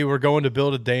 they were going to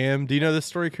build a dam. Do you know this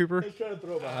story, Cooper? Trying to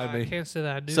throw behind I can't say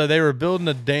that I do. So they were building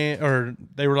a dam, or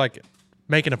they were like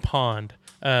making a pond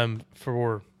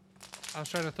for. I was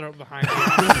trying to throw it behind you.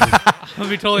 I'll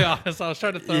be totally honest. I was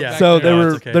trying to throw it back So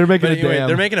there. they it's they're making But a anyway, dam.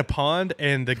 They're making a pond,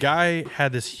 and the guy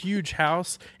had this huge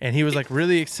house, and he was like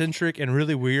really eccentric and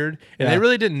really weird. And Yeah. they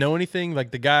really didn't know anything.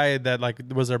 Like the guy that like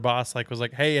was their boss, like was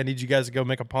like, "Hey, I need you guys to go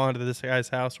make a pond at this guy's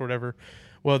house or whatever."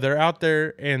 Well, they're out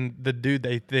there, and the dude,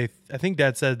 they I think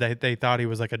Dad said they thought he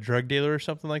was like a drug dealer or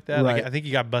something like that. Right. Like I think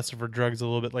he got busted for drugs a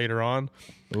little bit later on.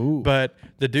 Ooh. But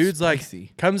the dude's Spicy.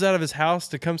 like comes out of his house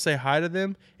to come say hi to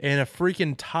them, and a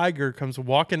freaking tiger comes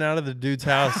walking out of the dude's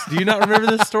house. Do you not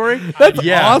remember this story? That's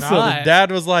awesome. The Dad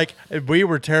was like, we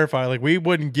were terrified. Like we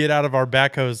wouldn't get out of our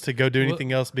backhoes to go do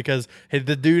anything else because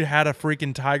the dude had a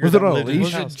freaking tiger. Was that it on a lived in his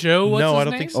leash? Was house. it Joe? What's No, his I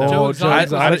don't name? think so. Joe Oh, Exotic.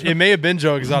 Joe Exotic. It may have been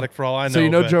Joe Exotic for all I know. So you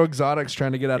know but- Joe Exotic's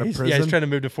trying to get out of prison. Yeah, he's trying to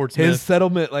move to Fort Smith. His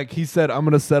settlement, like he said, I'm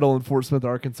going to settle in Fort Smith,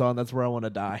 Arkansas, and that's where I want to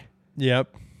die.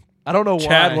 Yep. I don't know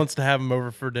Chad why. wants to have him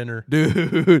over for dinner. Dude,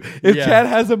 if Yeah. Chad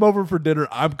has him over for dinner,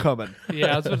 I'm coming.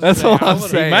 Yeah, I was about to That's say, all I I'm would've-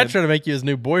 saying. He might try to make you his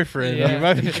new boyfriend. Yeah. You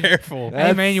might be careful.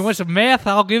 Hey man, you want some meth?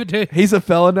 I'll give it to you. He's a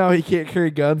felon now. He can't carry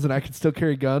guns, and I can still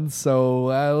carry guns. So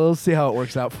we'll see how it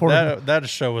works out for him. That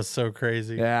show was so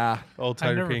crazy. Yeah. Old I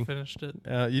Tiger never King. finished it.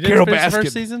 You Carol didn't finish the Baskin.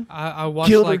 first season? I watched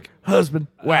Killed like her husband,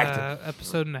 whacked him.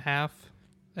 episode and a half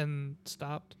and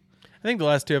stopped. I think the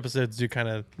last two episodes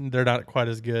they're not quite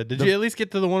as good. Did you at least get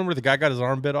to the one where the guy got his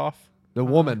arm bit off? The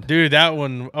woman. Dude, that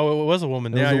one, it was a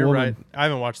woman. It was Yeah, a you're woman. right. I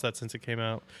haven't watched that since it came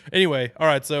out. Anyway, all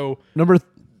right, so Number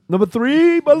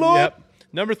 3, my lord. yep.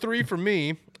 Number 3 for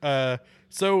me.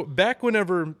 So back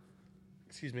whenever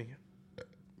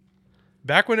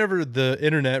the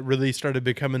internet really started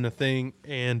becoming a thing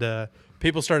and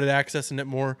people started accessing it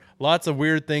more, lots of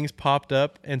weird things popped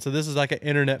up. And so this is like an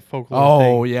internet folklore thing.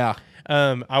 Oh, yeah.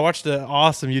 I watched an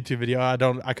awesome YouTube video.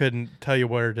 I couldn't tell you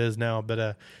where it is now,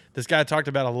 but this guy talked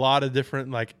about a lot of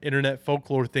different like internet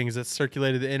folklore things that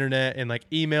circulated the internet and like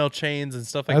email chains and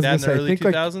stuff I like was that in gonna the say, early think,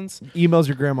 like, 2000s. Emails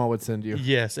your grandma would send you.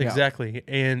 Yes, Yeah. exactly.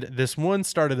 And this one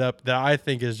started up that I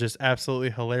think is just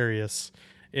absolutely hilarious.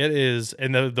 It is,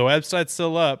 and the website's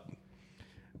still up,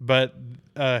 but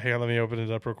hang on, let me open it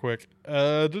up real quick.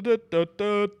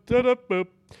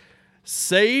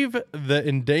 Save the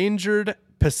endangered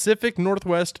Pacific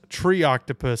Northwest tree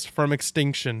octopus from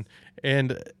extinction.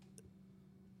 And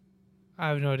I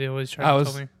have no idea what he's trying to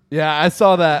tell me. Yeah, I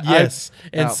saw that. yes,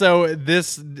 and oh. so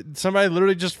somebody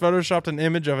literally just photoshopped an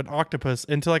image of an octopus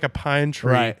into like a pine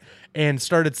tree, Right. and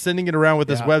started sending it around with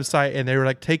this Yeah. website, and they were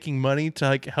like taking money to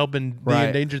like help in the Right.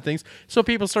 endangered things. So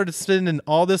people started spending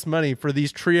all this money for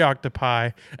these tree octopi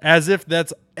as if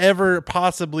that's ever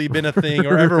possibly been a thing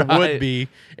or ever would Right. be.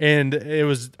 And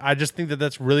I just think that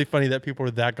that's really funny that people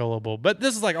are that gullible. But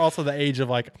this is like also the age of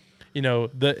like,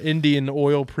 the Indian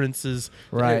oil princes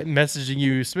Right. messaging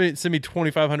you, send me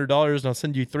 $2,500 and I'll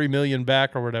send you $3 million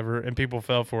back or whatever, and people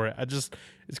fell for it. It's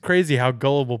crazy how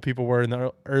gullible people were in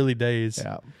the early days.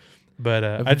 Yeah. But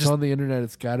If I it's just on the internet,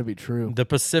 it's got to be true. the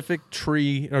Pacific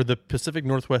tree or the Pacific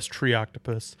Northwest tree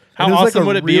octopus. And How it was, like, awesome a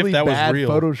would it be if really that was bad real?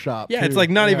 Photoshop. Yeah, too. it's like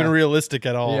not even Yeah. realistic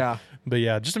at all. Yeah. But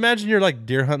yeah, just imagine you're like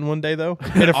deer hunting one day though,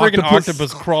 and a freaking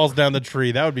octopus crawls down the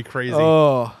tree. That would be crazy.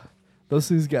 Oh, those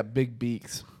things got big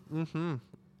beaks. Mm-hmm.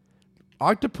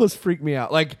 Octopus freak me out.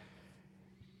 Like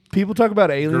people talk about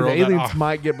aliens. Girl, that Aliens oc-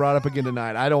 might get brought up again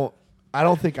tonight. I don't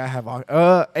think I have.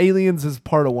 Aliens is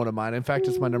part of one of mine. In fact,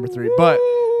 it's my number 3. But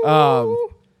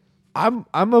I'm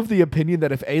of the opinion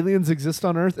that if aliens exist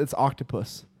on Earth, it's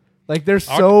octopus. Like they're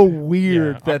so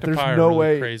weird yeah, that there's octopi are no really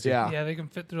way. crazy. Yeah. Yeah, they can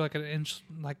fit through like an inch,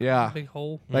 like Yeah. a big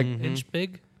hole, Like inch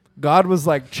big. God was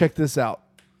like, check this out,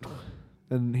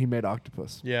 and He made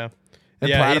octopus. Yeah. And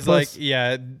yeah, he's like,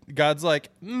 platypus? God's like,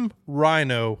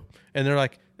 rhino. And they're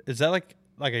like, is that like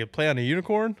a play on a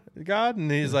unicorn, God?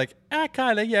 And he's like,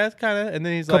 kind of, yeah, kind of. And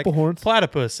then he's Couple like, horns.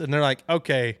 platypus. And they're like,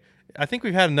 okay, I think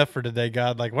we've had enough for today,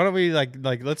 God. Like, why don't we like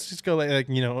let's just go like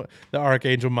the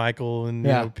Archangel Michael and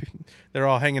Yeah. they're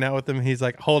all hanging out with him. He's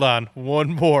like, hold on, one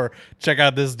more. Check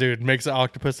out this dude. Makes an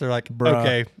octopus. They're like, Bruh.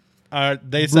 okay.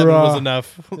 Day 7 was Bruh.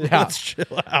 enough. Yeah. Let's chill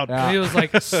out. Yeah. And he was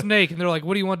like snake, and they're like,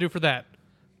 "What do you want to do for that?"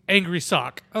 Angry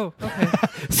sock. Oh, okay.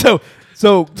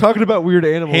 So talking about weird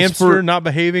animals. Hamster not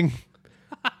behaving.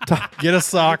 Get a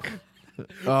sock.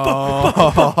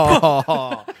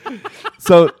 Oh.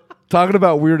 So talking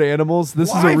about weird animals, this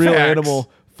is a Life real hacks.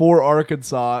 animal for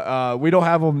Arkansas. We don't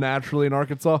have them naturally in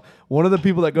Arkansas. One of the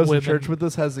people that goes Women. to church with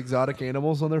us has exotic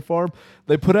animals on their farm.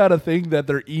 They put out a thing that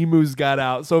their emus got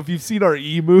out. So if you've seen our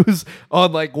emus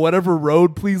on like whatever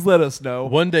road, please let us know.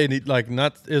 One day, it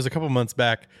was a couple months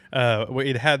back.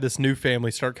 We had this new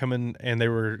family start coming, and they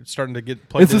were starting to get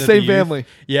plugged It's the into same youth. family.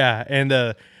 Yeah,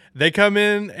 and they come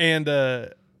in, and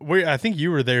I think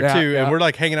you were there Yeah, too, yeah. and we're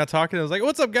like hanging out talking. I was like,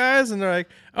 "What's up, guys?" And they're like,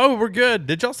 "Oh, we're good.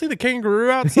 Did y'all see the kangaroo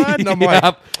outside?" And I'm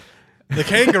like, "The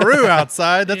kangaroo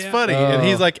outside? That's Yeah. funny." And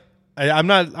he's like, I'm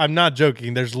not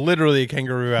joking. There's literally a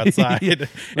kangaroo outside. Yeah. And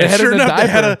It had sure it in a enough,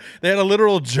 diaper. they had a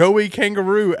literal Joey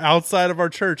kangaroo outside of our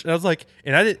church. And I was like,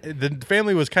 the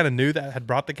family was kind of new that had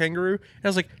brought the kangaroo. And I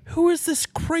was like, who is this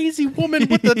crazy woman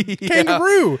with the Yeah.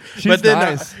 kangaroo? She's but then,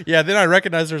 nice. then I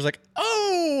recognized her. I was like,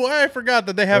 oh, I forgot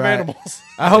that they have Right. animals.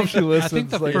 I hope she I listens. think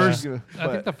the like, first. yeah. I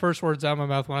think the first words out of my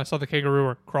mouth when I saw the kangaroo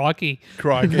were crocky.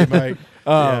 Crockett, Mike.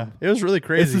 Yeah, it was really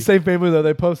crazy. It's the same family though.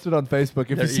 They posted on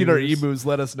Facebook. If Their you've seen our emus. emus,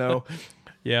 let us know.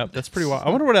 Yeah, that's pretty wild. I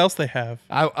wonder what else they have.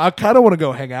 I kind of want to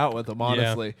go hang out with them,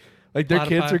 honestly. Like their Lot of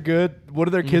kids pie. are good. One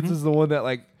of their kids is the one that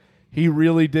like he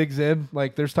really digs in.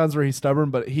 Like there's times where he's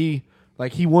stubborn, but he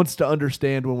wants to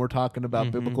understand when we're talking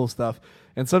about biblical stuff.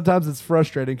 And sometimes it's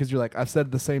frustrating because you're like, I've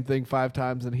said the same thing 5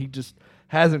 times and he just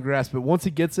hasn't grasped it. Once he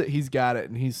gets it, he's got it,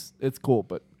 and it's cool.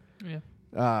 But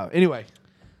Yeah. anyway,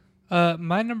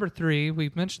 My number 3,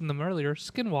 we mentioned them earlier,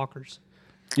 skinwalkers.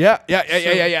 yeah.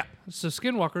 So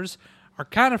skinwalkers are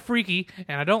kind of freaky,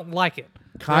 and I don't like it.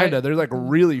 Kinda. Right? They're like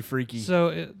really freaky.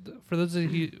 So for those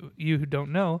of you who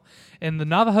don't know, in the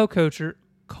Navajo culture,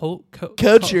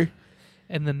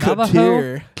 in the Navajo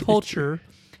Couture. culture,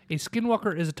 a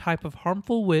skinwalker is a type of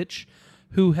harmful witch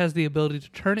who has the ability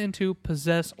to turn into,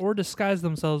 possess, or disguise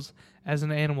themselves as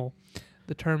an animal.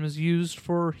 The term is used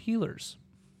for healers.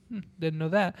 Didn't know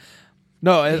that.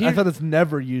 No, I Here- thought it's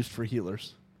never used for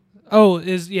healers. Oh,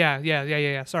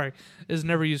 yeah. Sorry, is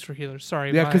never used for healers.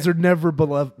 Sorry, Yeah, my- because they're never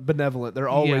benevolent. They're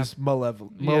always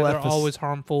malevolent. yeah, they're always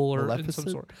harmful or in some Maleficent?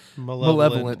 sort.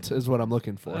 malevolent is what I'm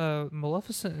looking for.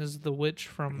 Maleficent is the witch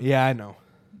from Yeah, I know.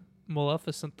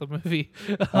 Maleficent, the movie.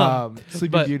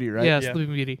 Sleeping but- Beauty, right? Yeah, Yeah.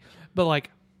 Sleeping Beauty. But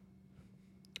like,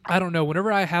 I don't know.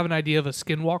 Whenever I have an idea of a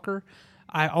skinwalker,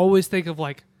 I always think of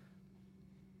like,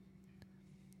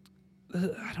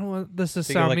 I don't want this to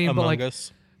Think of, sound like, mean, but Among like,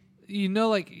 Us.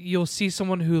 like you'll see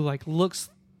someone who like looks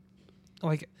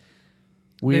like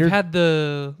Weird. they've had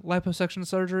the liposuction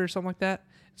surgery or something like that.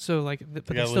 So like, but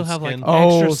They they got still loose have like skin.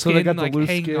 extra so skin they got the like loose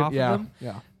hanging skin. off Yeah, of them.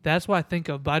 yeah. That's what I think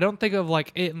of, but I don't think of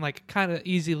like it in like kind of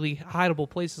easily hideable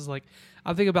places. Like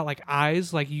I think about like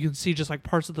eyes, like you can see just like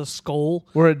parts of the skull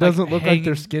Where it doesn't look like hanging-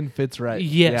 their skin fits right.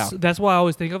 Yes, Yeah. that's why I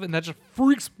always think of it, and that just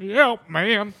freaks me out,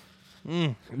 man.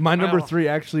 My number Wow. 3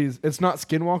 actually is it's not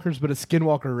Skinwalkers, but it's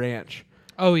Skinwalker Ranch.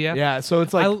 Oh yeah, Yeah, so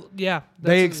it's like they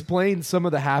that's- explain some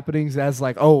of the happenings as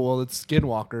like, oh, well, it's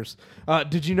Skinwalkers.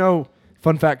 Did you know,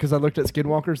 fun fact, because I looked at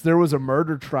Skinwalkers, there was a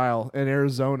murder trial in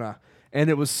Arizona, and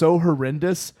it was so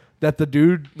horrendous that the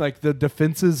dude, like the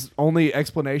defense's only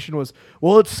explanation was,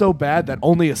 well, it's so bad that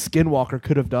only a Skinwalker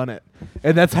could have done it.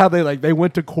 And that's how they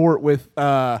went to court with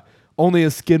only a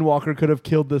Skinwalker could have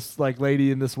killed this like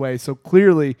lady in this way. So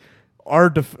clearly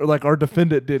our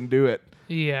defendant didn't do it.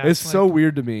 yeah. It's so like,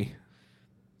 weird to me.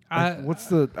 I, What's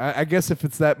the? I guess if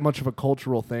it's that much of a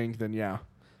cultural thing, then yeah.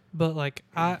 but like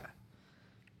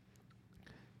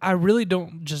I really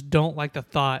don't like the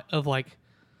thought of like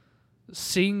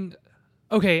seeing.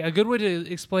 Okay, a good way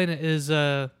to explain it is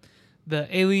the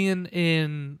alien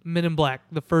in Men in Black,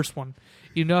 the first one.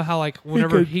 You know how like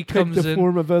whenever he comes take the in,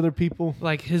 form of other people,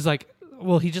 like his like,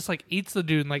 well, he just like eats the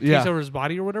dude and like Yeah. takes over his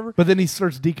body or whatever. but then he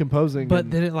starts decomposing. But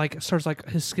and- then it like starts like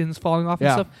his skin's falling off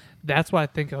Yeah. and stuff. That's what I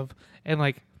think of. And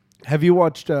like, have you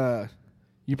watched?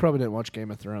 You probably didn't watch Game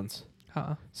of Thrones.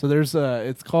 So there's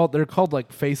they're called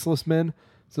like faceless men.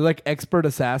 So like expert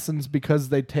assassins because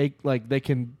they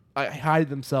can hide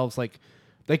themselves. Like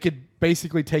they could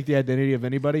basically take the identity of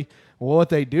anybody. Well, what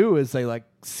they do is they like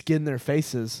skin their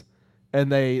faces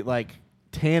and they like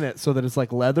tan it so that it's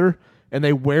like leather, and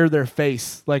they wear their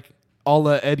face like a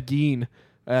la Ed Gein,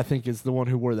 I think is the one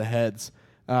who wore the heads.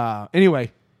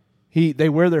 Anyway, they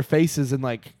wear their faces and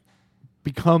like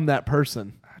become that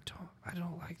person. I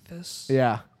don't like this.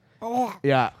 Yeah.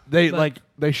 Yeah.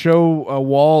 They show a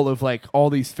wall of like all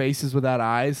these faces without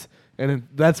eyes, and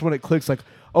that's when it clicks like,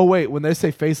 oh wait, when they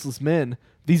say faceless men,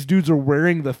 these dudes are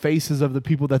wearing the faces of the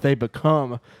people that they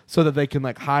become so that they can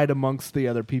like hide amongst the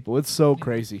other people. It's so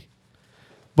crazy.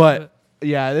 But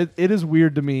yeah, it is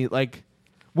weird to me. Like,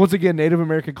 once again, Native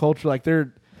American culture, like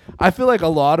I feel like a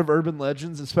lot of urban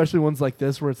legends, especially ones like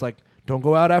this, where it's like, don't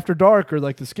go out after dark, or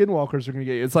like the skinwalkers are going to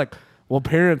get you. It's like, well,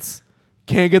 parents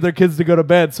can't get their kids to go to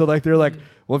bed. So like, they're like,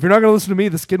 well, if you're not going to listen to me,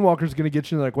 the skinwalker's going to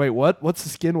get you. And they're like, wait, what? What's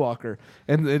the skinwalker?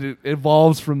 And it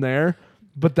evolves from there.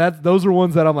 But those are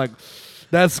ones that I'm like,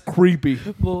 that's creepy.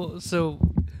 Well, so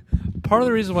part of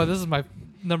the reason why this is my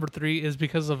number 3 is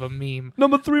because of a meme.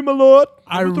 Number 3, my lord.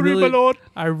 I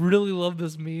really love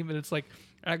this meme, and it's like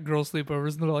at girl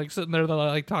sleepovers, and they're like sitting there, they're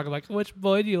like talking like, which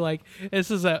boy do you like? And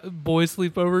this is at boy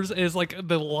sleepovers, and it's like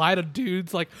the line of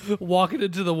dudes like walking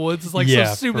into the woods. It's like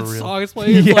some stupid song is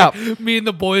playing. It's like me and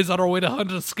the boys on our way to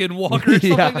hunt a skinwalker or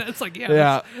something like that. It's like,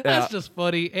 that's just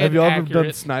funny. And have you accurate. ever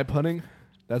done snipe hunting?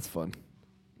 That's fun.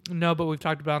 No, but we've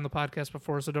talked about it on the podcast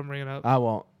before, so don't bring it up. I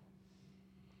won't.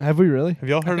 Have we really? Have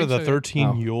y'all heard of the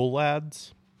 13 Yule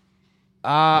lads?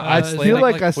 I feel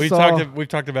like I saw. We've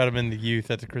talked about them in the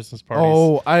youth at the Christmas parties.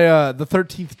 Oh, the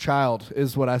 13th child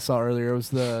is what I saw earlier. It was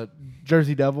the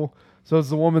Jersey Devil. So it's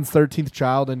the woman's 13th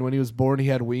child, and when he was born, he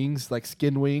had wings, like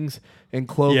skin wings and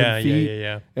cloven feet.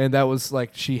 Yeah. And that was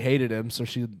like, she hated him, so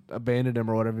she abandoned him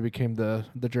or whatever. He became the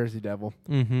Jersey Devil.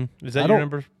 Mm-hmm. Is that your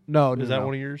number? No. Is that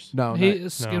one of yours? No.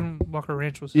 Skinwalker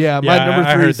Ranch was. Yeah, my number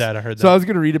 3. I heard that. So I was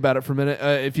going to read about it for a minute.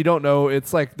 If you don't know,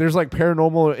 it's like there's like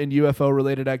paranormal and UFO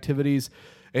related activities.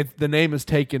 The name is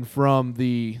taken from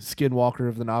the Skinwalker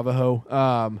of the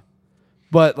Navajo.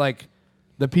 But like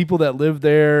the people that live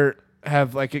there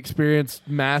have like experienced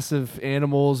massive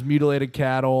animals, mutilated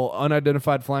cattle,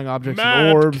 unidentified flying objects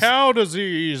and orbs. Cow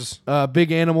disease.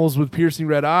 Big animals with piercing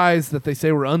red eyes that they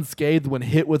say were unscathed when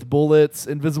hit with bullets,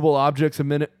 invisible objects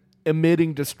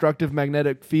emitting destructive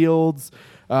magnetic fields,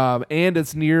 and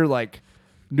it's near like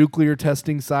nuclear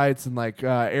testing sites and like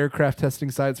aircraft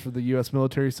testing sites for the U.S.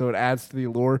 military, so it adds to the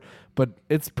allure. But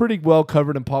it's pretty well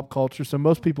covered in pop culture, so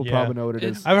most people probably know what it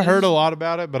is. I've heard a lot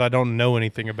about it, but I don't know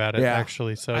anything about it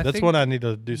actually. So that's one I need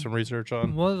to do some research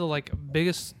on. One of the like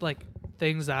biggest like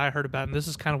things that I heard about, and this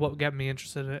is kind of what got me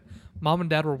interested in it. Mom and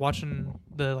Dad were watching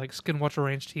the like Skinwalker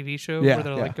Ranch TV show where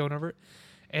they're like going over it,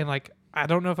 and like I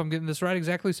don't know if I'm getting this right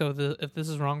exactly. So if this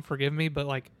is wrong, forgive me. But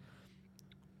like,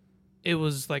 it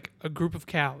was like a group of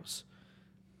cows.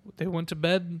 They went to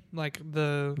bed, like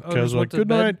the owners went to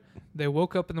bed. Night. They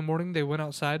woke up in the morning. They went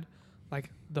outside. Like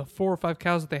the 4 or 5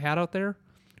 cows that they had out there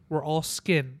were all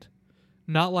skinned.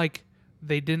 Not like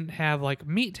they didn't have like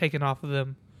meat taken off of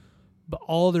them, but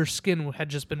all their skin had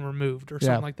just been removed or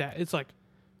something like that. It's like,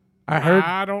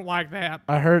 I don't like that.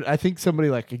 I think somebody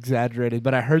like exaggerated,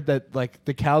 but I heard that like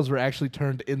the cows were actually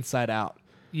turned inside out.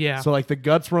 Yeah. So like the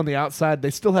guts were on the outside.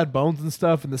 They still had bones and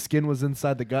stuff, and the skin was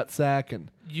inside the gut sack. And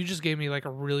you just gave me like a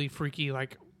really freaky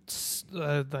like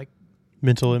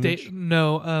mental image.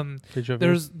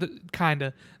 There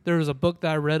was a book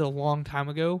that I read a long time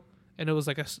ago, and it was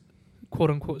like a quote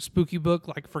unquote spooky book,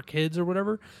 like for kids or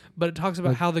whatever. But it talks about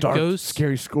like how the ghosts,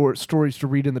 scary stories to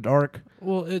read in the dark.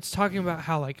 Well, it's talking about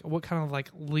how like what kind of like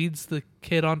leads the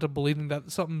kid on to believing that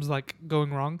something's like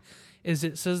going wrong. Is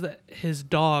it says that his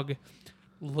dog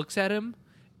looks at him,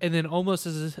 and then almost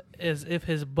as if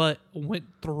his butt went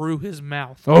through his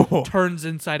mouth, turns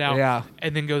inside out,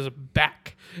 and then goes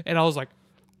back. And I was like,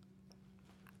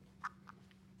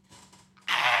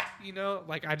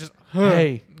 like I just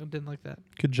I didn't like that.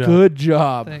 Good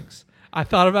job. Thanks. I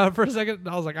thought about it for a second, and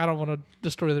I was like, I don't want to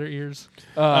destroy their ears.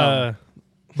 But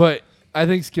I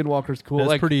think Skinwalker's cool. That's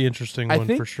like, pretty interesting one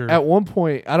for sure. At one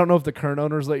point, I don't know if the current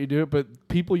owners let you do it, but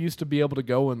people used to be able to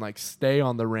go and like stay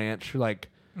on the ranch, like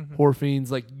horror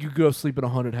fiends, like you go sleep in a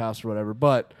haunted house or whatever.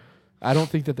 But I don't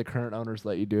think that the current owners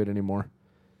let you do it anymore.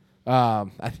 I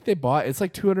think they bought it's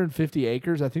like 250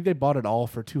 acres. I think they bought it all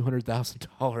for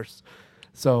 $200,000.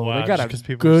 So they got a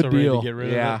good deal. To get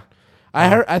rid of it. I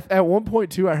heard at one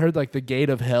point too. I heard like the Gate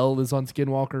of Hell is on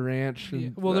Skinwalker Ranch.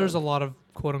 And, well, there's a lot of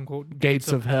quote unquote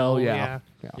gates of hell. Yeah,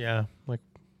 like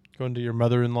going to your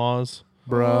mother-in-law's,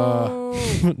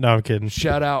 bruh. No, I'm kidding.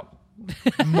 Shout out,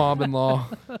 mom-in-law.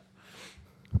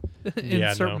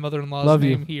 Insert mother-in-law's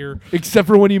name here. Except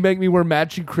for when you make me wear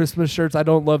matching Christmas shirts, I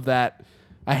don't love that.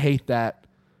 I hate that.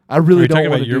 I really don't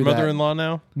want to do that. Are you talking about your mother-in-law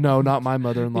now? No, not my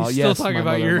mother-in-law. He's still talking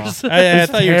about yours. I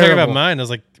thought you were talking about mine. I was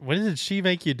like, when did she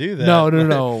make you do that?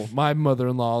 No. My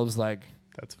mother-in-law was like,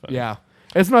 that's funny. Yeah.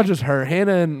 It's not just her.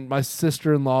 Hannah and my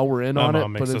sister-in-law were in on it. My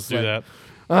mom makes us do that.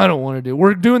 I don't want to do it.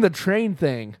 We're doing the train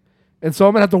thing. And so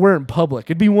I'm going to have to wear it in public.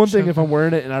 It'd be one thing if I'm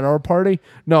wearing it at our party.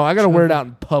 No, I got to wear it out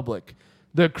in public.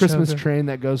 The Christmas train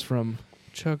that goes from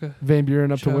Chugga. Van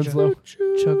Buren up to Chugga. Winslow.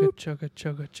 Chugga, chugga,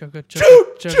 chugga, chugga,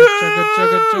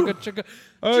 chugga, chugga, chugga.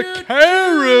 A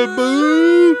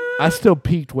caribou. I still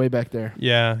peaked way back there.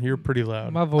 Yeah, you're pretty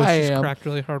loud. My voice I just am. cracked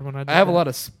really hard when I did I have a that. lot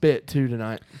of spit too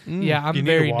tonight. Yeah, I'm You need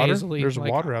very water? nasally. There's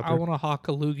like, water out I there. want to hawk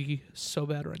a loogie so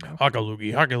bad right now.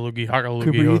 Hockaloogie, hockaloogie, hockaloogie.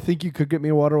 Cooper, you think you could get me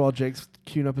a water while Jake's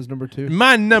queuing up his number 2?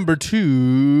 My number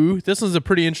 2. This is a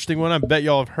pretty interesting one. I bet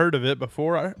y'all have heard of it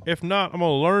before. If not, I'm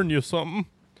gonna learn you something.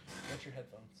 What's your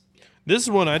headphones? This is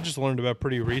one I just learned about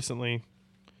pretty recently.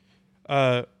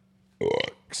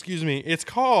 Excuse me. It's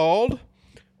called.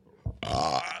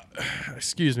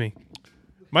 Excuse me.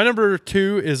 My number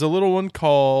 2 is a little one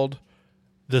called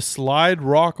the Slide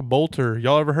Rock Bolter.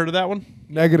 Y'all ever heard of that one?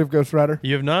 Negative, Ghost Rider.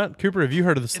 You have not? Cooper, have you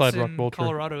heard of the Slide It's Rock in Bolter?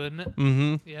 Colorado, isn't it?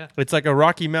 Mm-hmm. Yeah. It's like a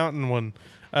Rocky Mountain one.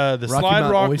 The Rocky Slide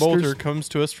Mountain Rock oysters? Bolter comes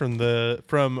to us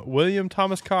from William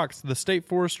Thomas Cox, the state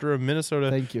forester of Minnesota,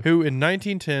 Thank you. who in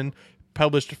 1910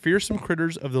 published Fearsome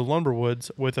Critters of the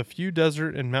Lumberwoods with a few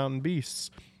desert and mountain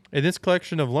beasts. In this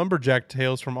collection of lumberjack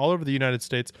tales from all over the United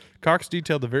States, Cox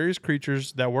detailed the various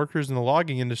creatures that workers in the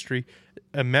logging industry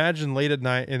imagine late at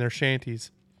night in their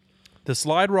shanties. The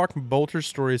Slide Rock Bolter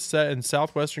story is set in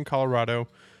southwestern Colorado.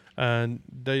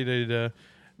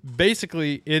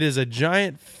 Basically, it is a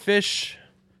giant fish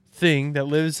thing that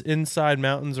lives inside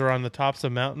mountains or on the tops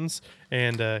of mountains.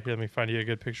 And here, let me find you a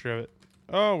good picture of it.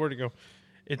 Oh, where'd it go?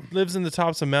 It lives in the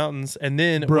tops of mountains, and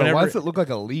then Bro, whenever why does it look like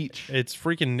a leech? it's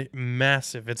freaking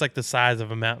massive. It's like the size of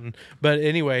a mountain. But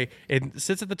anyway, it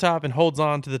sits at the top and holds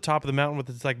on to the top of the mountain with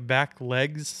its like back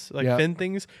legs, like Yeah. fin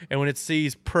things. And when it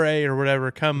sees prey or whatever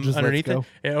come Just lets underneath it, go.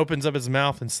 it opens up its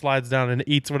mouth and slides down and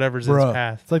eats whatever's in Bruh, its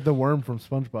path. it's like the worm from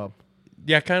SpongeBob.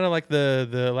 Yeah, kind of like the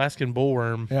Alaskan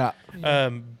bullworm. Yeah.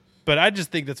 But I just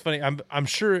think that's funny. I'm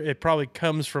sure it probably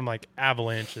comes from like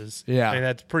avalanches. Yeah. and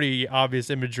that's pretty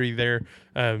obvious imagery there,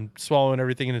 swallowing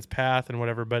everything in its path and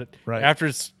whatever. But Right. after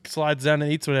it slides down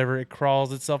and eats whatever, it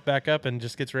crawls itself back up and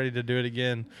just gets ready to do it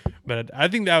again. But I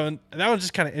think that one's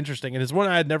just kind of interesting, and it's one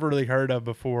I had never really heard of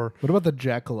before. What about the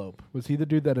jackalope? Was he the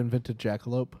dude that invented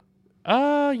jackalope?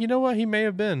 You know what? He may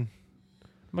have been.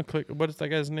 I'm gonna click. What is that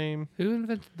guy's name? Who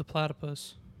invented the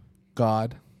platypus?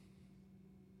 God.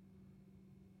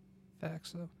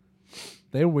 Facts, though.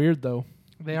 They're weird, though.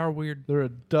 They are weird. They're a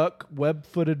duck,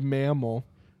 web-footed mammal.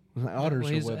 Otters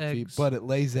are lays web feet, eggs. but it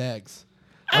lays eggs.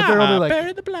 Aren't there only like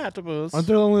Barry the platypus. Aren't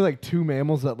there only like 2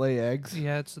 mammals that lay eggs?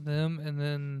 Yeah, it's them, and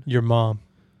then Your mom.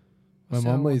 My what's the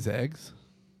mom other lays eggs.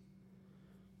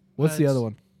 What's the it's- other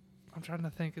one? I'm trying to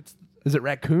think. It's Is it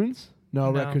raccoons?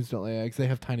 No, No. raccoons don't lay eggs. They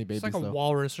have tiny babies like a though.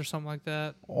 walrus or something like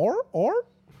that. Or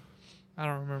I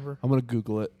don't remember. I'm gonna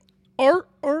Google it. Or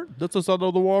that's the sound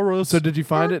of the walrus. So did you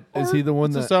find it? Is he the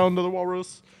one That's that? the sound of the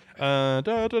walrus. Bruh,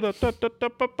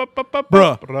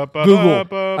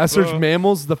 Google. I searched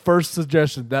mammals. The first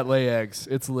suggestion that lay eggs.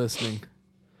 It's listening.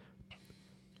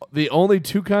 The only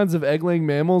 2 kinds of egg-laying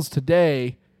mammals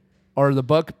today are the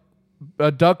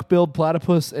duck-billed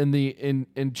platypus and the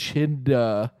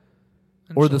echinida,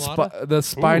 or Enchilada? the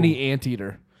spiny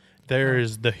anteater. There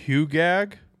is the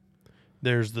hugag.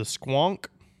 There's the squonk.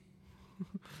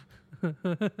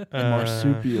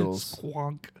 Marsupials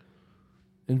Squonk.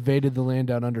 invaded the land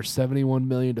down under 71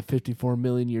 million to 54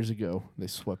 million years ago. They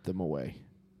swept them away.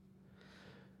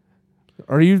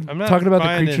 Are you I'm not talking about the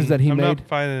finding- creatures that he I'm made? not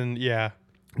finding. Yeah,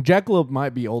 Jackalope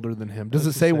might be older than him. Does it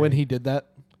What's it say when say? he did that?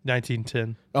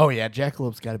 1910. Oh yeah,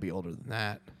 Jackalope's got to be older than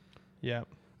that. Yeah,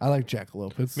 I like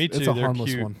Jackalope. It's me too. It's a They're harmless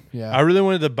cute. one. Yeah. I really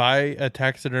wanted to buy a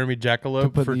taxidermy To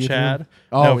jackalope put for in the Chad.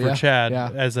 Oh, no, yeah. for Chad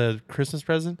Yeah. as a Christmas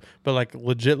present. But like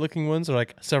legit looking ones are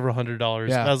like several $100s.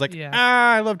 Yeah. And I was like, Yeah.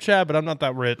 I love Chad, but I'm not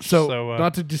that rich. So, So,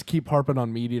 not to just keep harping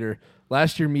on Meat Eater.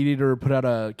 Last year, Meat Eater put out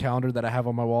a calendar that I have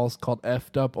on my walls called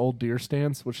 "Effed Up Old Deer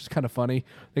Stands," which is kind of funny.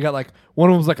 They got like one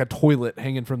of them was like a toilet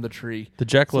hanging from the tree. the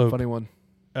It's a jackalope funny one.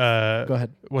 Go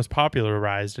ahead. was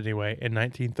popularized anyway in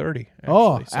 1930.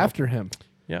 Oh, actually. So, after him.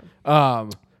 yeah.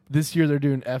 This year they're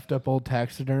doing "Effed Up Old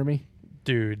Taxidermy."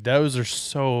 Dude, those are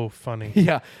so funny.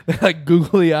 Yeah, they're like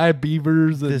googly eye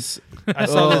beavers. And, I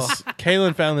saw Oh. this.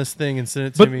 Kaylin found this thing and sent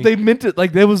it to but me. they meant it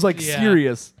like that was like Yeah.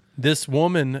 serious. This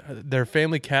woman, their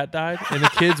family cat died, and the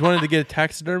kids wanted to get it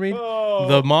taxidermied.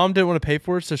 The mom didn't want to pay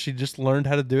for it, so she just learned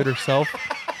how to do it herself.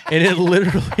 And it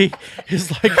literally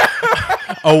is like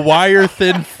a wire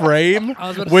thin frame I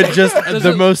was about to with say, just does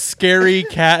the it- most scary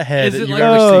cat head Is that it you've like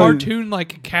ever a seen. cartoon,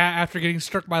 like a cat after getting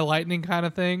struck by lightning kind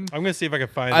of thing? I'm gonna see if I can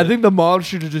find I it. think the mom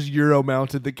should have just Euro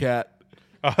mounted the cat.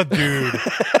 Oh, dude.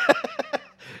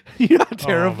 You know how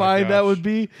terrifying that gosh. would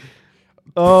be?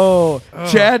 Oh,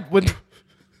 Chad, when you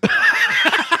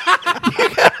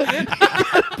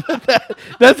gotta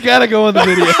That's gotta go in the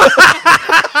video.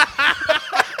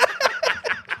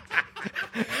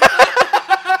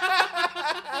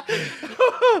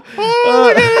 Oh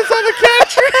my god, it's on the cat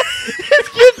tree. It's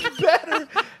getting better.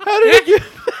 How did it get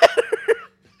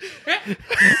better?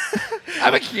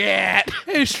 I'm a cat.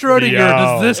 Hey, Schrodinger, Yo.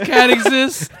 does this cat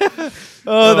exist?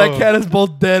 Oh, that cat is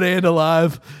both dead and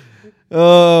alive.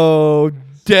 Oh,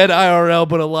 dead IRL,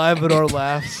 but alive in our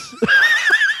laughs.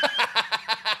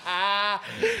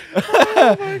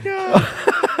 Oh my god.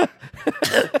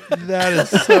 That is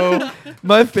so.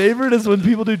 My favorite is when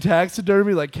people do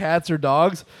taxidermy like cats or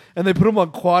dogs, and they put them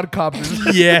on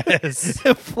quadcopters Yes.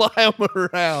 and fly them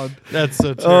around. That's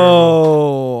so terrible.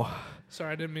 Oh,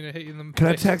 Sorry, I didn't mean to hit you in the can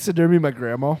I face. taxidermy my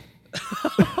grandma?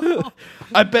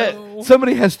 I bet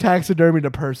somebody has taxidermied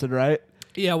a person, right?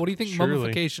 Yeah, what do you think Surely.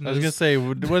 mummification I was is? gonna say,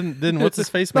 didn't what's his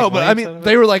face? No, make but I lamps out mean, of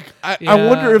they it? were like, I Yeah.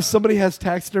 wonder if somebody has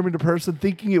taxidermied a person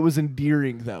thinking it was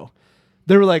endearing, though.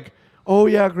 They were like, oh,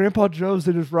 yeah, Grandpa Joe's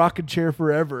in his rocking chair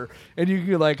forever. And you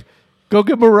can, like, go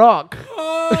give him a rock.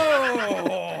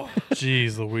 Oh.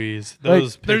 Jeez Louise. Like,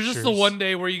 Those There's just the pictures. one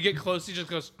day where you get close, he just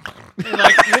goes, and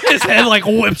like his head like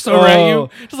whips over at you,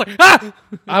 just like ah.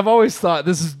 I've always thought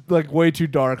this is, like, way too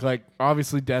dark. Like,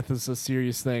 obviously, death is a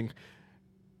serious thing.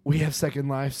 We have second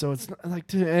life, so it's not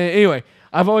like... Anyway,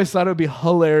 I've always thought it would be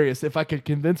hilarious if I could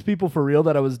convince people for real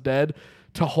that I was dead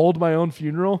to hold my own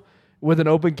funeral with an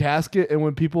open casket, and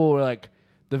when people were like,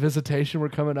 the visitation were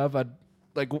coming up, I'd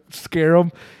like scare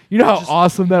them. You know how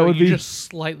awesome that would you be? just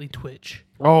slightly twitch.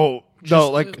 Oh, Just, no,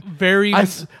 like... very.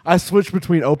 I switch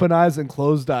between open eyes and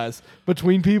closed eyes.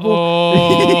 Between people.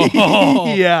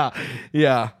 Oh.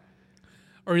 Yeah.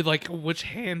 Or like which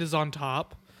hand is on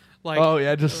top? Like Oh,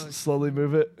 yeah, just slowly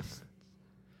move it.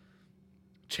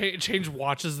 change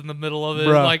watches in the middle of it.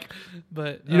 Bruh. Like,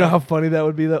 but You know how funny that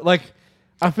would be? That like,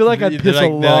 I feel like I'd piss a they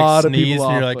lot of sneeze people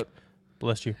and off. you're like, but-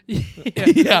 bless you.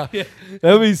 yeah,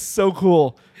 that'd be so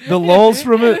cool. The lulls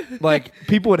from it, like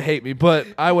people would hate me, but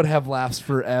I would have laughs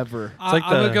forever. like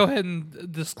I'm gonna the- go ahead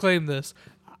and disclaim this.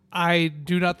 I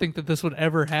do not think that this would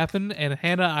ever happen. And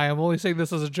Hannah, I am only saying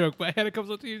this as a joke, but Hannah comes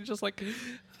up to you and just like,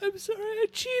 I'm sorry, I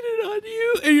cheated on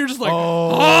you. And you're just like,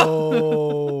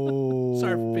 Oh,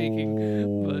 sorry for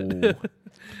peeking. But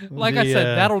like I The,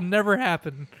 said, that'll never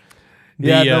happen.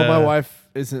 yeah, The, no, my wife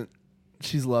isn't.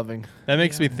 She's loving, That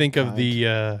makes me think of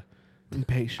the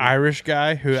impatient. Irish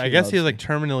guy who I She guess he was loves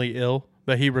like terminally ill,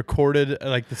 but he recorded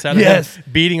like the sound Yes. of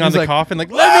him beating on He's the like, coffin, like,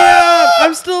 let me out!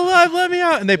 I'm still alive, let me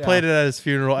out! And they played it at his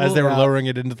funeral as Well, they were yeah. lowering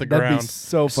it into the That'd ground. be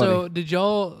so funny. So did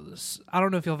y'all? I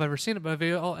don't know if y'all have ever seen it, but have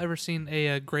you all ever seen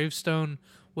a gravestone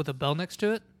with a bell next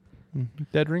to it?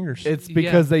 Dead ringers. it's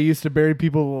because they used to bury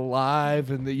people alive,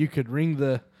 and that you could ring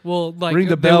the Well, like ring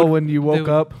the they bell would- when you they woke would-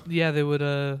 up. Yeah, they would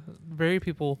bury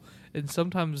people, and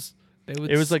sometimes they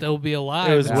would It was like- still be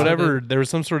alive. it was so whatever. There was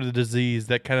some sort of disease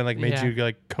that kind of like made Yeah. you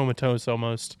like comatose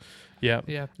almost. Yeah.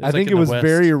 Yeah. It's I like think in it the was West.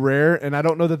 very rare, and I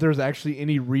don't know that there's actually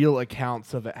any real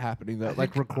accounts of it happening that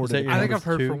like recorded. that your I think number I've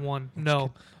heard two? for one.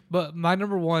 No, but my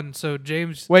number one. So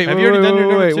James. Wait, Have wait, you already wait, done your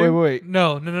wait, number wait, two?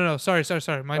 wait. No. Sorry.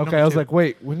 My Okay, number I was two. like,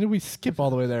 wait, when did we skip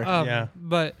all the way there? Yeah.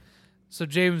 But so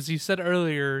James, you said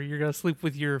earlier you're gonna sleep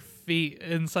with your feet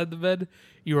inside the bed.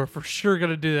 You are for sure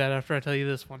gonna do that after I tell you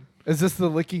this one. Is this the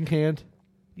licking hand?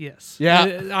 Yes.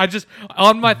 Yeah. I just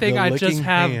on my thing. The I just licking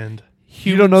have hand. humans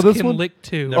You don't know this can one? lick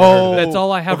too. Never heard of it. That's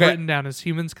all I have Okay. written down is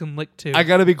humans can lick too. I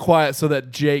gotta be quiet so that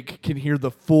Jake can hear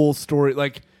the full story.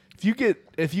 Like, if you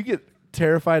get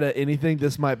terrified at anything,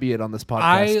 this might be it on this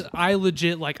podcast. I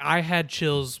legit like I had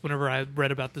chills whenever I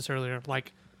read about this earlier.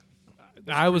 Like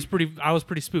I was pretty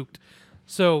spooked.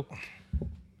 So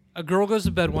a girl goes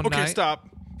to bed one Okay, night. stop.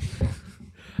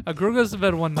 A girl goes to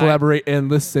bed one night. Collaborate and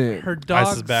listen. Her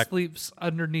Ice is dog back. sleeps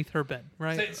underneath her bed,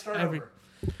 right?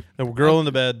 The girl in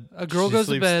the bed. A girl she goes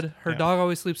sleeps- to bed. Her yeah. dog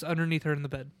always sleeps underneath her in the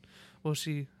bed. Well,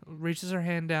 she reaches her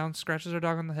hand down, scratches her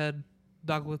dog on the head.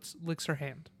 Dog licks her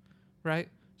hand, right?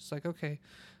 She's like, okay,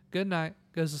 good night.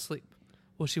 Goes to sleep.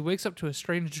 Well, she wakes up to a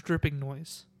strange dripping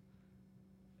noise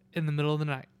in the middle of the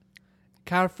night.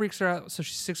 Kind of freaks her out, so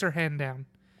she sticks her hand down,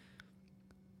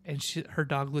 and her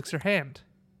dog licks her hand,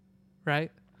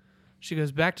 right? She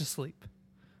goes back to sleep.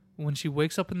 When she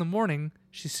wakes up in the morning,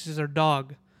 she sees her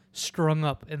dog strung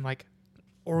up and like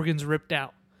organs ripped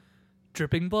out,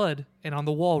 dripping blood, and on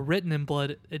the wall written in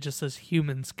blood it just says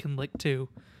humans can lick too.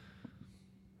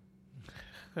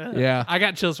 Yeah. I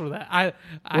got chills for that.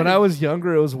 When I was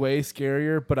younger, it was way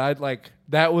scarier, but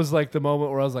that was like the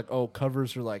moment where I was like, oh,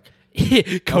 covers are like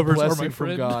covers a are blessing my from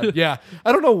friend. God. Yeah.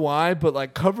 I don't know why, but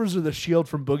like covers are the shield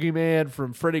from Boogeyman,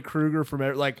 from Freddy Krueger, from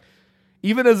like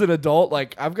even as an adult,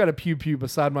 like I've got a pew pew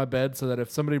beside my bed so that if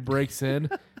somebody breaks in,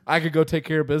 I could go take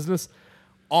care of business.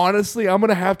 Honestly, I'm going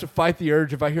to have to fight the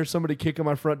urge if I hear somebody kick on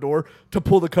my front door to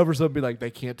pull the covers up and be like,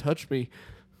 they can't touch me.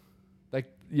 Like,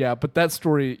 yeah, but that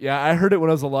story, yeah, I heard it when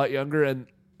I was a lot younger, and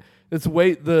it's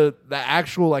the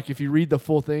actual, like, if you read the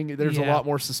full thing, there's a lot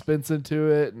more suspense into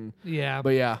it. And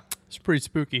but yeah. It's pretty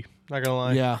spooky, not going to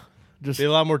lie. Yeah. Just be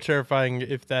a lot more terrifying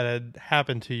if that had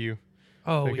happened to you.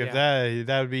 Oh, like if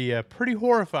that would be pretty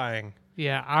horrifying.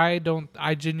 Yeah, I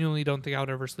genuinely don't think I would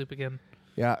ever sleep again.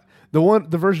 Yeah.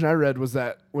 The version I read was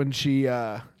that when she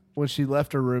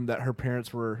left her room, that her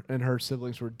parents and her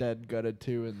siblings were dead, gutted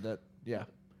too, and that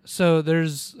So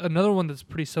there's another one that's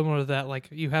pretty similar to that. Like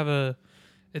you have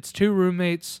it's two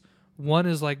roommates. One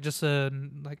is like just a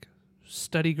like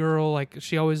study girl, like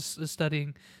she always is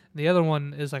studying. The other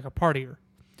one is like a partier.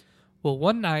 Well,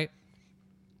 one night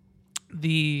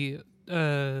the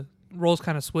roles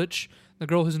kind of switch. The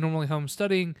girl who's normally home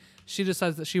studying, she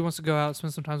decides that she wants to go out and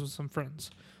spend some time with some friends.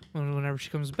 Whenever she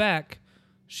comes back,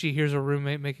 she hears her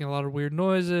roommate making a lot of weird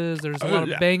noises. There's a lot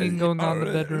of banging going on in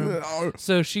the bedroom.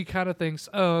 So she kind of thinks,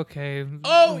 oh, okay.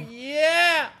 Oh,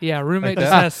 yeah. Yeah, roommate Like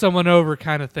just has someone over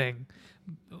kind of thing.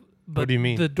 But what do you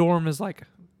mean? The dorm is like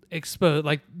exposed,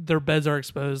 like their beds are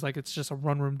exposed, like it's just a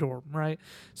one-room dorm, right?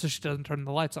 So she doesn't turn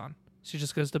the lights on. She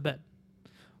just goes to bed.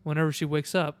 Whenever she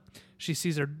wakes up, she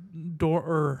sees her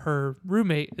her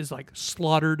roommate is like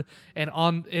slaughtered, and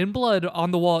in blood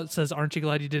on the wall it says, "Aren't you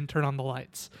glad you didn't turn on the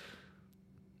lights?"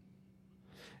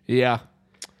 Yeah.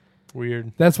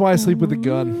 Weird. That's why I sleep with a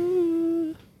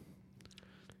gun.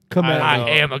 I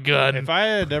am a gun. If I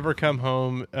had ever come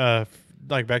home,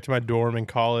 like back to my dorm in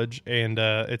college, and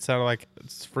it sounded like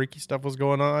freaky stuff was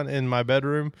going on in my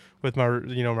bedroom with my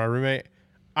roommate,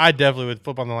 I definitely would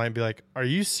flip on the light and be like, "Are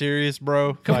you serious,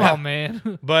 bro? Come like, on,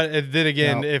 man." But then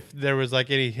again, if there was like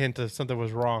any hint of something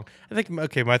was wrong, I think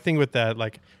my thing with that,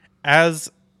 like,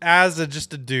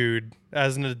 just a dude,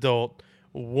 as an adult,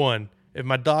 one, if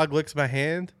my dog licks my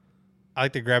hand, I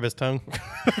like to grab his tongue.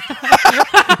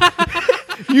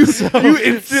 You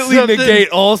instantly negate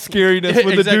all scariness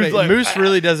when the dude's like, Moose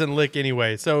really doesn't lick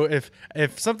anyway. So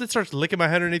if something starts licking my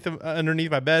head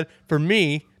underneath my bed, for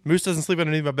me, Moose doesn't sleep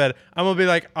underneath my bed, I'm gonna be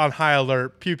like on high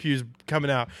alert, pew pews coming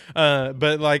out.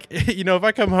 But like if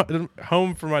I come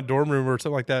home from my dorm room or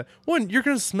something like that, one, you're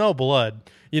gonna smell blood.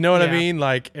 You know what I mean?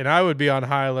 Like, and I would be on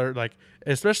high alert, like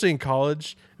especially in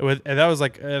college. And that was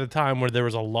like at a time where there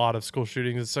was a lot of school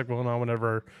shootings and stuff going on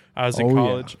whenever I was in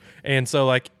college, and so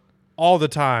like all the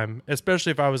time,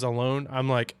 especially if I was alone, I'm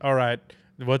like, all right,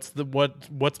 what's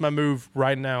my move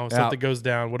right now? Something goes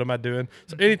down. What am I doing?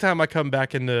 So anytime I come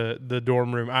back into the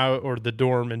dorm room, or the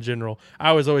dorm in general,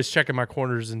 I was always checking my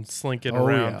corners and slinking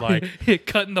around, like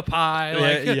cutting the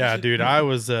pie. Yeah, dude, I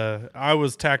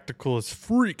was tactical as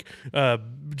freak,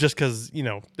 just because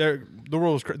the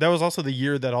world was. That was also the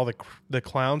year that all the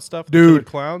clown stuff, dude, the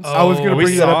clowns. I was gonna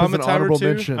bring that up as an time honorable or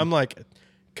two. mention. I'm like,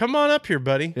 come on up here,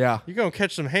 buddy. Yeah. You're going to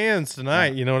catch some hands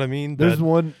tonight. You know what I mean? There's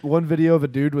one video of a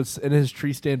dude was in his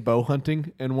tree stand bow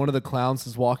hunting, and one of the clowns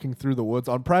is walking through the woods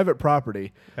on private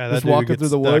property. Just walking through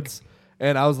the woods.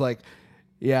 And I was like,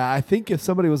 yeah, I think if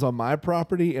somebody was on my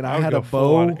property and I had a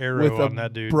bow with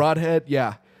a broadhead,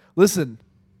 listen,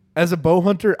 as a bow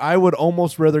hunter, I would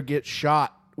almost rather get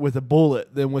shot with a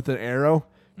bullet than with an arrow.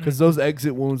 Because those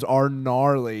exit wounds are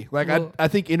gnarly. Like, I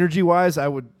think energy-wise,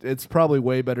 it's probably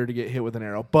way better to get hit with an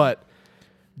arrow. But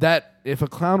if a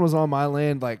clown was on my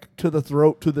land, like, to the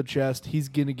throat, to the chest, he's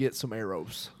going to get some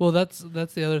arrows. Well, that's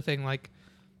the other thing. Like,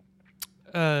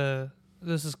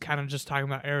 this is kind of just talking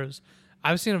about arrows.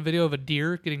 I've seen a video of a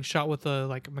deer getting shot with a,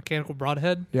 like, mechanical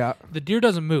broadhead. Yeah. The deer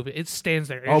doesn't move. It stands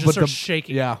there. It just starts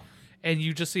shaking. Yeah. And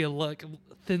you just see a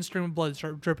thin stream of blood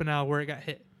start dripping out where it got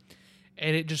hit.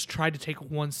 And it just tried to take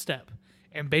one step,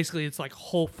 and basically it's like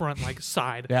whole front, like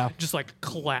side, just like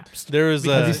collapsed.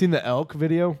 Have you seen the elk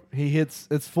video? It's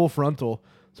full frontal,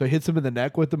 so he hits him in the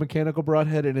neck with the mechanical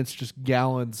broadhead, and it's just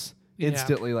gallons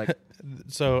instantly. Like,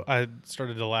 so I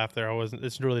started to laugh there.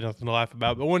 It's really nothing to laugh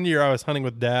about. But one year I was hunting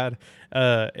with Dad,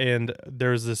 and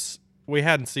there was this. We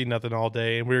hadn't seen nothing all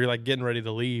day, and we were like getting ready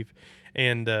to leave.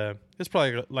 And it's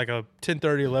probably like a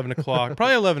 10:30, 11 o'clock,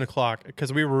 probably 11 o'clock,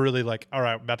 because we were really like, all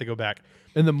right, about to go back.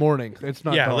 In the morning. It's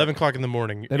not dark. 11 o'clock in the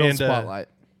morning. They don't spotlight.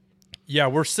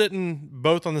 We're sitting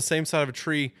both on the same side of a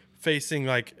tree facing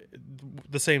like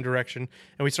the same direction,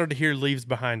 and we started to hear leaves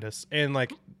behind us. And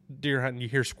like deer hunting, you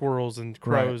hear squirrels and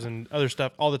crows and other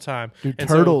stuff all the time. Dude, and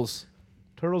turtles.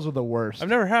 Turtles are the worst. I've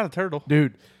never had a turtle.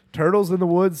 Dude, turtles in the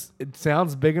woods, it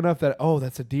sounds big enough that,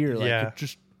 that's a deer. Like,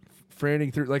 just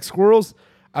frantic through. Like squirrels,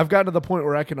 I've gotten to the point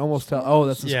where I can almost tell,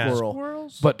 that's a squirrel.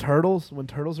 Charles. But turtles, when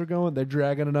turtles are going, they're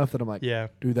dragging enough that I'm like, Yeah.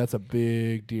 dude, that's a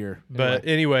big deer. But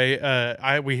anyway,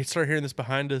 we start hearing this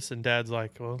behind us, and Dad's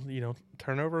like, well,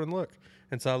 turn over and look.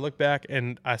 And so I look back,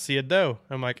 and I see a doe.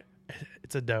 I'm like,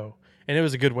 it's a doe. And it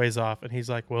was a good ways off. And he's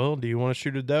like, well, do you want to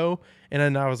shoot a doe? And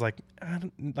then I was like,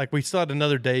 we still had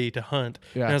another day to hunt.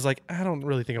 Yeah. And I was like, I don't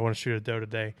really think I want to shoot a doe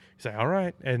today. He's like, all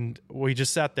right. And we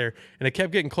just sat there, and it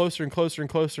kept getting closer and closer and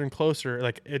closer and closer.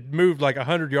 Like it moved like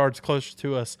 100 yards closer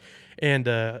to us. And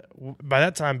by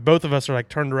that time, both of us are like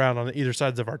turned around on either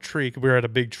sides of our tree. We were at a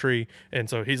big tree. And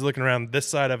so he's looking around this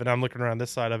side of it. I'm looking around this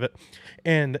side of it.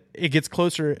 And it gets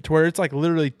closer to where it's like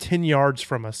literally 10 yards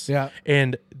from us. Yeah.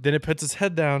 And then it puts its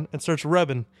head down and starts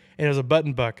rubbing. And it was a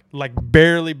button buck, like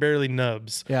barely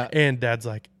nubs. Yeah. And Dad's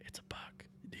like, it's a buck.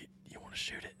 Do you want to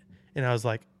shoot it? And I was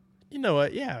like, you know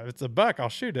what? Yeah, if it's a buck, I'll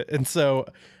shoot it. And so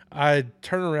I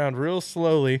turn around real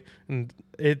slowly, and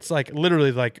it's like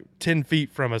literally like 10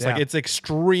 feet from us. Yeah. Like it's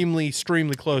extremely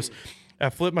close. I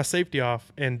flipped my safety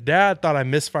off, and Dad thought I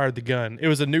misfired the gun. It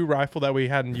was a new rifle that we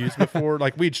hadn't used before.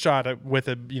 Like we'd shot it with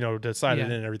it, to sight it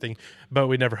in and everything, but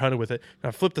we never hunted with it. And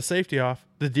I flipped the safety off.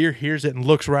 The deer hears it and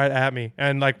looks right at me,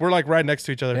 and like we're like right next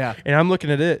to each other. Yeah. And I'm looking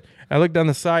at it. I look down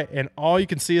the sight, and all you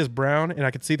can see is brown, and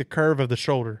I can see the curve of the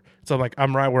shoulder. So I'm like,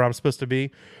 I'm right where I'm supposed to be.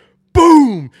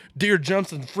 Boom! Deer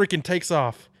jumps and freaking takes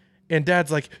off. And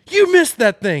Dad's like, you missed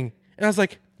that thing. And I was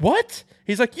like, what?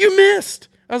 He's like, you missed.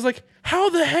 I was like, how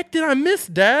the heck did I miss,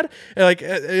 Dad? And like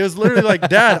it was literally like,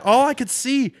 Dad, all I could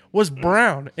see was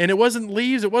brown, and it wasn't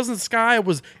leaves, it wasn't sky, it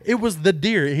was the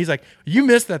deer. And he's like, you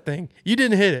missed that thing, you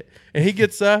didn't hit it. And he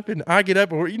gets up, and I get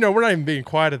up, and we're not even being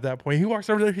quiet at that point. He walks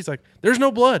over there, he's like, there's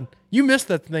no blood, you missed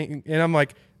that thing. And I'm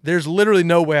like, there's literally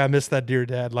no way I missed that deer,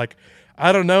 Dad. Like,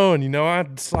 I don't know. And I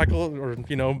cycled or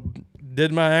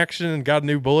did my action and got a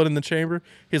new bullet in the chamber.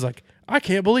 He's like, I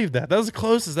can't believe that. That was the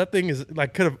closest that thing is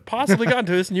like could have possibly gotten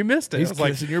to us, and you missed it. He's I was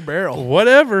like, kissing your barrel.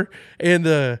 whatever. And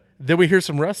then we hear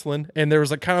some rustling, and there was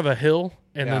like kind of a hill,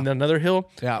 and Yeah. then another hill.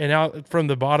 Yeah. And out from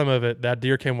the bottom of it, that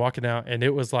deer came walking out, and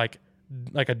it was like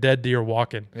a dead deer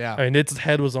walking. Yeah. I mean, its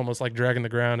head was almost like dragging the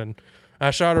ground, and I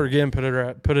shot her again, put it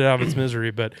out of its misery,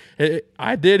 but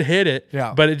I did hit it.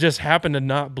 Yeah. But it just happened to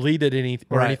not bleed at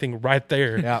anything right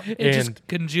there. Yeah. It just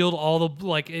congealed all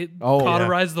the it Oh, yeah.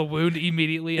 cauterized the wound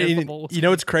immediately as the bullet.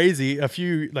 It's crazy. A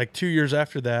few 2 years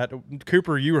after that,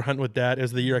 Cooper, you were hunting with Dad. It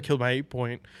was the year I killed my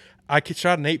 8-point. I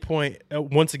shot an 8-point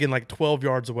once again, like 12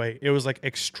 yards away. It was like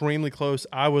extremely close.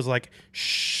 I was like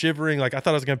shivering, like I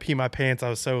thought I was gonna pee my pants. I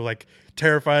was so like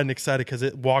terrified and excited because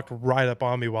it walked right up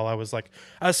on me while I was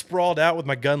sprawled out with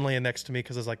my gun laying next to me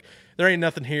because I was like, there ain't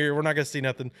nothing here. We're not gonna see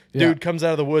nothing. Yeah. Dude comes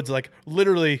out of the woods like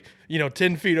literally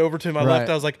 10 feet over to my Right. left.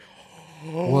 I was like,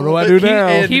 What do I do now?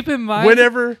 and Keep in mind,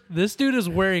 whenever this dude is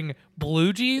wearing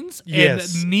blue jeans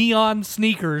Yes. and neon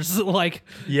sneakers.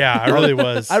 yeah, I really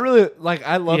was. I really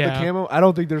I love the Yeah. camo. I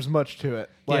don't think there's much to it.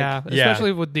 yeah, yeah.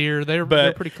 especially with deer, they're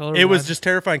But pretty colorful. it was just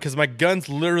terrifying because my gun's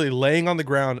literally laying on the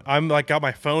ground. I'm like got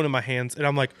my phone in my hands, and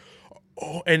I'm like,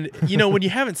 oh. And when you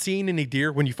haven't seen any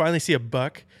deer, when you finally see a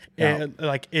buck, and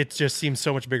like it just seems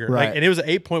so much bigger. Right. Like, and it was an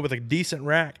 8-point with a decent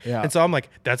rack. Yeah. And so I'm like,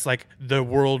 that's like the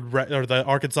world or the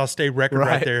Arkansas State record right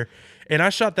Right. there. And I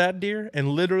shot that deer, and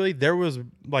literally there was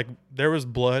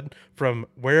blood from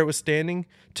where it was standing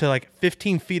to like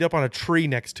 15 feet up on a tree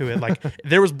next to it. Like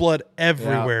there was blood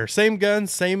everywhere. Same gun,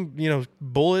 same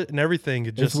bullet and everything.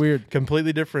 It just weird.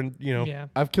 completely different. Yeah.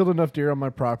 I've killed enough deer on my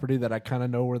property that I kind of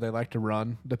know where they like to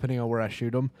run, depending on where I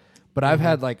shoot them. But I've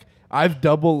had I've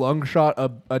double lung shot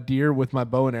a deer with my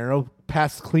bow and arrow,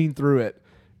 passed clean through it,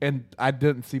 and I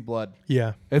didn't see blood.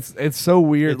 Yeah, It's so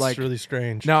weird. it's really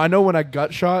strange. Now I know when I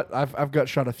gut shot, I've gut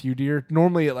shot a few deer.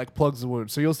 Normally it plugs the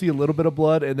wound, so you'll see a little bit of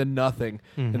blood and then nothing,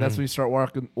 and that's when you start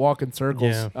walking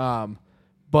circles. Yeah.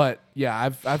 But yeah,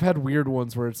 I've had weird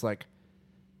ones where it's like,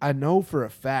 I know for a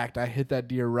fact I hit that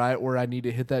deer right where I need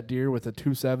to hit that deer with a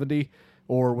 270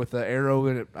 or with an arrow,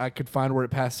 and I could find where it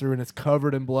passed through, and it's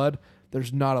covered in blood.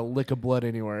 There's not a lick of blood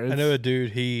anywhere. I know a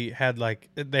dude. He had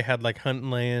they had hunting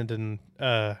land, and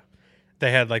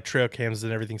they had trail cams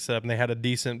and everything set up, and they had a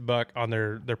decent buck on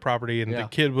their property. And the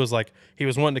kid was he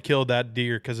was wanting to kill that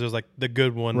deer because it was the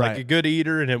good one, Right. like a good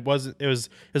eater, and it was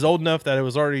old enough that it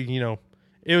was already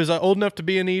it was old enough to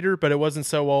be an eater, but it wasn't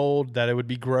so old that it would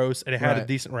be gross, and it had a Right.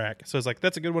 decent rack. So it's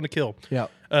that's a good one to kill. Yeah.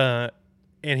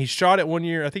 And he shot it one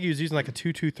year. I think he was using a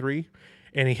 223,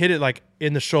 and he hit it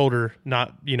in the shoulder,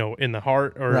 not in the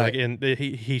heart or Right.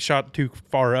 he shot too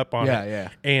far up on it. Yeah.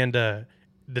 And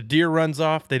the deer runs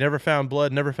off. They never found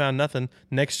blood, never found nothing.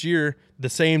 Next year, the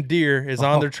same deer is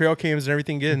on their trail cams and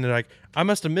everything again. And they're like, I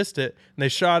must have missed it. And they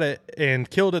shot it and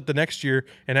killed it the next year.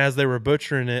 And as they were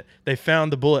butchering it, they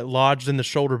found the bullet lodged in the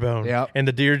shoulder bone. Yep. And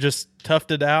the deer just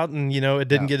toughed it out, and it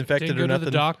didn't get infected Didn't go or to nothing.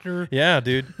 the doctor. Yeah,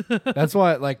 dude. That's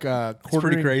why, like, It's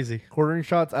pretty crazy. quartering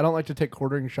shots. I don't like to take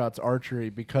quartering shots archery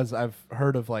because I've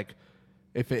heard of, like,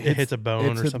 if it hits a bone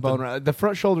or hits something. bone. The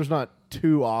front shoulder's not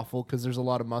too awful because there's a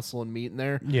lot of muscle and meat in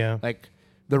there. Yeah. Like,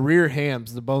 the rear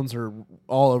hams, the bones are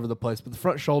all over the place, but the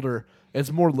front shoulder,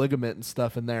 it's more ligament and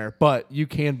stuff in there. But you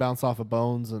can bounce off of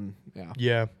bones, and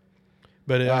Yeah.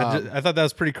 But I thought that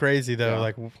was pretty crazy, though. Yeah.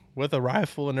 Like, with a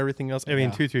rifle and everything else. I mean,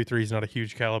 223 is not a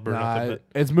huge caliber.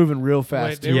 it's moving real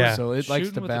fast, Wait, too, Yeah. so it likes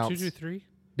to with bounce. The 223.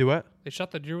 Do what? They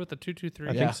shot the deer with the 223.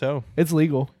 I think so. It's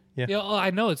legal. Yeah. Yeah, well,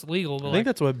 I know it's legal, but I think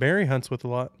that's what Mary hunts with a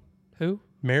lot. who?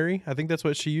 Mary? I think that's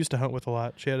what she used to hunt with a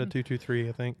lot. She had a 223,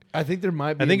 I think. I think there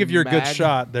might be I think if you're a good mag.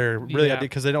 shot, they're really Yeah.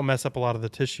 because they don't mess up a lot of the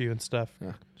tissue and stuff.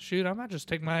 Shoot, I might just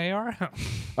take my AR out.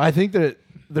 I think that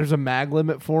there's a mag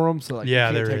limit for them, so like Yeah,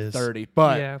 you can't there take is. 30.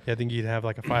 But yeah, Yeah, I think you'd have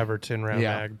like a 5 or 10 round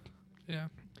Yeah. mag. yeah.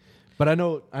 but I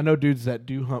know dudes that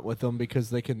do hunt with them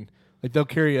because they can, like, they'll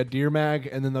carry a deer mag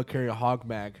and then they'll carry a hog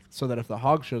mag so that if the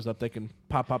hog shows up, they can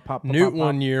pop. Newt pop.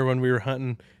 one year when we were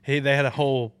hunting, they had a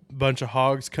whole bunch of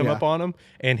hogs come Yeah. up on him,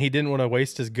 and he didn't want to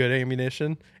waste his good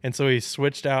ammunition, and so he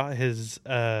switched out his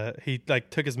he like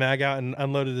took his mag out and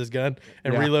unloaded his gun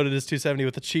and Yeah. reloaded his 270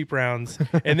 with the cheap rounds.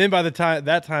 And then by the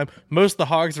time most of the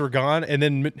hogs were gone, and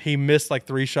then he missed like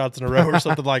 3 shots in a row or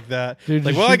something like that. Dude,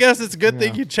 Like, just well, I shoot- guess it's a good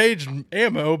thing Yeah. you changed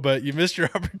ammo, but you missed your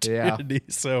opportunity.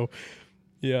 So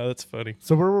yeah, that's funny.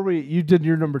 So where were we? You did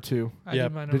your number 2. I Yeah,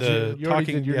 did my number Did the two. you already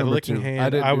talking, did your the number licking 2.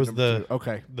 hand. didn't I do was number the 2.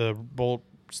 Okay. the bolt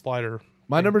slider.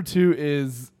 My number 2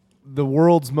 is the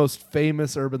world's most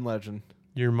famous urban legend,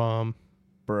 Your mom.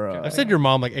 bro. I've said your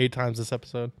mom like 8 times this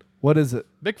episode. What is it?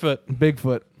 Bigfoot.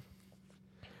 Bigfoot.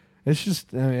 It's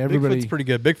just everybody. Bigfoot's pretty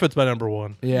good. Bigfoot's my number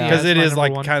 1. Yeah. Because that's it my is number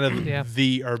like one. kind of Yeah.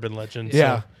 the urban legend.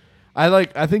 Yeah. So.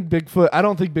 I think Bigfoot. I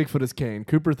don't think Bigfoot is Kane.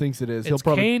 Cooper thinks it is. He'll It's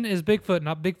probably Kane is Bigfoot,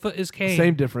 not Bigfoot is Kane.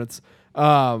 same difference.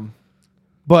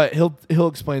 But he'll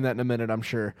explain that in a minute, I'm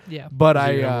sure. Yeah. But Is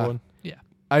he your number I one? Yeah.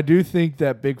 I do think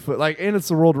that Bigfoot, like, and it's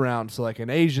the world around. So like in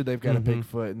Asia they've got a Mhm.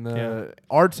 Bigfoot, in the Yeah.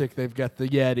 Arctic they've got the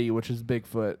Yeti, which is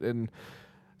Bigfoot, and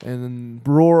in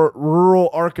rural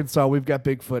Arkansas we've got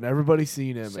Bigfoot. Everybody's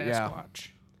seen him. Yeah, Sasquatch.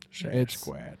 It's-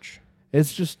 Squatch.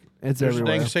 it's just it's There's a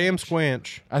everywhere. dang Sam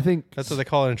Squanch. I think That's what they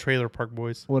call it in Trailer Park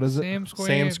Boys. what is it? Sam Squanch.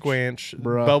 Sam Squanch.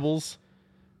 Bruh. Bubbles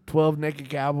 12 Naked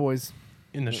Cowboys.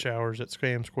 in the showers at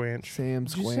Sam Squanch. Sam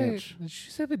Did you Squanch. you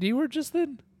say the D word just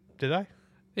then? Did I?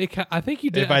 I think you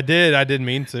did. If I did, I didn't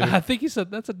mean to. I think you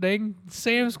said that's a dang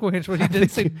Sam Squanch, but he didn't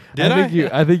say. Did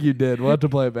I think you did. We'll have to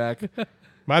play it back.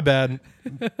 My bad.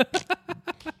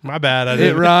 My bad. I It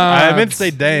didn't. rhymes. I meant to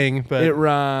say dang, but It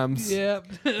rhymes. Yeah.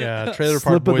 yeah, Trailer Slip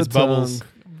Park of the Boys Bubbles. tongue.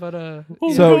 But Oh,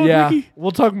 So God, yeah, Ricky.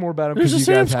 we'll talk more about them There's because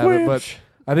a you guys Sam have it. But Squanch.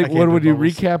 I think I can't what do we do do?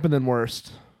 Bubbles. Recap and then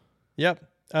worst. Yep.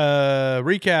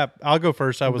 Recap. I'll go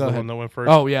first. I was Go the ahead. one that went first.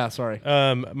 Oh yeah, sorry.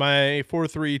 My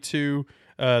 4-3-2.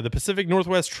 The Pacific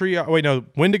Northwest tree. Wait, no.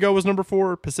 Wendigo was number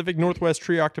 4. Pacific Northwest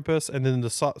tree octopus, and then the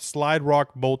slide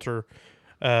rock bolter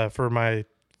for my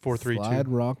 4-3-2. Slide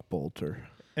rock bolter.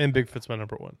 And Bigfoot's my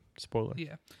number 1. Spoiler.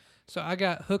 yeah. So I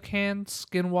got hook hand,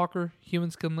 skinwalker,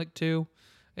 human skin lick 2,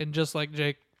 and just like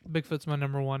Jake, Bigfoot's my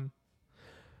number 1.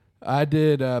 I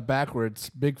did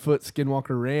backwards. Bigfoot,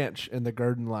 Skinwalker Ranch, and the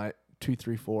Garden Light 2,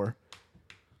 3, 4.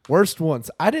 Worst ones.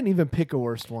 I didn't even pick a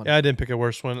worst one. Yeah, I didn't pick a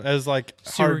worse one. It was like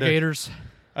Sewer hard to, gators.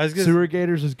 I was gonna, Sewer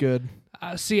Gators is good.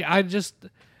 See, I just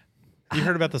You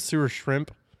heard about the sewer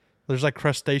shrimp? There's like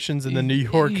crustaceans in the New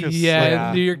York.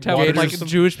 yeah, New York tap water water. Like system.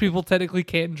 Jewish people technically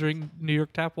can't drink New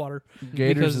York tap water.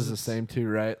 Gators Because is the same too,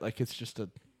 right? Like it's just a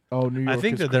New York. I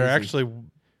think is that there crazy. actually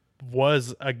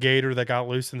was a gator that got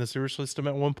loose in the sewer system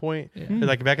at one point, Yeah.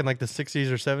 like back in like the 60s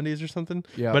or 70s or something.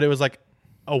 Yeah. But it was like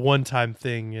a one-time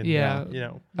thing, and Yeah. you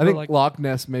know, I think like- Loch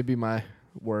Ness may be my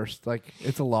worst. Like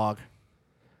it's a log.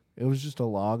 It was just a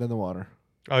log in the water.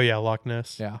 oh yeah, Loch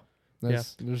Ness. Yeah. Have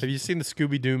There's- you seen the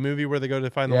Scooby Doo movie where they go to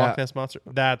find the Yeah. Loch Ness monster?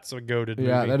 That's a goated movie.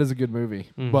 yeah, that is a good movie,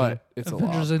 Mhm. but it's a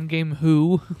Avengers log. Endgame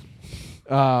Who?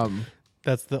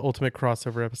 That's the ultimate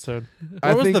crossover episode. I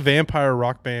What was think- the vampire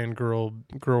rock band girl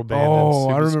band? Oh,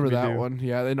 in I remember that Scooby-Doo? one.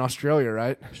 Yeah, in Australia,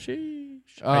 right? Sheesh.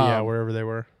 yeah, Um, wherever they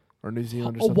were. Or New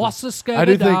Zealand or Oh, something. what's the I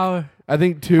do Scooby think- Doo? I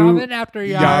think two. Coming after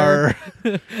yar.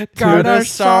 Gonna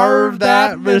serve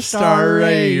that Mr.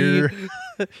 Ray.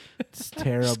 It's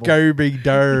terrible. Scooby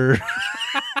Doo.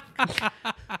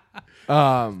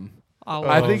 I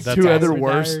I think that's two other awesome.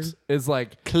 worst is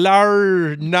like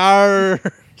Clarnar.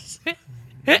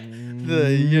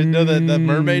 the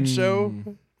mermaid show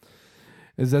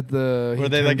Is that the where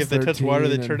they if they touch water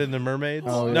they and- turn into mermaids?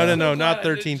 Oh, No, yeah. not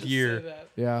 13th year.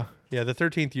 Yeah. Yeah, the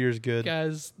 13th year is good.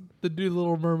 Guys, the new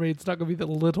Little Mermaid's not gonna be the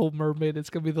Little Mermaid. It's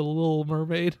gonna be the Little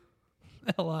Mermaid.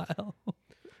 LIL.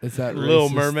 Is that Little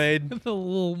racist? Mermaid. The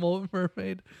Little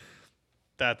Mermaid.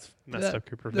 That's messed up,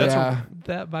 Cooper. Yeah.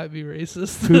 That might be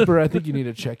racist. Cooper, I think you need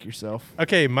to check yourself.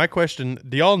 Okay, my question: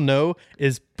 do y'all know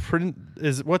is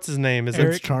what's his name? Is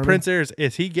Eric it Charming? Prince Eric?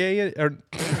 Is he gay? Or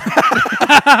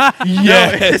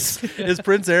Yes. is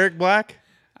Prince Eric black?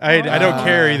 I don't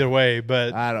care either way,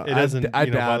 but I don't- it doesn't I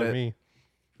doubt bother it. me.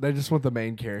 They just want the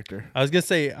main character. I was gonna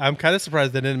say I'm kind of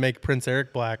surprised they didn't make Prince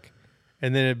Eric black,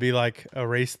 and then it'd be like a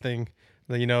race thing.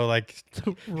 Like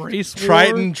Race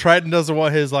Triton doesn't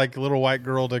want his like little white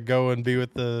girl to go and be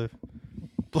with the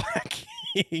black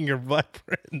king or black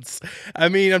prince. I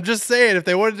mean, I'm just saying if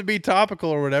they wanted to be topical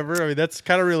or whatever, I mean that's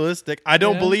kind of realistic. I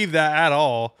don't believe that at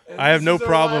all. I have no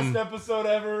problem. Last episode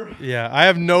ever. Yeah, I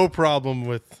have no problem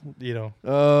with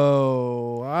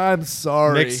Oh, I'm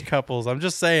sorry, mixed couples. I'm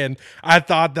just saying. I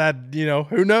thought that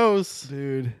who knows,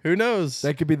 dude. who knows.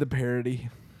 That could be the parody.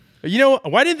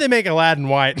 Why didn't they make Aladdin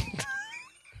white?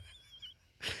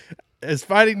 Is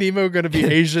Finding Nemo going to be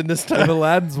Asian this If time?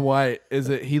 Aladdin's white, is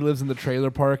it he lives in the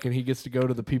trailer park and he gets to go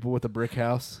to the people with the brick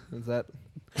house? Is that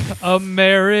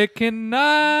American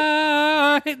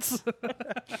Nights.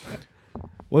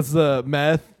 what's the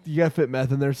meth? You gotta fit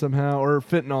meth in there somehow, or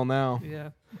fentanyl now. Yeah.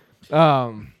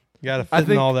 You got to I fit in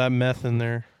think- all that meth in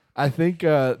there. I think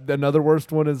another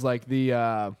worst one is like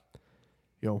the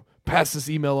pass this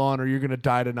email on or you're gonna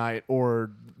die tonight,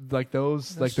 or like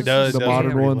those like the Those are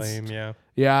modern pretty ones. Lame, yeah.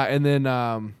 Yeah, and then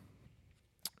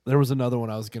there was another one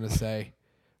I was gonna say.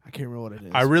 I can't remember what it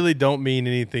is. I really don't mean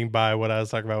anything by what I was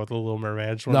talking about with the Little Mermaid.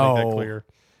 I just want to make that clear.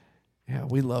 Yeah,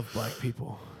 we love black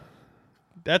people.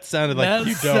 That sounded like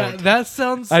you don't. That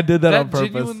sounds. I did that on purpose.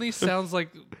 Genuinely sounds like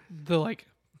the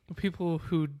people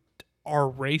who are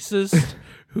racist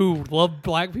who love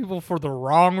black people for the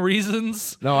wrong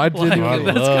reasons. No, I did. I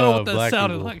That's kind of love what that black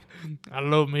sounded people. like. I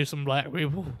love me some black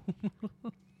people.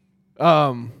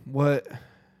 What?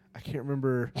 I can't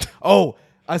remember. Oh,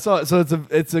 I saw it. So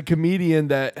it's a comedian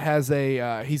that has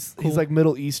a he's like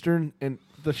Middle Eastern, and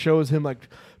the show is him like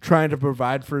trying to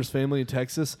provide for his family in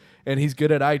Texas, and he's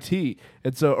good at IT,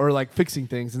 and so or like fixing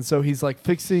things, and so he's like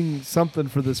fixing something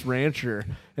for this rancher,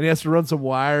 and he has to run some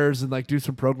wires and like do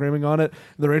some programming on it.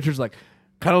 And the rancher's like,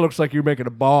 kind of looks like you're making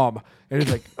a bomb, and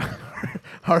he's like,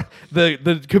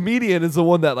 the comedian is the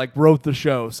one that like wrote the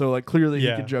show, so like clearly he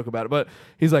can joke about it, but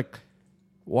he's like,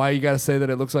 why you got to say that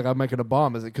it looks like I'm making a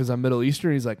bomb? Is it because I'm Middle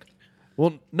Eastern? He's like,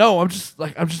 well, no, I'm just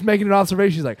making an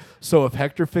observation. He's like, so if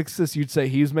Hector fixed this, you'd say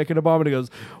he was making a bomb? And he goes,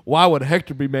 why would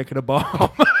Hector be making a bomb?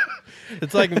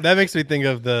 It's like that makes me think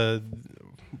of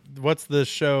what's the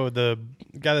show? The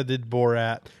guy that did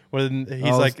Borat. When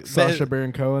he's like Sacha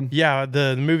Baron Cohen. Yeah,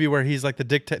 the movie where he's like the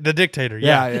dictator.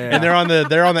 Yeah. And they're on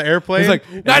the airplane. He's like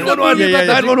 911. Yeah,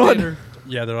 911.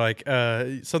 Yeah, they're like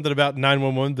something about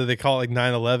 911. Do they call it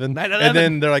like 9/11? 9/11. And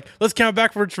then they're like, let's count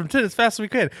backwards from 10 as fast as we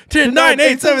can. 10, 9,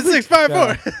 8, 7, 6, 5,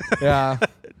 4. Yeah.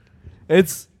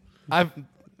 It's I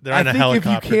They're in a think if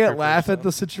helicopter. you can't laugh at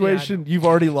the situation, you've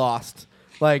already lost.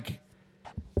 Like,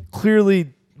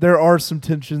 clearly there are some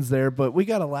tensions there, but we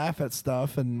got to laugh at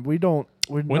stuff, and we don't.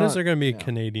 When is there going to be a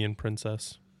Canadian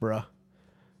princess? Bruh.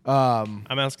 I'm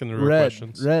asking the real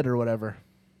questions. Red or whatever.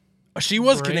 She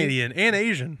was Brave. Canadian and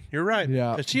Asian. You're right.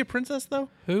 Yeah. Is she a princess though?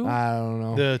 Who? I don't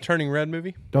know. The Turning Red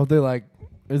movie? Don't they like?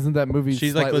 Isn't that movie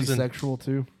She's like slightly lives in- sexual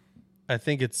too? I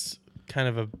think it's kind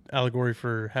of a allegory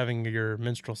for having your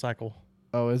menstrual cycle.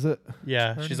 Oh, is it?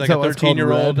 Yeah, she's Is like that a why it's called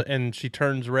 13-year-old Red? and she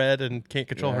turns red and can't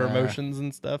control her Yeah. emotions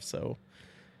and stuff. So,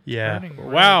 yeah. Turning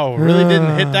red. Wow, really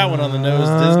didn't hit that one on the nose,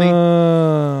 Disney. Disney.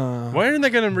 Why aren't they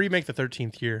going to remake the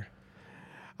 13th year?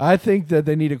 I think that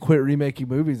they need to quit remaking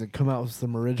movies and come out with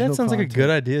some original. That sounds like a content. good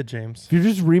idea, James. If you're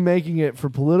just remaking it for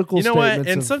political You know what?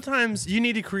 statements, And of- sometimes you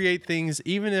need to create things,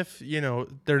 even if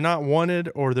they're not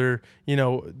wanted or they're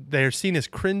seen as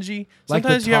cringy. Like the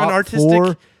Sometimes you have an top artistic.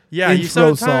 4 Yeah, intro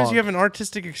sometimes song. you have an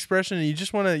artistic expression and you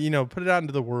just want to put it out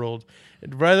into the world,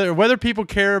 whether people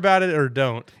care about it or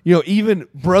don't. even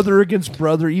brother against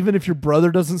brother, even if your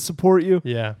brother doesn't support you.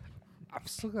 Yeah. I'm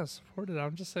still gonna support it.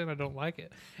 I'm just saying I don't like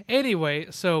it. Anyway,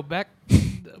 so back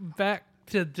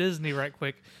to Disney right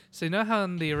quick. So you know how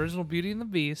in the original Beauty and the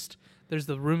Beast, there's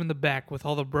the room in the back with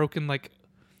all the broken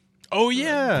Oh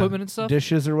yeah. equipment and stuff.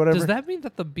 Dishes or whatever. Does that mean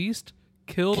that the Beast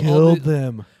killed all killed the,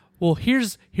 them? Well,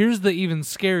 here's the even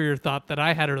scarier thought that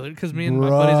I had earlier because me and my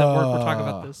buddies at work were talking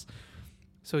about Bruh. this.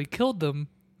 So he killed them,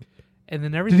 and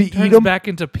then he everything eat turns 'em? back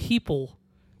into people.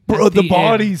 Bro, at the end.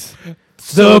 bodies.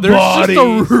 So The there's bodies.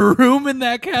 just a room in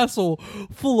that castle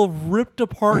full of ripped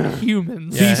apart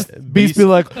humans. Yeah. Beast be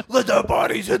like, let the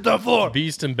bodies hit the floor.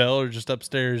 Beast and Belle are just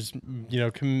upstairs,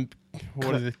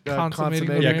 what are they? Consummating consummating.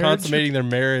 their Yeah, marriage. consummating their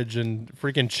marriage, and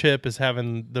freaking Chip is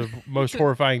having the most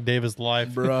horrifying day of his life.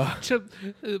 Bruh. Chip,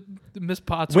 Miss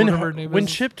Potts, or whatever her name When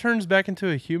is. Chip turns back into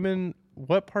a human,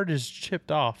 what part is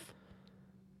chipped off?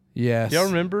 Yes. Do y'all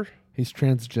remember? He's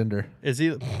transgender. Is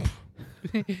he?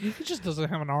 He just doesn't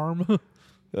have an arm.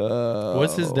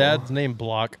 What's his dad's name?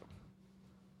 Block.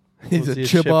 He's Was he a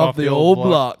chip off the old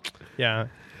block. Yeah.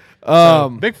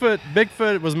 Um,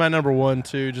 Bigfoot was my number one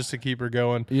too, just to keep her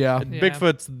going. yeah. And Yeah.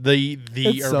 Bigfoot's the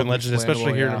It's urban legend,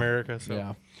 especially here in self-explanable, America. So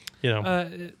Yeah. you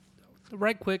know,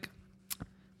 Right quick.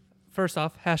 First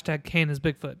off, hashtag Cain is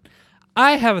Bigfoot.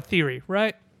 I have a theory,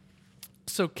 right?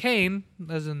 So Cain,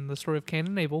 as in the story of Cain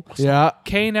and Abel, Yeah.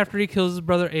 Cain, after he kills his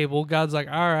brother Abel, God's like,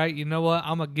 all right, you know what?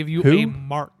 I'm going to give you Who? a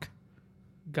mark.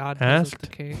 God tells it to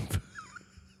Asked? Cain.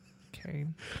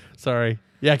 Cain. sorry.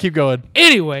 Yeah, keep going.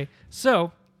 Anyway,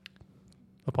 so,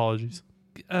 Apologies.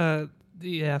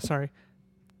 yeah, sorry.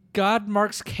 God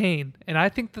marks Cain, and I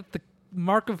think that the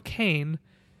mark of Cain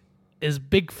is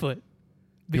Bigfoot.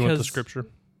 You want the Because scripture?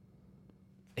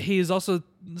 he is also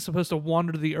supposed to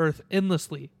wander the earth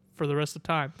endlessly for the rest of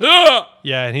time.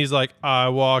 Yeah, and he's like, I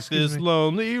walk Excuse this me.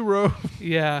 lonely road.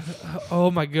 Yeah.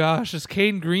 Oh my gosh, is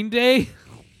Cain Green Day?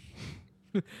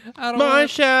 I don't My know.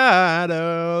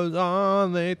 shadow's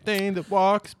only thing that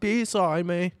walks beside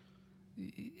me.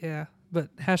 Yeah,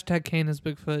 but hashtag Cain is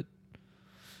Bigfoot.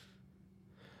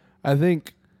 I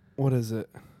think, what is it?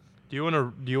 Do you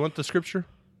want the scripture?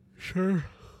 Sure.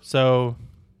 So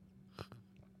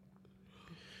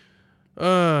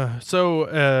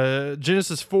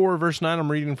Genesis 4 verse 9,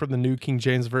 I'm reading from the New King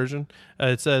James Version.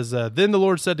 It says, then the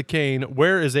Lord said to Cain,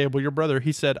 where is Abel your brother?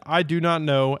 He said, I do not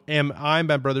know. Am I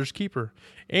my brother's keeper?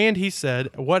 And he said,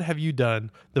 what have you done?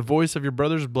 The voice of your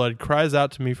brother's blood cries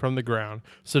out to me from the ground.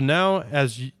 So now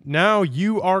now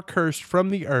you are cursed from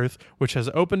the earth, which has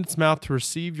opened its mouth to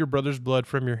receive your brother's blood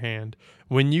from your hand.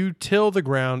 When you till the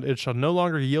ground, it shall no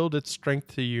longer yield its strength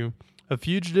to you. A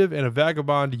fugitive and a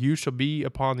vagabond you shall be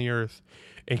upon the earth.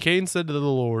 And Cain said to the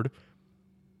Lord,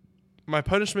 my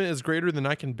punishment is greater than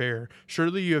I can bear.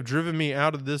 Surely you have driven me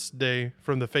out of this day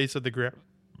from the face of the ground.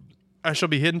 I shall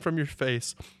be hidden from your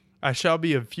face. I shall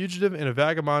be a fugitive and a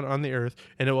vagabond on the earth,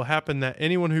 and it will happen that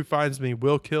anyone who finds me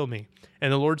will kill me.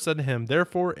 And the Lord said to him,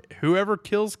 therefore, whoever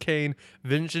kills Cain,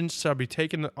 vengeance shall be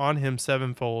taken on him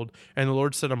sevenfold. And the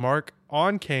Lord set a mark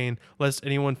on Cain, lest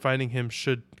anyone finding him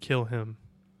should kill him.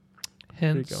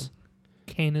 Hence,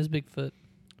 Cain is Bigfoot.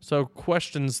 So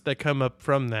questions that come up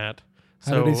from that.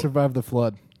 How did he survive the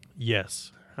flood?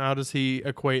 Yes. How does he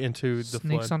equate into the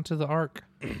Sneaks flood? onto the ark.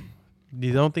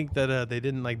 You don't think that they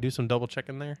didn't do some double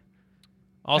checking there?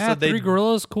 Also, Three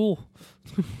gorillas, cool.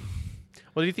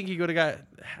 Well, do you think he would have got?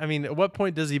 I mean, at what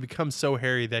point does he become so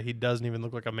hairy that he doesn't even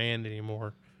look like a man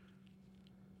anymore?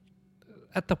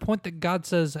 At the point that God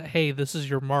says, hey, this is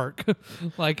your mark.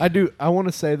 I want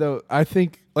to say, though, I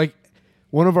think,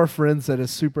 one of our friends that is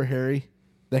super hairy,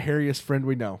 the hairiest friend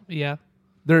we know, yeah.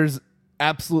 there's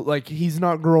absolute, he's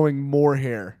not growing more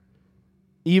hair.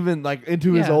 Even,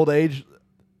 into his Yeah. old age,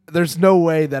 there's no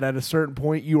way that at a certain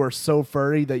point you are so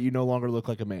furry that you no longer look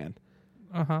like a man.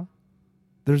 Uh-huh.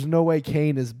 There's no way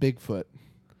Cain is Bigfoot.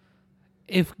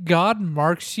 If God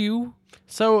marks you,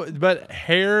 So, but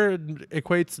hair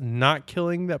equates not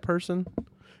killing that person,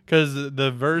 because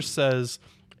the verse says,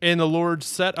 "And the Lord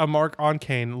set a mark on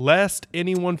Cain, lest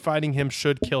anyone fighting him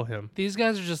should kill him." these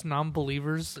guys are just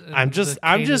non-believers. in I'm that just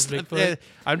Cain is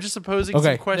Bigfoot. posing Okay.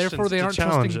 some questions. Therefore, they to aren't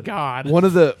challenge trusting it. God. One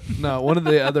of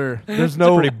the other, there's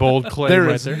no Pretty bold claim there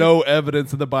right is there. no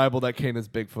evidence in the Bible that Cain is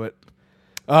Bigfoot.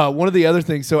 One of the other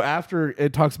things, so after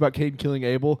it talks about Cain killing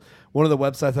Abel, one of the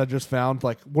websites I just found,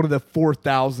 one of the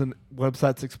 4,000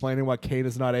 websites explaining why Cain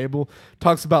is not Abel,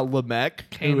 talks about Lamech.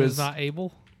 Cain who is not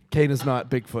able. Cain is not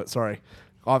Bigfoot, sorry.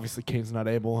 Obviously, Cain's not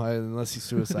Abel, unless he's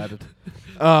suicided.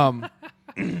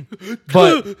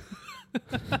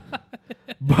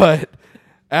 But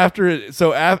after it,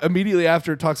 immediately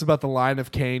after it talks about the line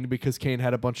of Cain, because Cain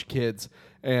had a bunch of kids,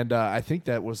 and I think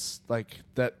that was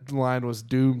that line was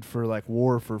doomed for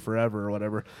war for forever or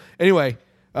whatever. Anyway,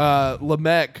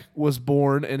 Lamech was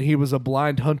born, and he was a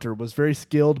blind hunter, was very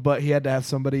skilled, but he had to have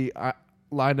somebody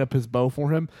line up his bow for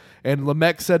him. And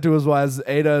Lamech said to his wives,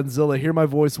 Ada and Zillah, hear my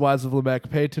voice, wives of Lamech,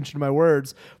 pay attention to my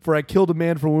words, for I killed a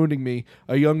man for wounding me,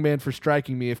 a young man for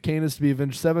striking me. If Cain is to be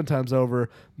avenged 7 times over,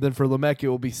 then for Lamech it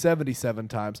will be 77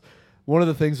 times. One of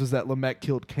the things was that Lamech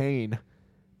killed Cain,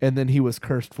 and then he was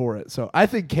cursed for it. So I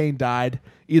think Cain died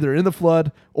either in the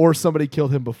flood or somebody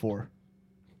killed him before.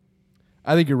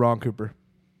 I think you're wrong, Cooper.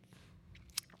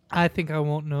 I think I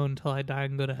won't know until I die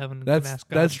and go to heaven and can ask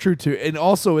God. That's true too, and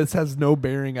also it has no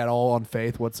bearing at all on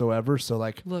faith whatsoever. So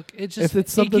like, Look, it if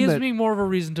it's something gives that- me more of a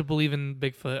reason to believe in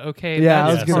Bigfoot. Okay, Yeah,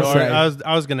 I that's was gonna so say.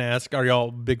 I was gonna ask, are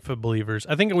y'all Bigfoot believers?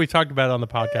 I think we talked about it on the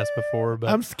podcast before, but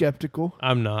I'm skeptical.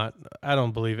 I'm not. I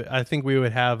don't believe it. I think we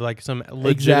would have like some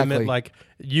legitimate, Exactly. like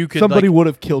you could Somebody like, would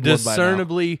have killed one by now.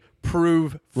 discernibly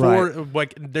prove for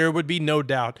like there would be no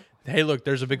doubt. Hey, look,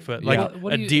 there's a Bigfoot. Like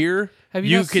What a do you- deer. Have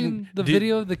you, you not can seen the do-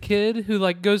 video of the kid who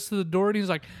like goes to the door and he's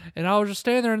like, and I was just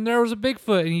standing there and there was a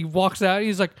Bigfoot and he walks out and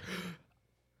he's like,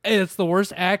 hey, it's the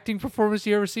worst acting performance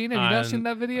you ever seen. Have you not seen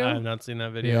that video? I have not seen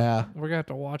that video. Yeah, We're gonna have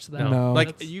to watch that. No. Like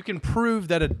That's- you can prove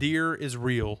that a deer is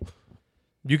real.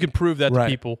 You can prove that right,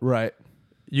 to people. right.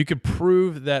 You could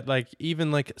prove that like even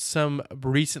like some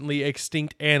recently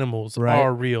extinct animals Right.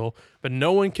 are real, but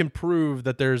no one can prove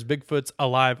that there's Bigfoots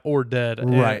alive or dead.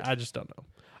 And Right. I just don't know.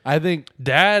 I think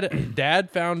Dad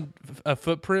found a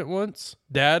footprint once.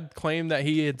 Dad claimed that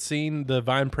he had seen the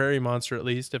Vine Prairie monster at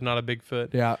least, if not a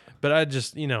Bigfoot. yeah. But I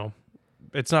just,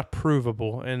 it's not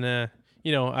provable. And I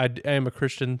am a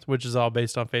Christian, which is all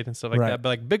based on faith and stuff like Right. that. But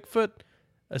like Bigfoot,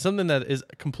 something that is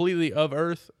completely of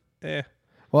Earth,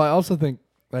 Well, I also think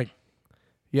like,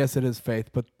 yes, it is faith,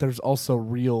 but there's also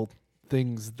real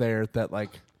things there that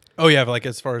like Oh yeah, but like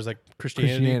as far as like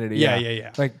Christianity. Yeah.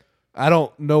 Yeah. Like I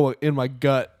don't know in my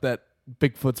gut that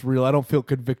Bigfoot's real. I don't feel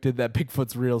convicted that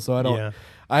Bigfoot's real, so I don't. Yeah.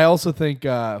 I also think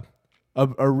a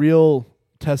real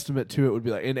testament to it would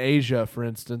be like in Asia, for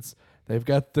instance, they've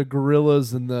got the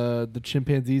gorillas and the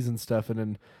chimpanzees and stuff, and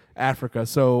in Africa.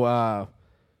 So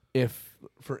if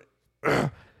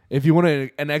you want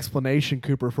an explanation,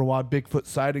 Cooper, for why Bigfoot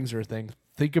sightings are a thing,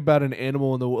 think about an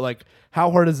animal in the like.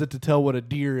 How hard is it to tell what a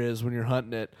deer is when you're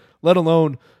hunting it? Let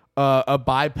alone a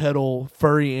bipedal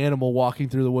furry animal walking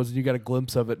through the woods, and you got a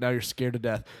glimpse of it. Now you're scared to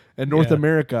death. In North Yeah.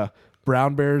 America,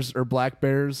 brown bears or black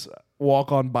bears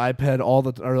walk on biped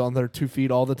or on their 2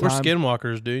 feet all the time. We're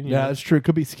skinwalkers, dude. you Yeah, know? that's true. It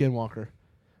could be skinwalker.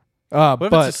 What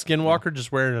if but it's a skinwalker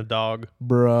just wearing a dog,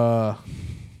 bruh,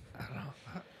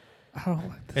 I don't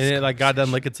like this. and it like got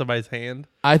done licking somebody's hand?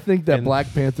 I think that And-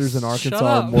 Black Panthers in Shut Arkansas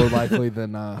are up. more likely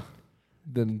than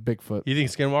Bigfoot. You think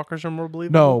skinwalkers are more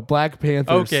believable? No, Black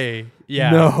Panthers. Okay.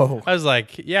 Yeah. No. I was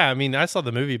like, yeah. I mean, I saw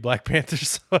the movie Black Panther,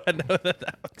 so I know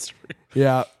that one's real.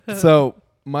 Yeah. So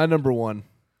my number one,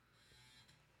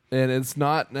 and it's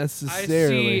not I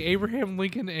necessarily. see Abraham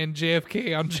Lincoln and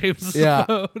JFK on James' Yeah.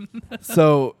 phone.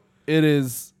 So it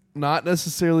is not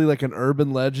necessarily like an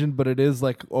urban legend, but it is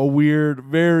like a weird,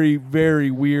 very, very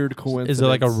weird coincidence. Is it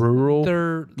like a rural?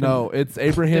 They're No, it's they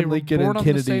Abraham were Lincoln born and on the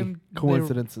Kennedy same-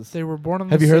 coincidences. They were born on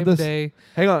Have the you same heard this? day.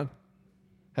 Hang on.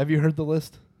 Have you heard the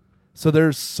list? So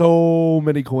there's so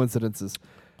many coincidences.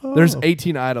 There's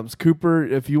 18 items. Cooper,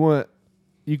 if you want,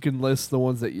 you can list the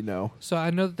ones that you know. So I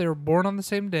know that they were born on the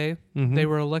same day. Mhm. They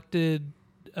were elected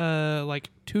like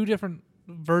two different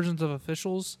versions of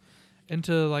officials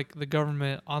into like the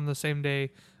government on the same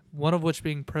day, one of which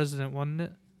being president, wasn't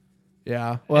it?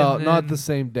 Yeah. Well, And not then- the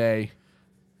same day.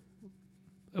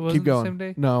 It wasn't Keep going. the same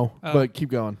day. No, Oh. but keep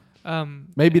going. and,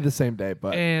 Maybe the same day,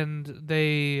 but and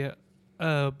they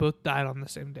both died on the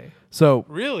same day. so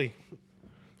Really?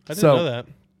 I didn't So- know that.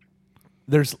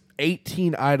 there's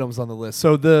 18 items on the list.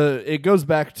 So it goes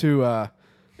back to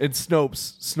in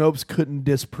Snopes. Snopes couldn't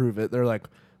disprove it. They're like,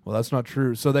 well, that's not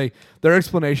true. So their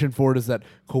explanation for it is that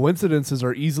coincidences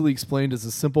are easily explained as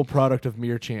a simple product of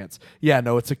mere chance. Yeah,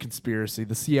 no, it's a conspiracy.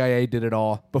 The CIA did it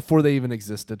all before they even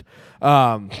existed.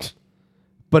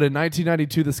 But in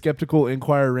 1992, the Skeptical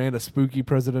Inquirer ran a spooky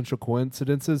presidential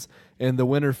coincidences, and the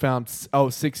winner found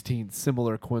 16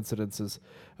 similar coincidences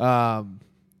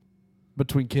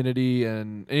between Kennedy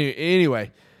and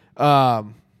anyway.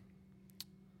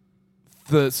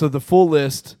 The full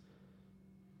list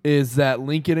is that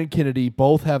Lincoln and Kennedy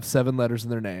both have 7 letters in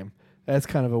their name. That's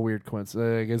kind of a weird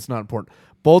coincidence. It's not important.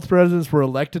 Both presidents were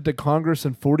elected to Congress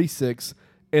in 46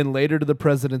 and later to the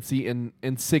presidency in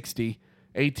 60.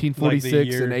 1846 Like the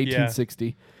year, and yeah.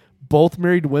 1860. Both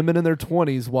married women in their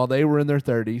 20s while they were in their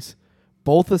 30s.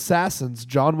 Both assassins,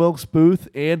 John Wilkes Booth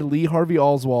and Lee Harvey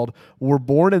Oswald, were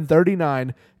born in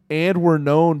 39 and were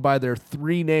known by their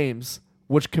 3 names,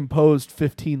 which composed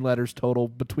 15 letters total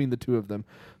between the two of them.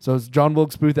 So it's John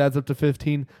Wilkes Booth adds up to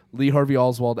 15. Lee Harvey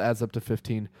Oswald adds up to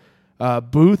 15.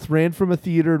 Booth ran from a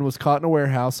theater and was caught in a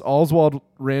warehouse. Oswald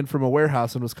ran from a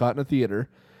warehouse and was caught in a theater.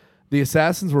 The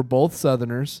assassins were both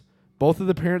Southerners. Both of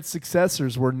the parents'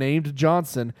 successors were named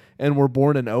Johnson and were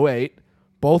born in 08.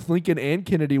 Both Lincoln and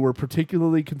Kennedy were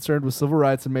particularly concerned with civil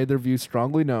rights and made their views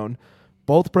strongly known.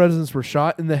 Both presidents were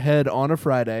shot in the head on a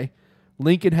Friday.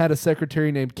 Lincoln had a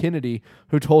secretary named Kennedy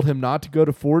who told him not to go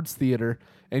to Ford's Theater,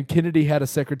 and Kennedy had a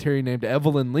secretary named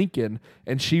Evelyn Lincoln,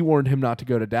 and she warned him not to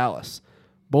go to Dallas.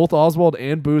 Both Oswald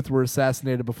and Booth were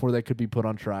assassinated before they could be put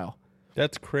on trial.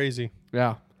 That's crazy.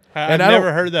 Yeah. I've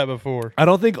never heard that before. I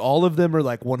don't think all of them are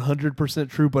like 100%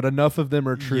 true, but enough of them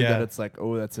are true Yeah. that it's like,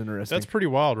 oh, that's interesting. That's pretty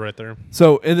wild right there.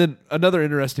 So, and then another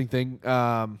interesting thing,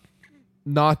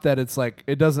 not that it's like,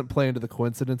 it doesn't play into the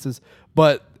coincidences,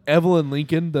 but Evelyn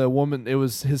Lincoln, the woman, it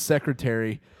was his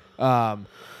secretary,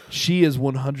 she is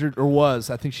 100, or was,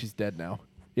 I think she's dead now.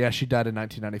 Yeah, she died in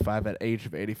 1995 at age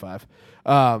of 85.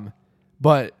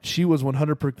 But she was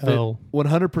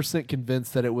 100%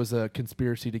 convinced that it was a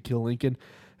conspiracy to kill Lincoln.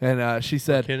 And she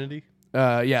said, Kennedy?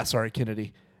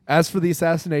 Kennedy. As for the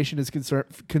assassination is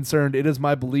concerned, it is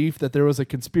my belief that there was a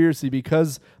conspiracy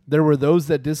because there were those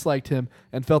that disliked him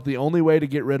and felt the only way to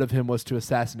get rid of him was to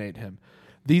assassinate him.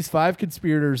 These 5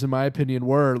 conspirators, in my opinion,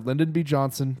 were Lyndon B.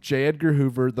 Johnson, J. Edgar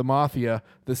Hoover, the Mafia,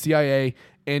 the CIA,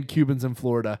 and Cubans in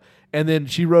Florida. And then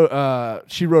she wrote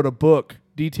a book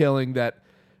detailing that,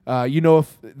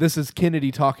 if this is Kennedy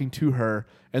talking to her,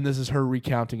 and this is her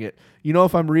recounting it.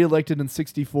 If I'm reelected in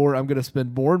 64, I'm going to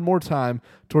spend more and more time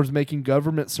towards making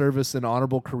government service an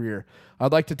honorable career.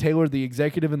 I'd like to tailor the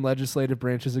executive and legislative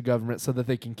branches of government so that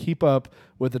they can keep up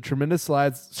with the tremendous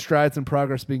strides and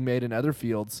progress being made in other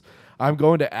fields. I'm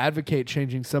going to advocate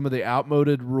changing some of the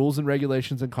outmoded rules and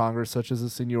regulations in Congress, such as the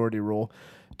seniority rule.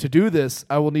 To do this,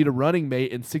 I will need a running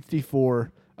mate in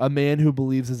 64, a man who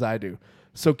believes as I do.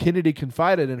 So Kennedy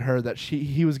confided in her that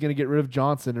he was going to get rid of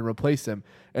Johnson and replace him,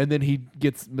 and then he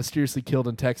gets mysteriously killed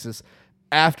in Texas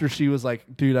after she was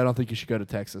like, dude, I don't think you should go to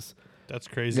Texas. That's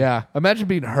crazy. Yeah. Imagine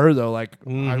being her, though. Like,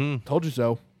 I told you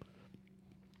so.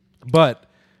 But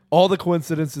all the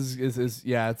coincidences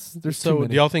there's so many.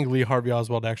 Do y'all think Lee Harvey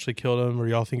Oswald actually killed him, or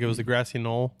do y'all think it was the grassy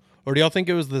knoll? Or do y'all think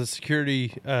it was the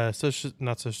security, not Social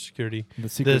Security, the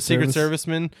Secret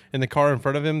Serviceman in the car in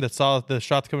front of him that saw the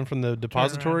shots coming from the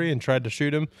depository and tried to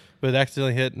shoot him, but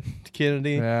accidentally hit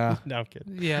Kennedy? Yeah. No, I'm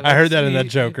kidding. Yeah, I heard that in that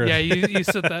joke. Yeah, you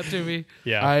said that to me.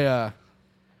 Yeah.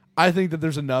 I think that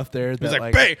there's enough there that he's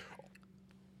like bang!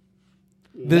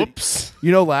 Whoops.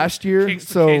 Last year,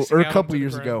 or a couple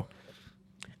years ago.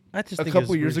 I just a think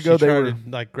couple years ago, they were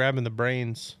like grabbing the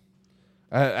brains.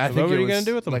 I think what it are you was gonna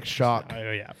do with them? Like shock.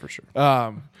 Oh yeah, for sure.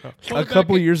 A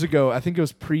couple years ago, I think it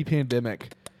was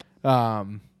pre-pandemic.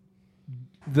 The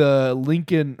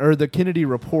Lincoln or the Kennedy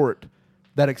report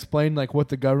that explained like what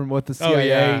the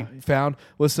CIA found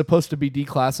was supposed to be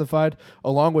declassified,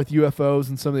 along with UFOs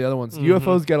and some of the other ones.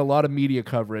 UFOs got a lot of media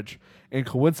coverage, and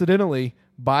coincidentally,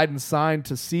 Biden signed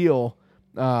to seal.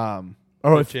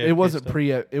 It wasn't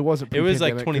pre-pandemic. It was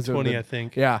like 2020, I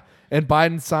think. Yeah, and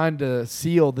Biden signed to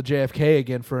seal the JFK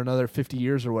again for another 50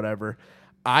 years or whatever.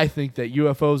 I think that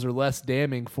UFOs are less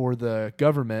damning for the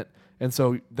government, and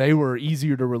so they were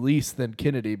easier to release than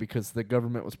Kennedy because the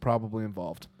government was probably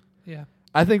involved. Yeah.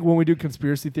 I think when we do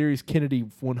conspiracy theories, Kennedy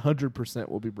 100%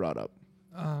 will be brought up.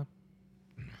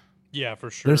 Yeah,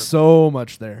 for sure. There's so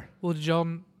much there. Well, did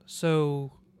y'all...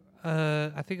 So,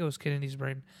 I think it was Kennedy's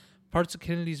brain. Parts of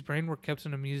Kennedy's brain were kept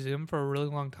in a museum for a really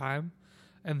long time,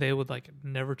 and they would like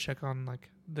never check on like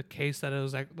the case that it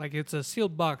was like it's a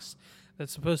sealed box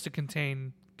that's supposed to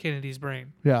contain Kennedy's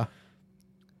brain. Yeah.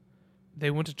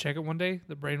 They went to check it one day.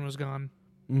 The brain was gone.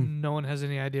 No one has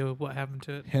any idea what happened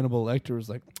to it. Hannibal Lecter was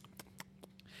like,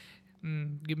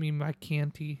 give me my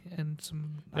Chianti and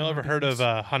some... Y'all ever heard of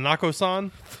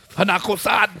Hanako-san?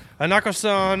 Hanako-san!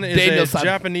 Hanako-san is Daniel-san. a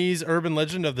Japanese urban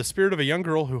legend of the spirit of a young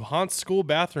girl who haunts school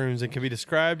bathrooms and can be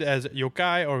described as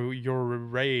yokai or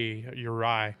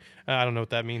yorai. I don't know what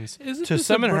that means. Isn't to this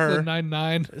summon a her, Brooklyn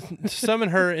Nine-Nine? to summon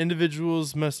her,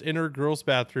 individuals must enter a girl's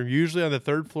bathroom, usually on the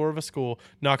 3rd floor of a school,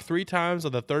 knock 3 times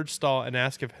on the 3rd stall, and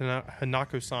ask if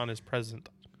Hanako-san is present.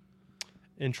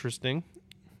 Interesting.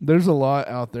 There's a lot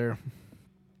out there.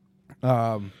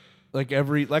 Like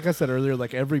I said earlier,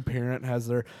 like every parent has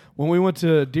their. When we went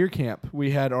to deer camp, we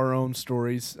had our own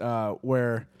stories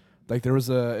where, like, there was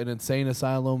an insane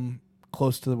asylum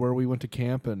close to where we went to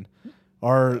camp, and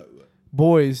our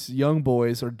young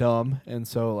boys, are dumb, and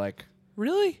so like.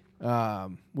 Really?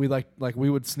 We we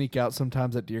would sneak out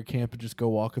sometimes at deer camp and just go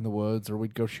walk in the woods, or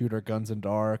we'd go shoot our guns in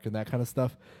dark and that kind of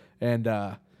stuff, and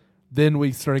then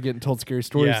we started getting told scary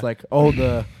stories like,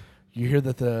 you hear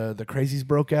that the crazies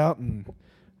broke out, and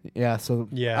I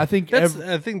think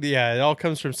it all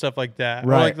comes from stuff like that,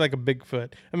 right? Or like a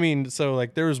Bigfoot. I mean, so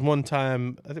like there was one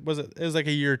time, it was like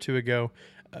a year or two ago,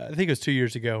 I think it was 2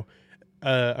 years ago.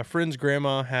 a friend's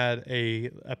grandma had a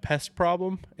pest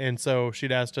problem, and so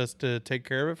she'd asked us to take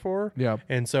care of it for her. Yeah.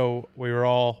 And so we were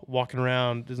all walking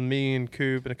around. This is me and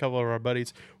Coop and a couple of our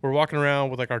buddies. We're walking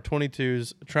around with like our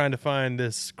 22s trying to find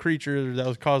this creature that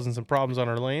was causing some problems on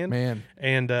our land. Man,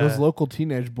 And those local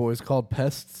teenage boys called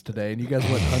pests today, and you guys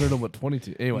went hunting them with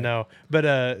 22. Anyway, no, but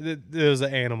it was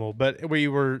an animal. But we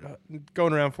were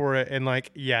going around for it, and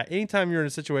like, yeah, anytime you're in a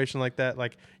situation like that,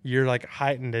 like you're like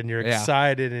heightened and you're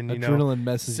excited, and you know, adrenaline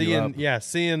messes you up.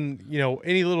 seeing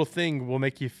any little thing will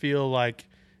make you feel like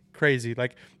crazy.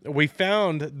 Like we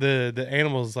found the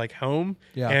animal's like home,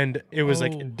 and it was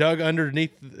like dug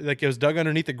underneath, like it was dug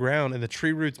underneath the ground, and the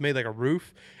tree roots made like a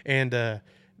roof, and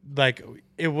like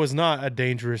it was not a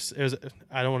dangerous. It was.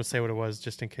 I don't want to say what it was,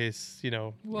 just in case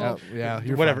Well,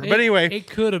 you're whatever. fine. But anyway, it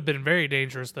could have been very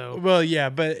dangerous though. well, yeah,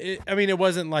 but it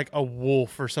wasn't like a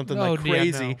wolf or something No, like yeah,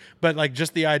 crazy. no. But like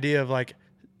just the idea of like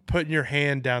putting your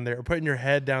hand down there or putting your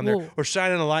head down there Well, or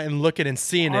shining a light and looking and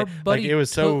seeing Our it, like buddy it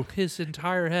was so. took his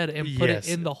entire head and put it Yes.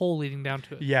 in the hole leading down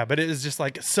to it. Yeah, but it was just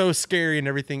like so scary and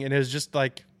everything, and it was just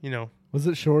like Was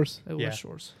it Shores? It Yeah. was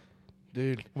Shores.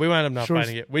 Dude, we wound up not Sure.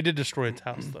 finding it. We did destroy its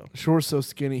house though. Shores so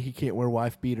skinny he can't wear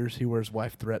wife beaters. He wears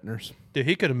wife threateners. Dude,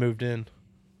 he could have moved in.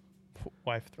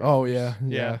 Wife. Oh yeah,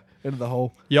 Yeah. into the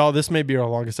hole. Y'all, this may be our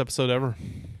longest episode ever.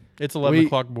 It's 11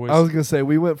 o'clock, boys. I was gonna say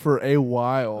we went for a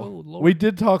while. Oh, Lord. We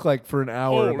did talk like for an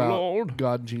hour Oh, about Lord.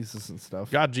 God and Jesus and stuff.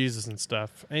 God, Jesus, and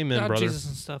stuff. Amen, God, brother. Jesus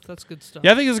and stuff. That's good stuff.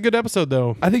 Yeah, I think it's a good episode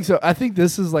though. I think so. I think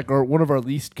this is like one of our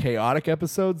least chaotic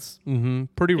episodes. Mm-hmm.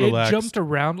 Pretty It relaxed. jumped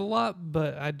around a lot,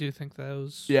 but I do think that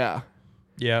was. Yeah,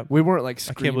 Yeah. we weren't like I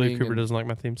screaming. can't believe Cooper and- doesn't like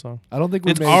my theme song. I don't think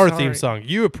we It's made. our Sorry. theme song.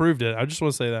 You approved it. I just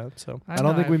want to say that. So I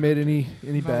don't think we made any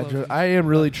bad love jokes. you. I am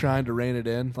really trying to rein it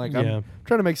in. Like Yeah. I'm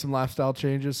trying to make some lifestyle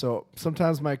changes. So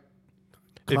sometimes my if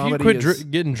you comedy quit is,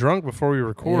 getting drunk before we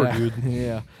record, yeah, dude.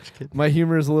 yeah, Just kidding. my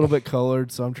humor is a little bit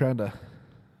colored, so I'm trying to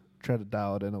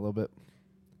dial it in a little bit.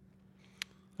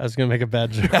 I was gonna make a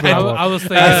bad joke. I was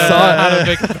thinking I saw how to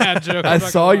make a bad joke. I I'm not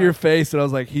saw gonna your lie. face, and I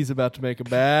was like, he's about to make a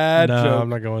bad no, joke. I'm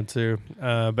not going to.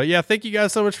 But yeah, thank you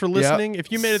guys so much for listening.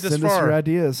 If you made it this Send us your far,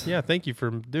 ideas. yeah, thank you for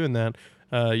doing that.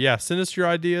 Yeah, send us your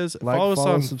ideas. Like, follow us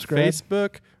follow, on subscribe.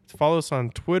 Facebook. Follow us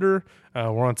on Twitter.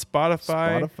 We're on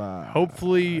Spotify.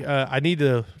 Hopefully, I need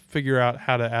to figure out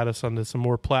how to add us onto some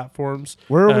more platforms.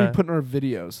 Where are we putting our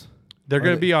videos? They're Are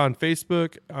going to they- be on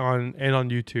Facebook and on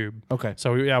YouTube. Okay.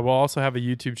 So yeah, we'll also have a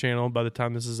YouTube channel by the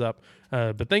time this is up.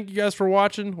 But thank you guys for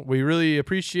watching. We really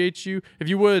appreciate you. If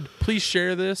you would, please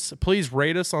share this. Please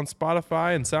rate us on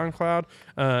Spotify and SoundCloud.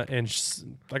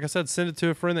 Like I said, send it to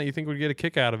a friend that you think would get a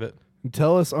kick out of it. And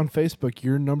tell us on Facebook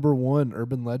your number one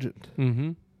urban legend.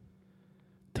 Mm-hmm.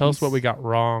 Tell us what we got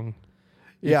wrong.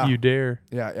 Yeah. If you dare.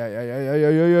 Yeah.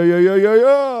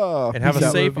 And have Peace a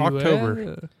out. safe Wherever you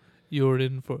October. are, you're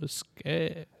in for a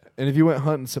scare. And if you went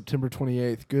hunting September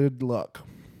 28th, good luck.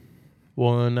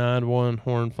 One-eyed,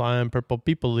 one-horn, flying purple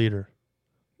people leader.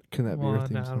 Can that be your One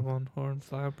theme out, song? one horn,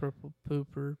 fly, purple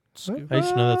pooper. I used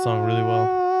to know that song really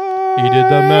well. He did the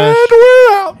mash.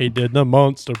 We're out. He did the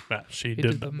monster mash. He He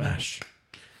did the mash.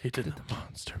 He did the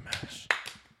monster mash.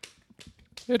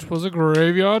 It was a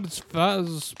graveyard. It's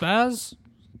spaz.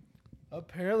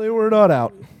 Apparently, we're not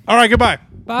out. All right, goodbye.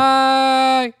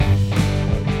 Bye.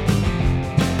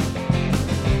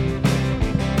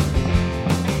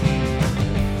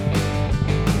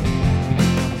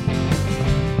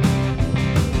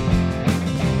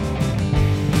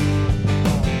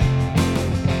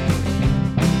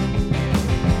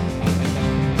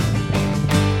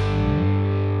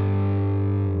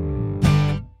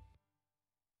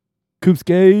 Coop's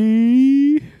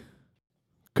gay.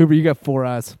 Cooper, you got 4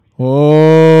 eyes.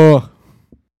 Oh.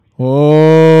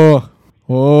 Oh.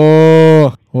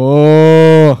 Oh.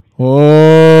 Oh.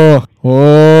 Oh.